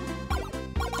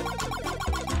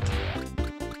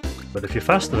 But if you're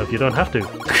fast enough, you don't have to.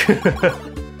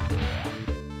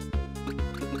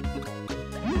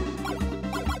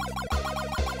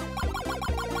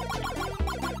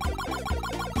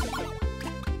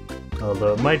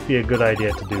 Although it might be a good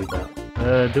idea to do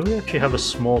that. Do we actually have a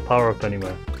small power-up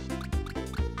anywhere?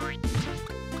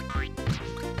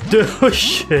 Oh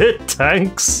shit,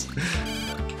 tanks!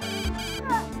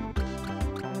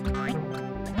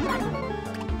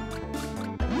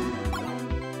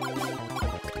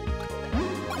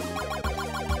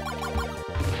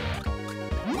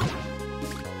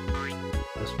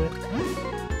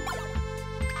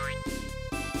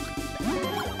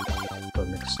 Got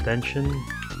an extension.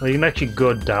 Well, you can actually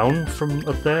go down from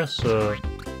up there, so...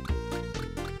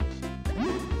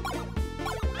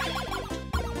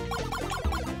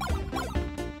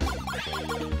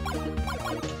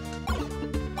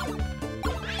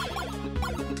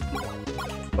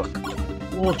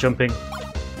 Fuck. Wall jumping.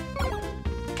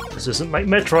 This isn't like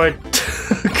Metroid!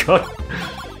 God!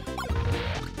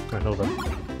 Right, hold on.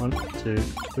 1, 2,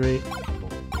 3, 4.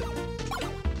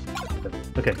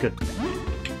 Okay, good.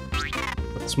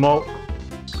 But small.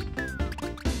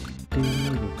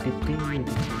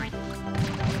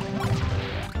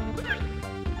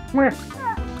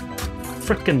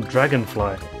 Frickin'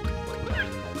 dragonfly.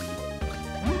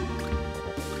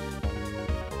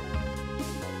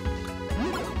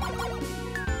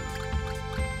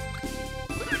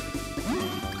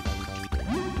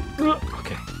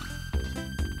 Okay.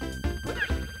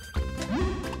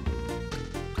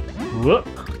 Whoop.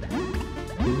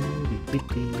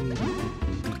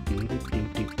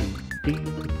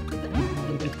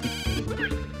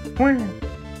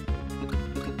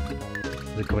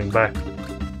 Is it coming back?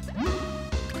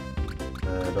 I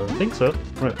don't think so.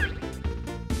 Right.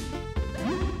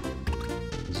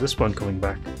 Is this one coming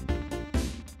back?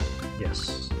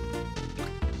 Yes.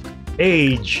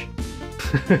 Age!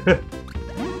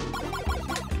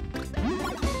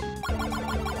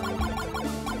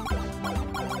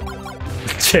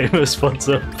 James, what's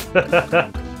up?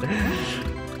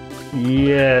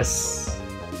 Yes,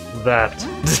 that.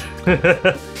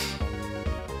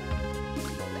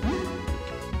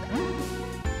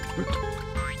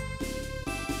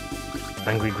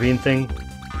 Angry green thing.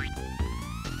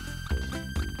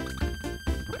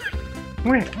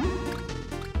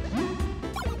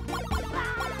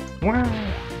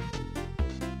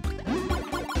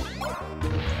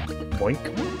 Bonk.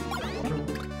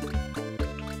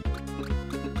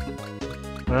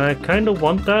 I kind of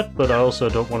want that, but I also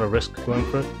don't want to risk going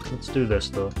for it. Let's do this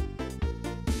though.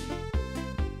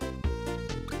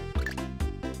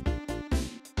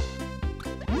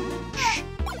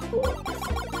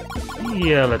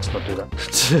 Yeah, let's not do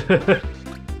that.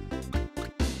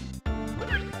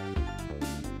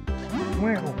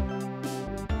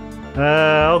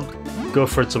 I'll go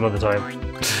for it some other time.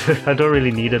 I don't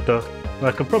really need it though.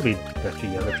 I can probably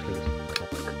actually, yeah, let's do this.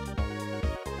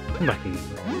 Come back here.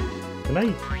 Can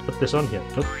I put this on here?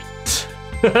 Nope.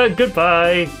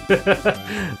 Goodbye!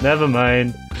 Never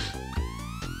mind.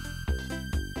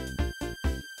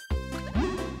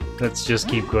 Let's just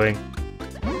keep going.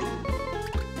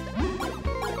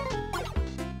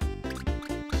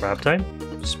 Crab time?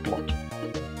 Splot.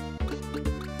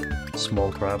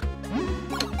 Small crab.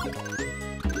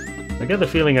 I get the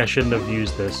feeling I shouldn't have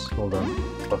used this. Hold on.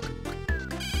 Fuck.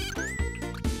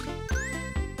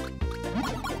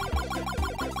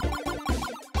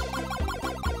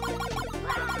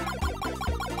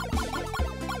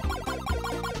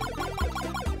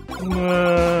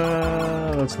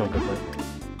 That's not good, right?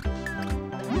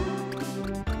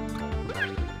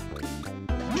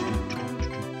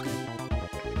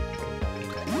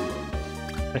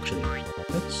 Actually,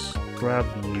 let's grab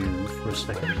you for a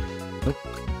second. Nope.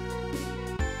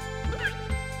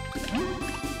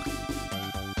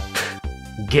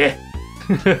 Get!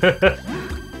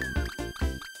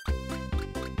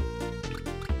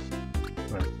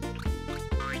 Right.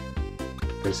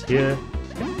 This here.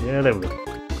 Yeah, there we go.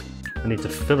 I need to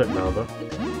fill it now, though.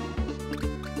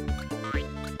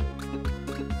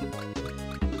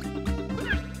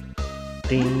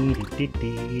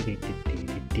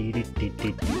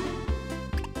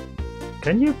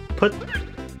 Can you put...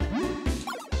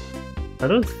 I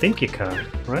don't think you can,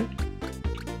 right?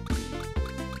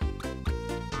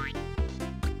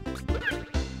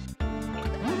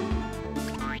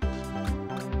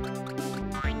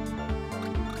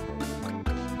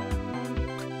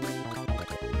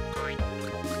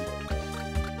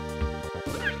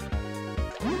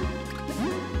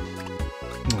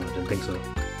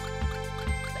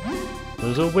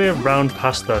 There's a way around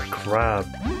past that crab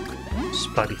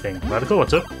splatty thing. Radical,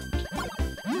 what's up?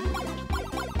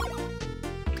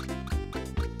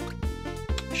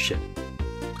 Shit.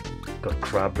 Got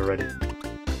crabbed already.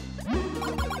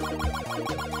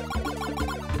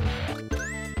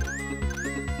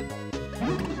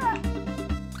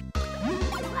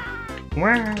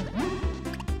 Wah.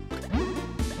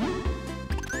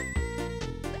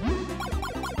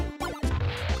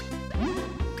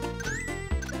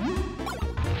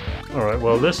 Alright,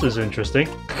 well this is interesting.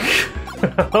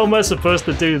 How am I supposed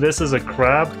to do this as a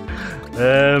crab?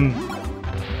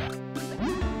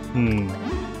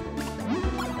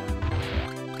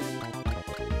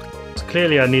 So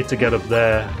clearly I need to get up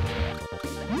there.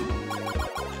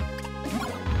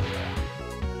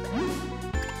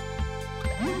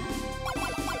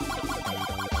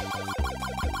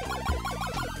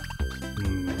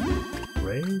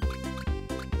 Rage?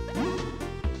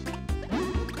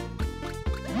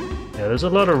 Yeah, there's a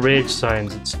lot of rage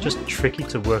signs. It's just tricky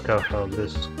to work out how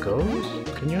this goes.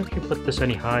 Can you actually put this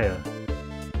any higher?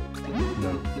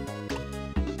 No.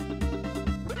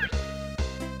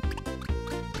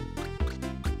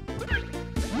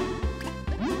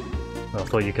 I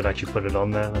thought you could actually put it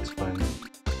on there. That's fine.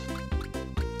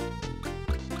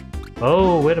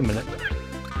 Oh, wait a minute.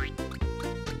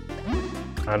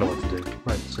 I know what to do.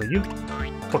 Right, so you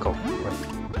fuck off. Right.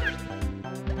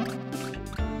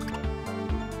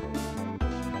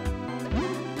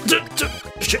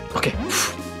 Shit, okay.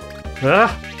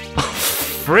 Ah! Oh,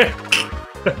 frick!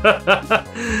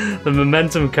 The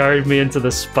momentum carried me into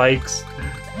the spikes.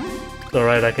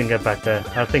 Alright, I can get back there.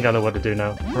 I think I know what to do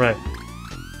now. Right.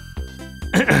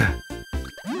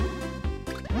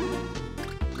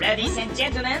 Ladies and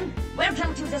gentlemen,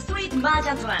 welcome to the Street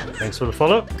Merchant Lands. Thanks for the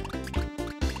follow.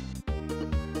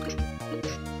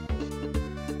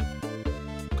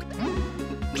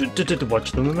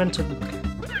 Watch the momentum.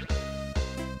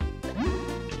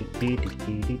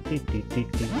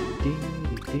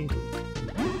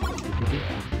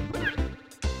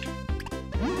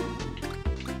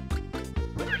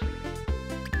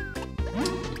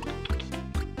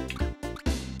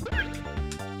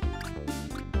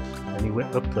 way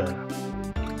up there.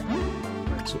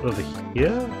 Right, so over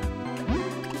here.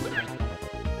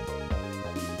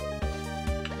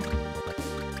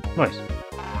 Nice.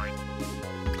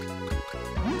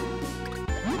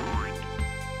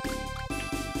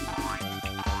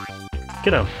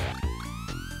 Get out.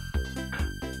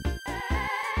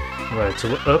 Right, so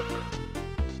we're up.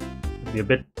 Be a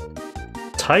bit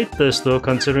tight this though,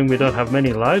 considering we don't have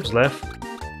many lives left.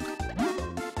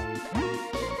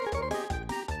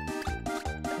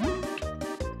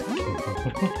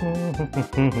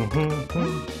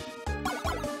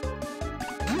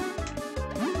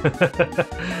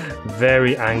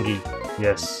 Very angry,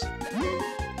 yes.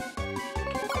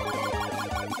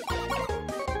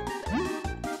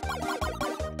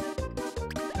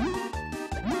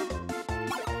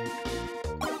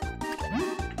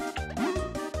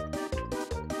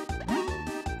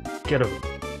 Get over.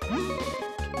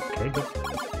 Okay, good.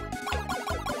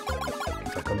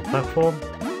 Get back on the platform.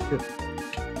 Good.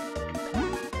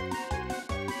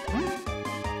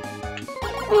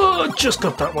 Oh, just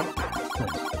got that one.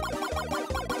 Nice.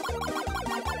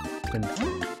 And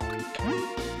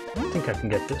I think I can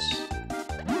get this.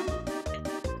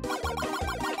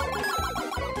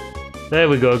 There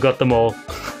we go, got them all.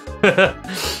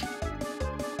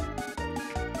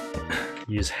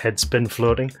 Use head spin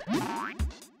floating.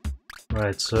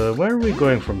 Right, so where are we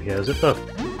going from here? Is it up?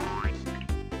 I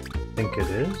think it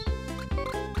is.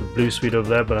 The blue suite over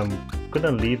there, but I'm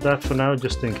gonna leave that for now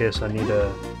just in case I need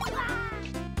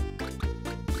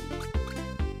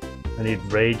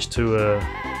rage to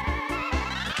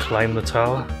climb the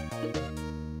tower.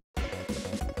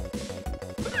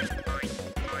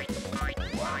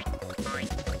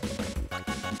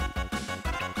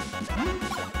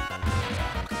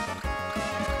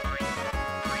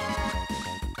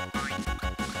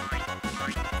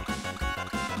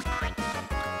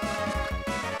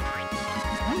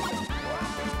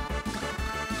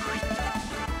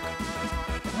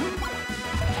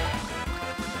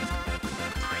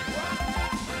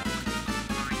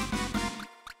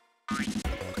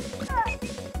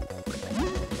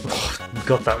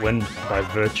 Got that win by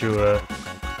virtue of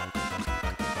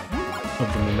the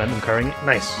momentum carrying it.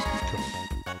 Nice.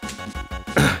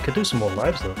 Could do some more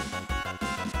lives though.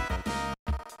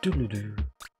 Doodly-doo.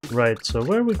 Right, so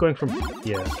where are we going from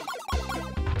here?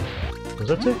 Was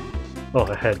that it? Oh,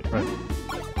 ahead, right.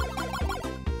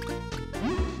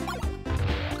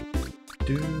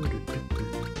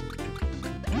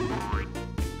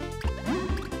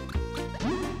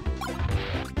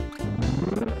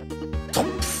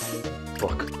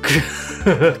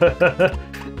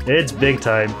 It's big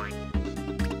time.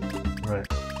 Right.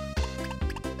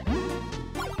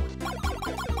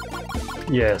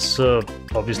 Yeah, so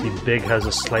obviously Big has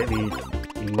a slightly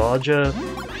larger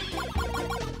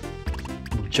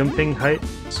jumping height,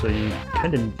 so you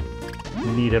kind of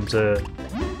need him to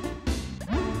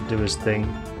do his thing.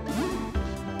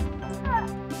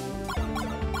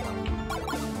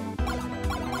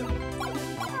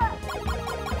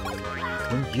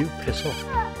 Will you piss off?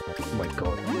 Oh my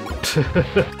god.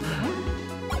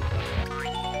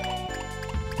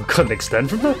 We couldn't extend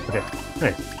from that? Okay,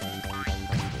 nice.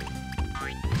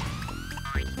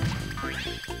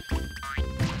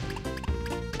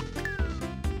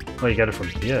 Oh, you got it from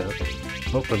here.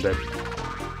 Oh, I'm dead.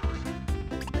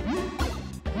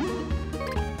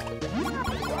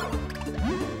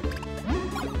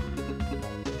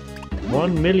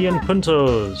 $1,000,000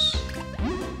 puntos!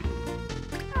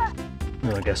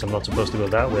 Oh, I guess I'm not supposed to go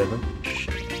that way then.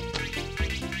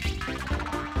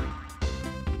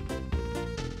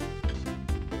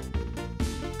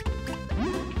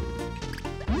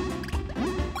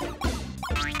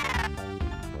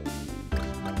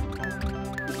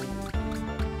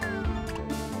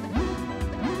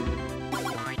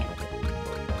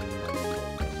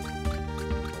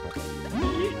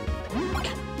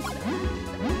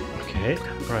 Okay,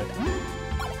 right.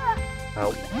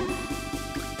 Ow.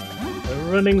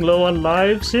 We're running low on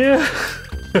lives here.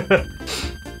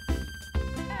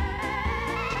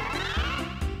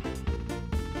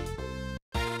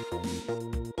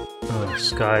 Oh,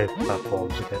 sky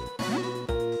platforms, okay.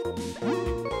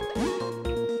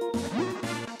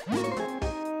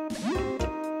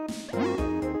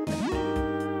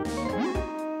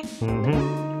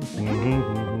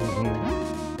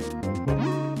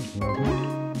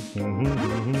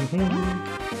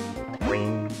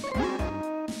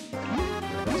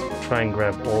 Try and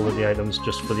grab all of the items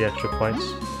just for the extra points.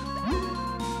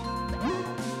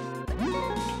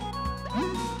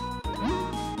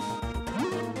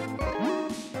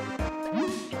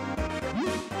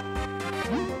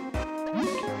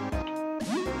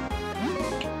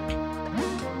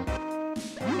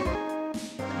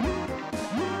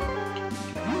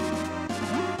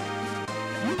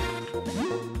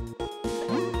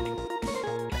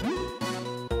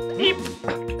 Eep.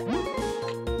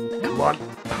 Come on.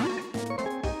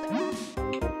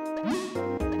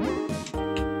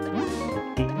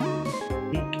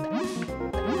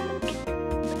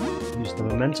 Use the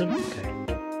momentum. Okay.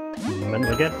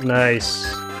 Momentum again.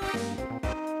 Nice.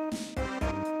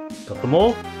 Got them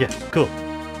all? Yeah, cool.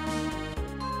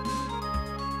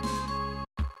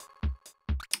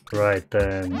 Right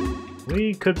then.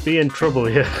 We could be in trouble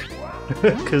here.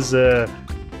 Because, not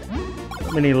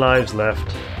many lives left.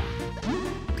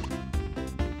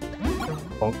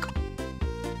 Bonk.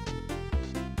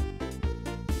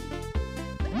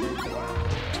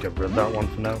 Let's get rid of that one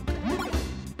for now.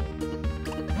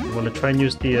 You want to try and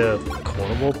use the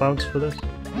corner wall bounce for this?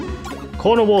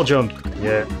 Corner wall jump!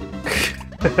 Yeah.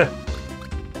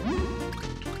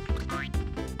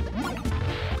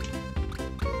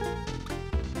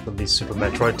 From these Super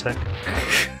Metroid tech.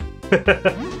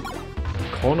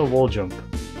 Corner wall jump.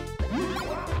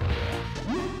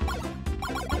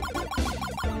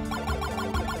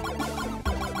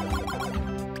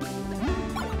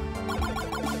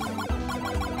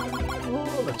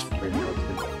 Oh, that's pretty healthy.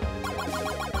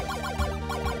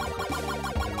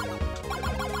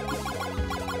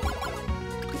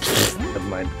 Never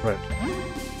mind. Right.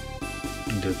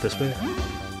 You can do it this way.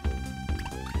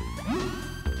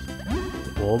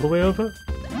 All the way over?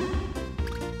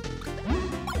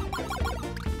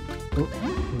 Oh,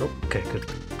 nope. Okay, good.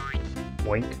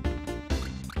 Boink.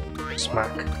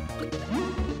 Smack.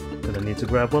 Gonna need to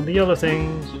grab one of the other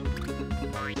things.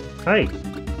 Hey!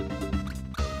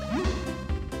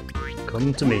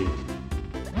 Come to me.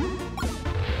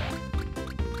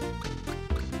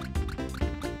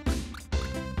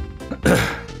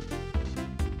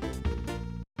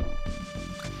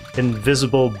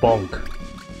 Invisible Bonk.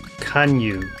 Can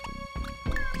you?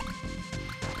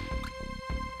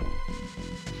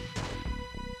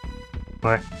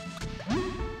 Right.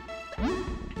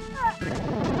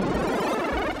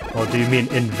 Or do you mean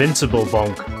invincible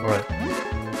Bonk? Right.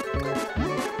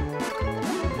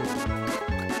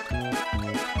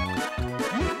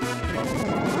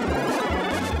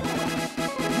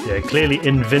 Yeah, clearly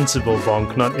invincible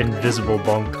Bonk, not invisible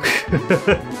Bonk.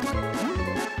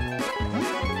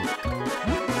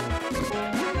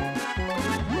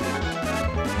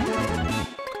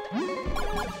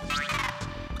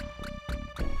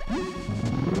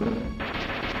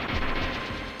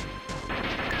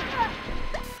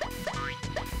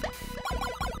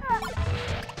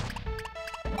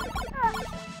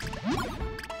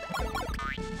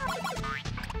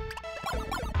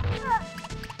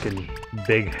 Any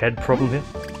big head problem here?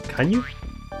 Can you?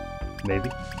 Maybe.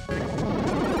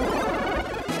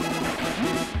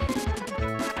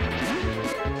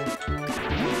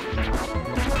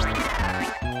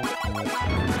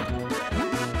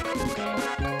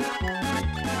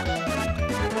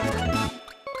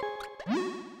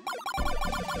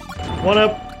 One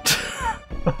up!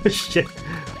 Oh shit.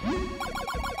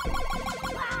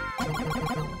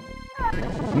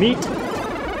 Meat!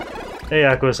 Hey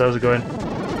Aquas, how's it going?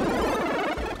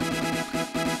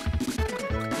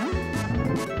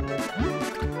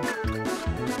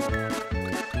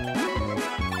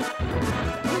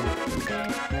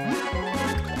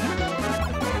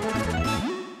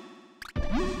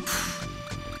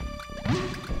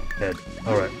 Head.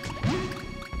 Alright.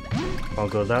 I'll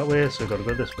go that way, so I gotta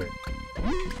go this way.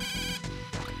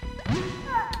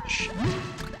 Shit.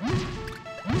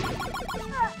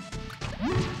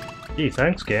 Gee,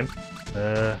 thanks, game.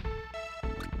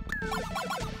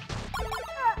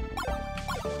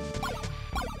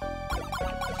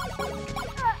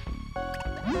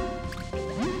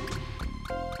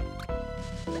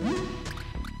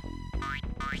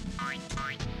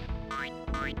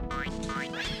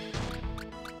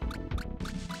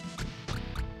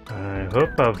 I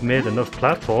hope I've made enough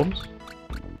platforms.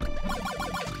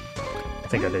 I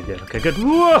think I did, yeah. Okay, good.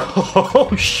 Whoa!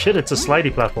 Oh shit, it's a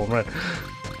slidey platform, right.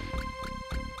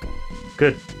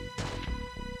 Good.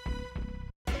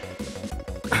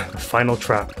 The final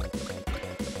trap.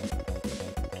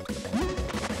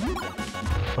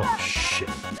 Oh shit.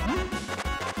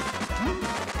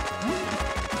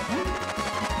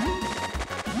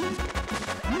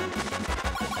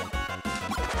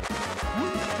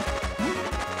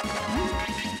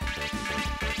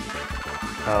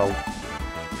 Ow.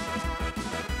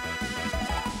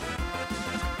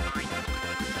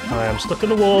 I am stuck in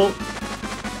the wall.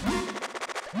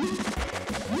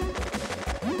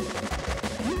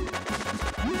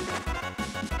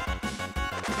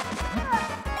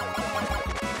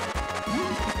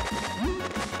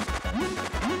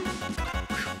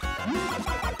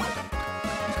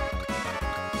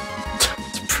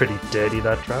 It's pretty dirty,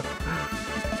 that trap.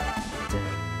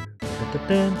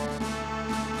 Dun-dun-dun.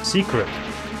 Secret.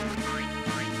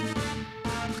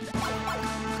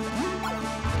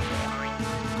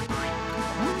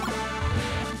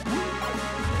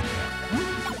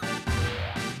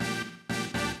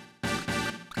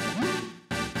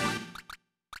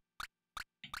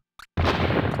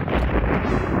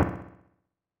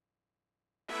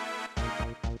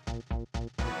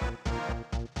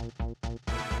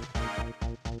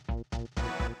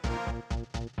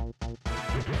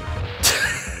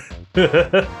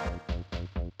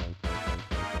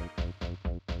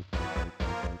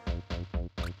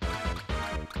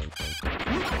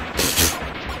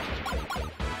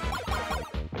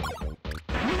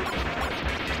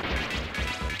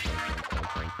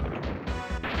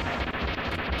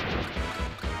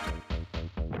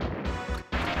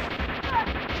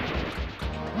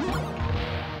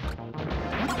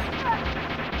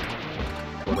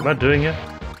 What am I doing here?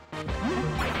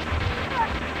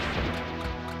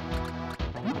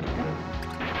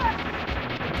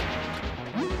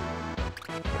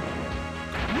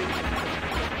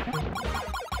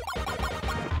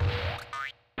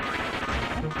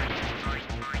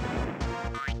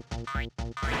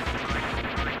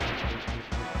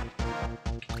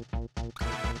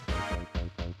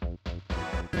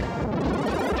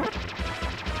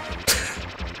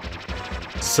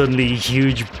 Suddenly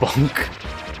huge bonk.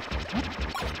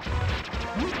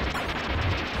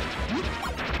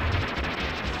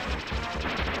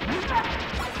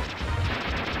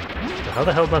 How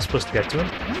the hell am I supposed to get to him?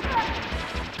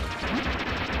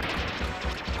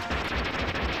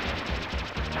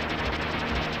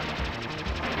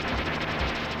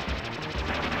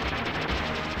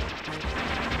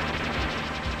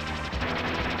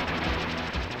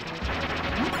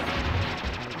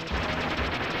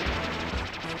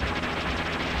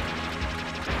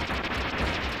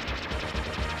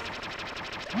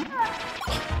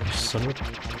 Son of a...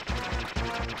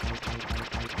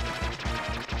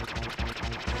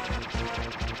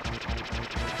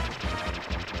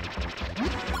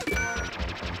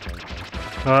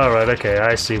 Alright, okay,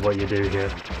 I see what you do here.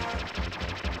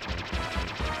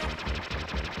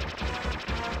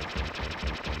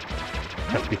 You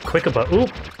have to be quick about... Ooh! You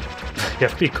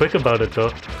have to be quick about it,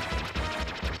 though.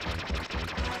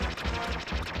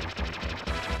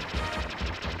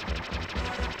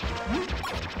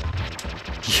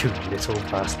 You little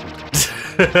bastard.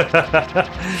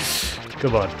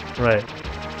 Come on, right.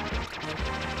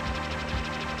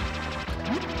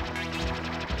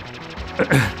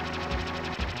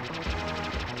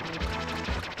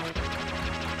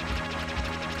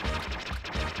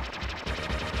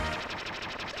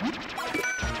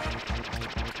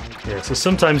 Yeah, so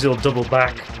sometimes he'll double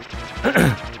back.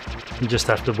 You just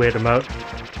have to wait him out.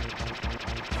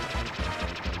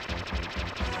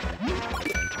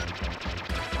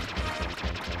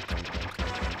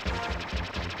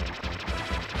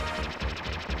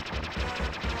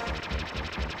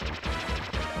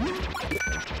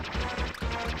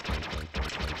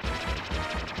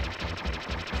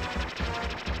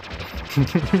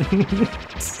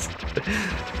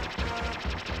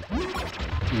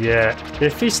 Yeah,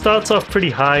 if he starts off pretty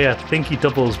high, I think he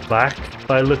doubles back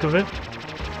by the look of it.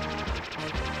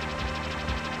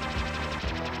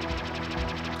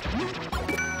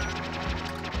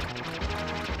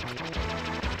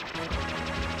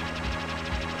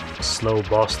 Slow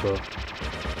boss though.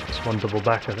 It's one double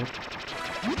back, I think.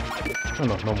 Oh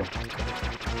no, normal.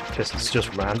 Guess it's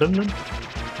just random then?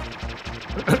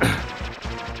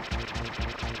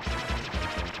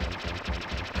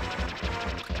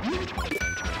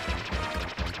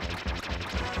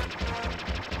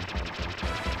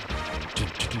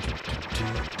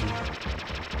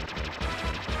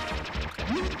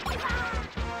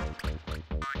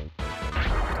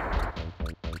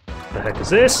 The heck is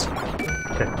this?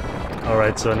 Okay.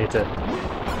 Alright, so I need to...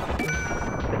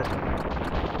 get it.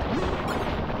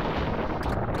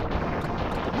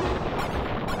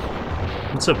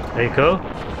 What's up, Eiko?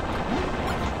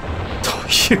 Oh,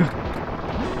 shoot! I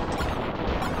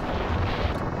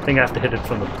think I have to hit it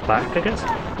from the back, I guess?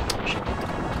 Shit.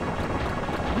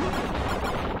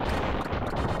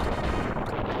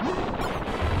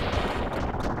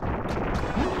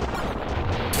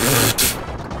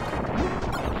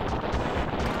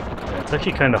 It's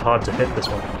actually kind of hard to hit this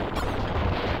one.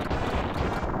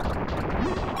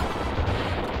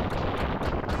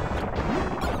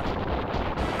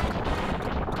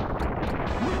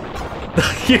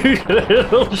 You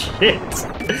little shit!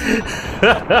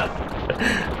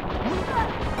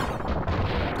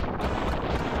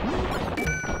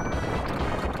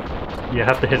 You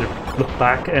have to hit it the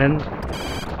back end.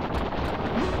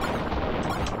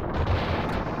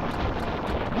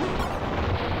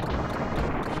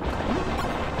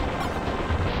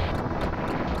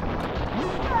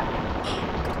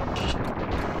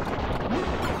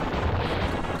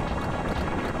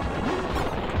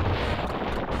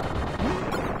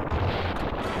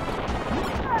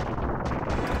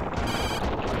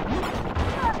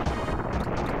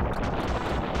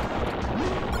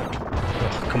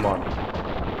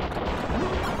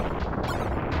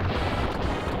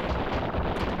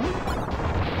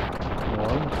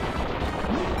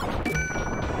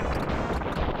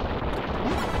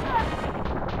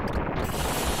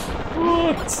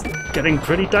 getting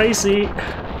pretty dicey.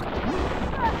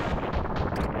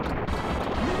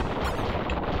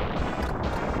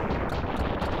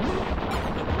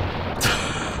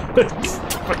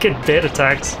 Fucking bait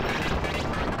attacks.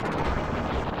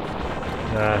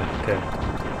 Okay.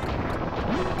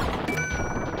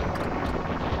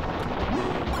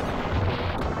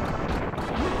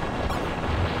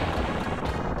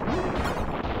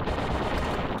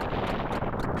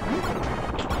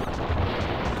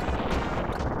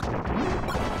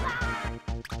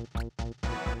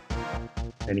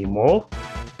 Any more?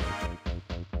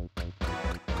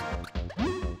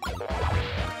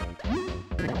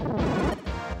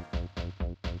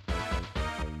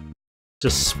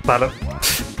 Just spat it.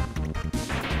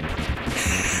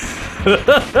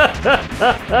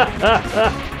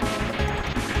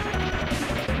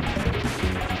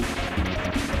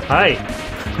 Hi.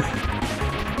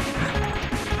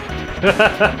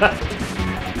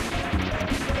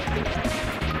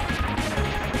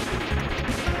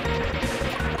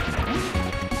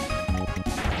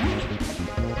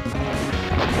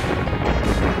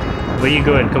 Where you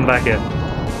going? Come back here.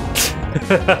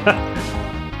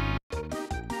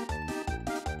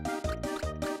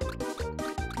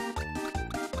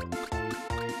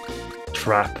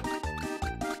 Trap.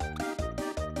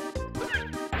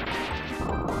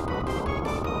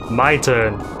 My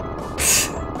turn.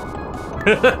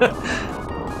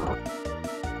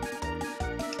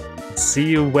 See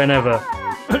you whenever.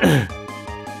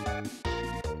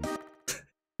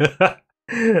 That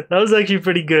was actually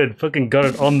pretty good. Fucking got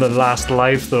it on the last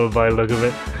life though, by the look of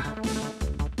it.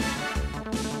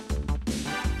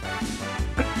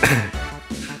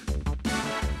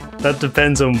 That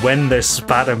depends on when they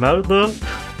spat him out though.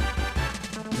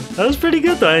 That was pretty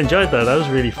good though, I enjoyed that. That was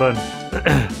really fun.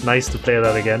 Nice to play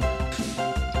that again.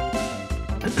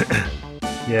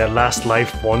 Yeah, last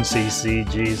life 1cc,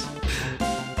 jeez.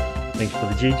 Thank you for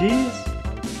the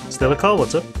GGs. Still a call,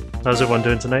 what's up? How's everyone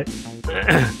doing tonight?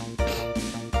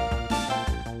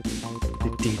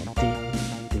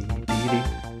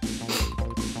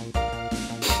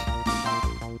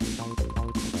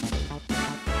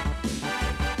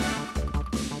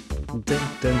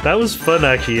 That was fun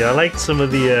actually. I liked some of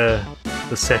the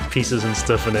set pieces and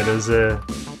stuff in it. It was a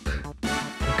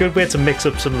good way to mix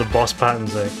up some of the boss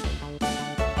patterns. Like,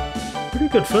 pretty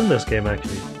good fun this game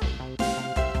actually.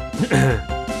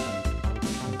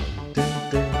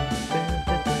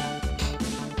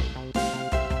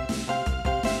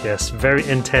 Yes, very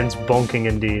intense bonking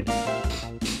indeed.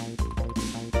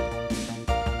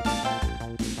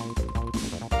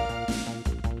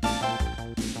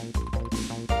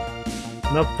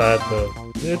 Not bad though.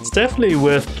 It's definitely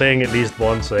worth playing at least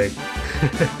once, like.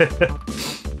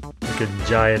 Like a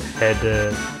giant head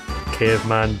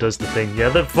caveman does the thing. Yeah,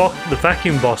 the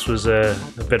vacuum boss was a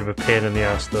bit of a pain in the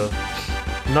ass though.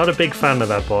 Not a big fan of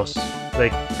that boss.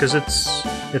 Like, because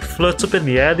it floats up in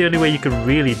the air. The only way you can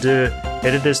really hit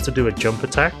it is to do a jump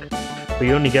attack. But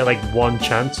you only get like one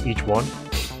chance each one.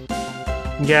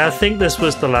 Yeah, I think this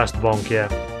was the last bonk, yeah.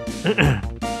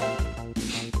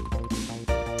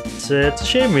 It's a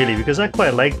shame really, because I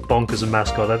quite like Bonk as a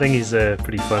mascot. I think he's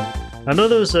pretty fun. I know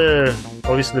there was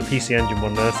obviously the PC Engine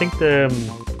one, and I think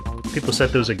people said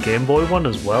there was a Game Boy one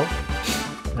as well.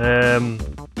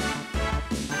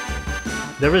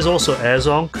 There is also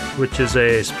Zonk, which is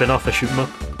a spin-off of Shoot 'em Up.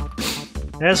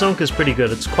 Zonk is pretty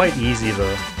good. It's quite easy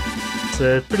though. It's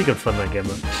pretty good fun, that game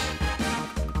though.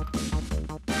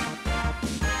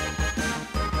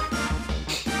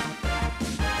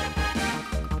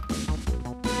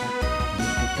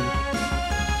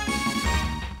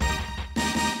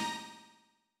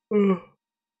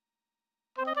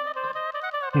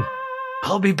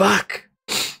 I'll be back!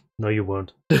 No, you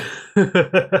won't.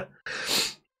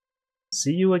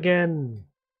 See you again!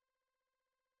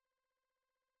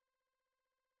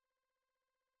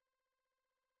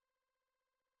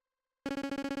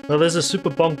 Well, there's a Super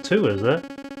Bonk too, is there?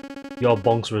 Your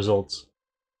Bonk's results.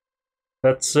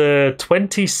 That's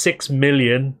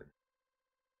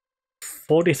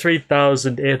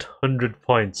 26,043,800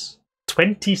 points.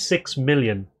 26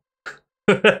 million.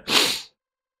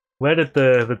 Where did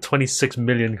the 26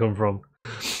 million come from?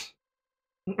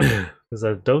 Because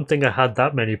I don't think I had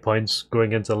that many points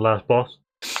going into the last boss.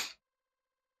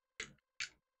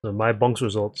 So my Bonk's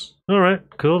results. Alright,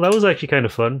 cool. That was actually kind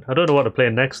of fun. I don't know what to play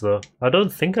next though. I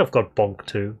don't think I've got Bonk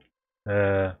 2.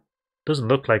 Doesn't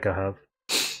look like I have.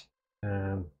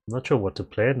 I'm not sure what to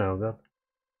play now though.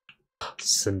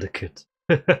 Syndicate.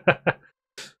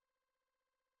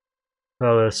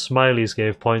 Well, the Smileys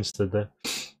gave points, did they?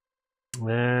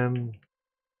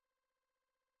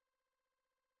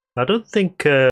 I don't think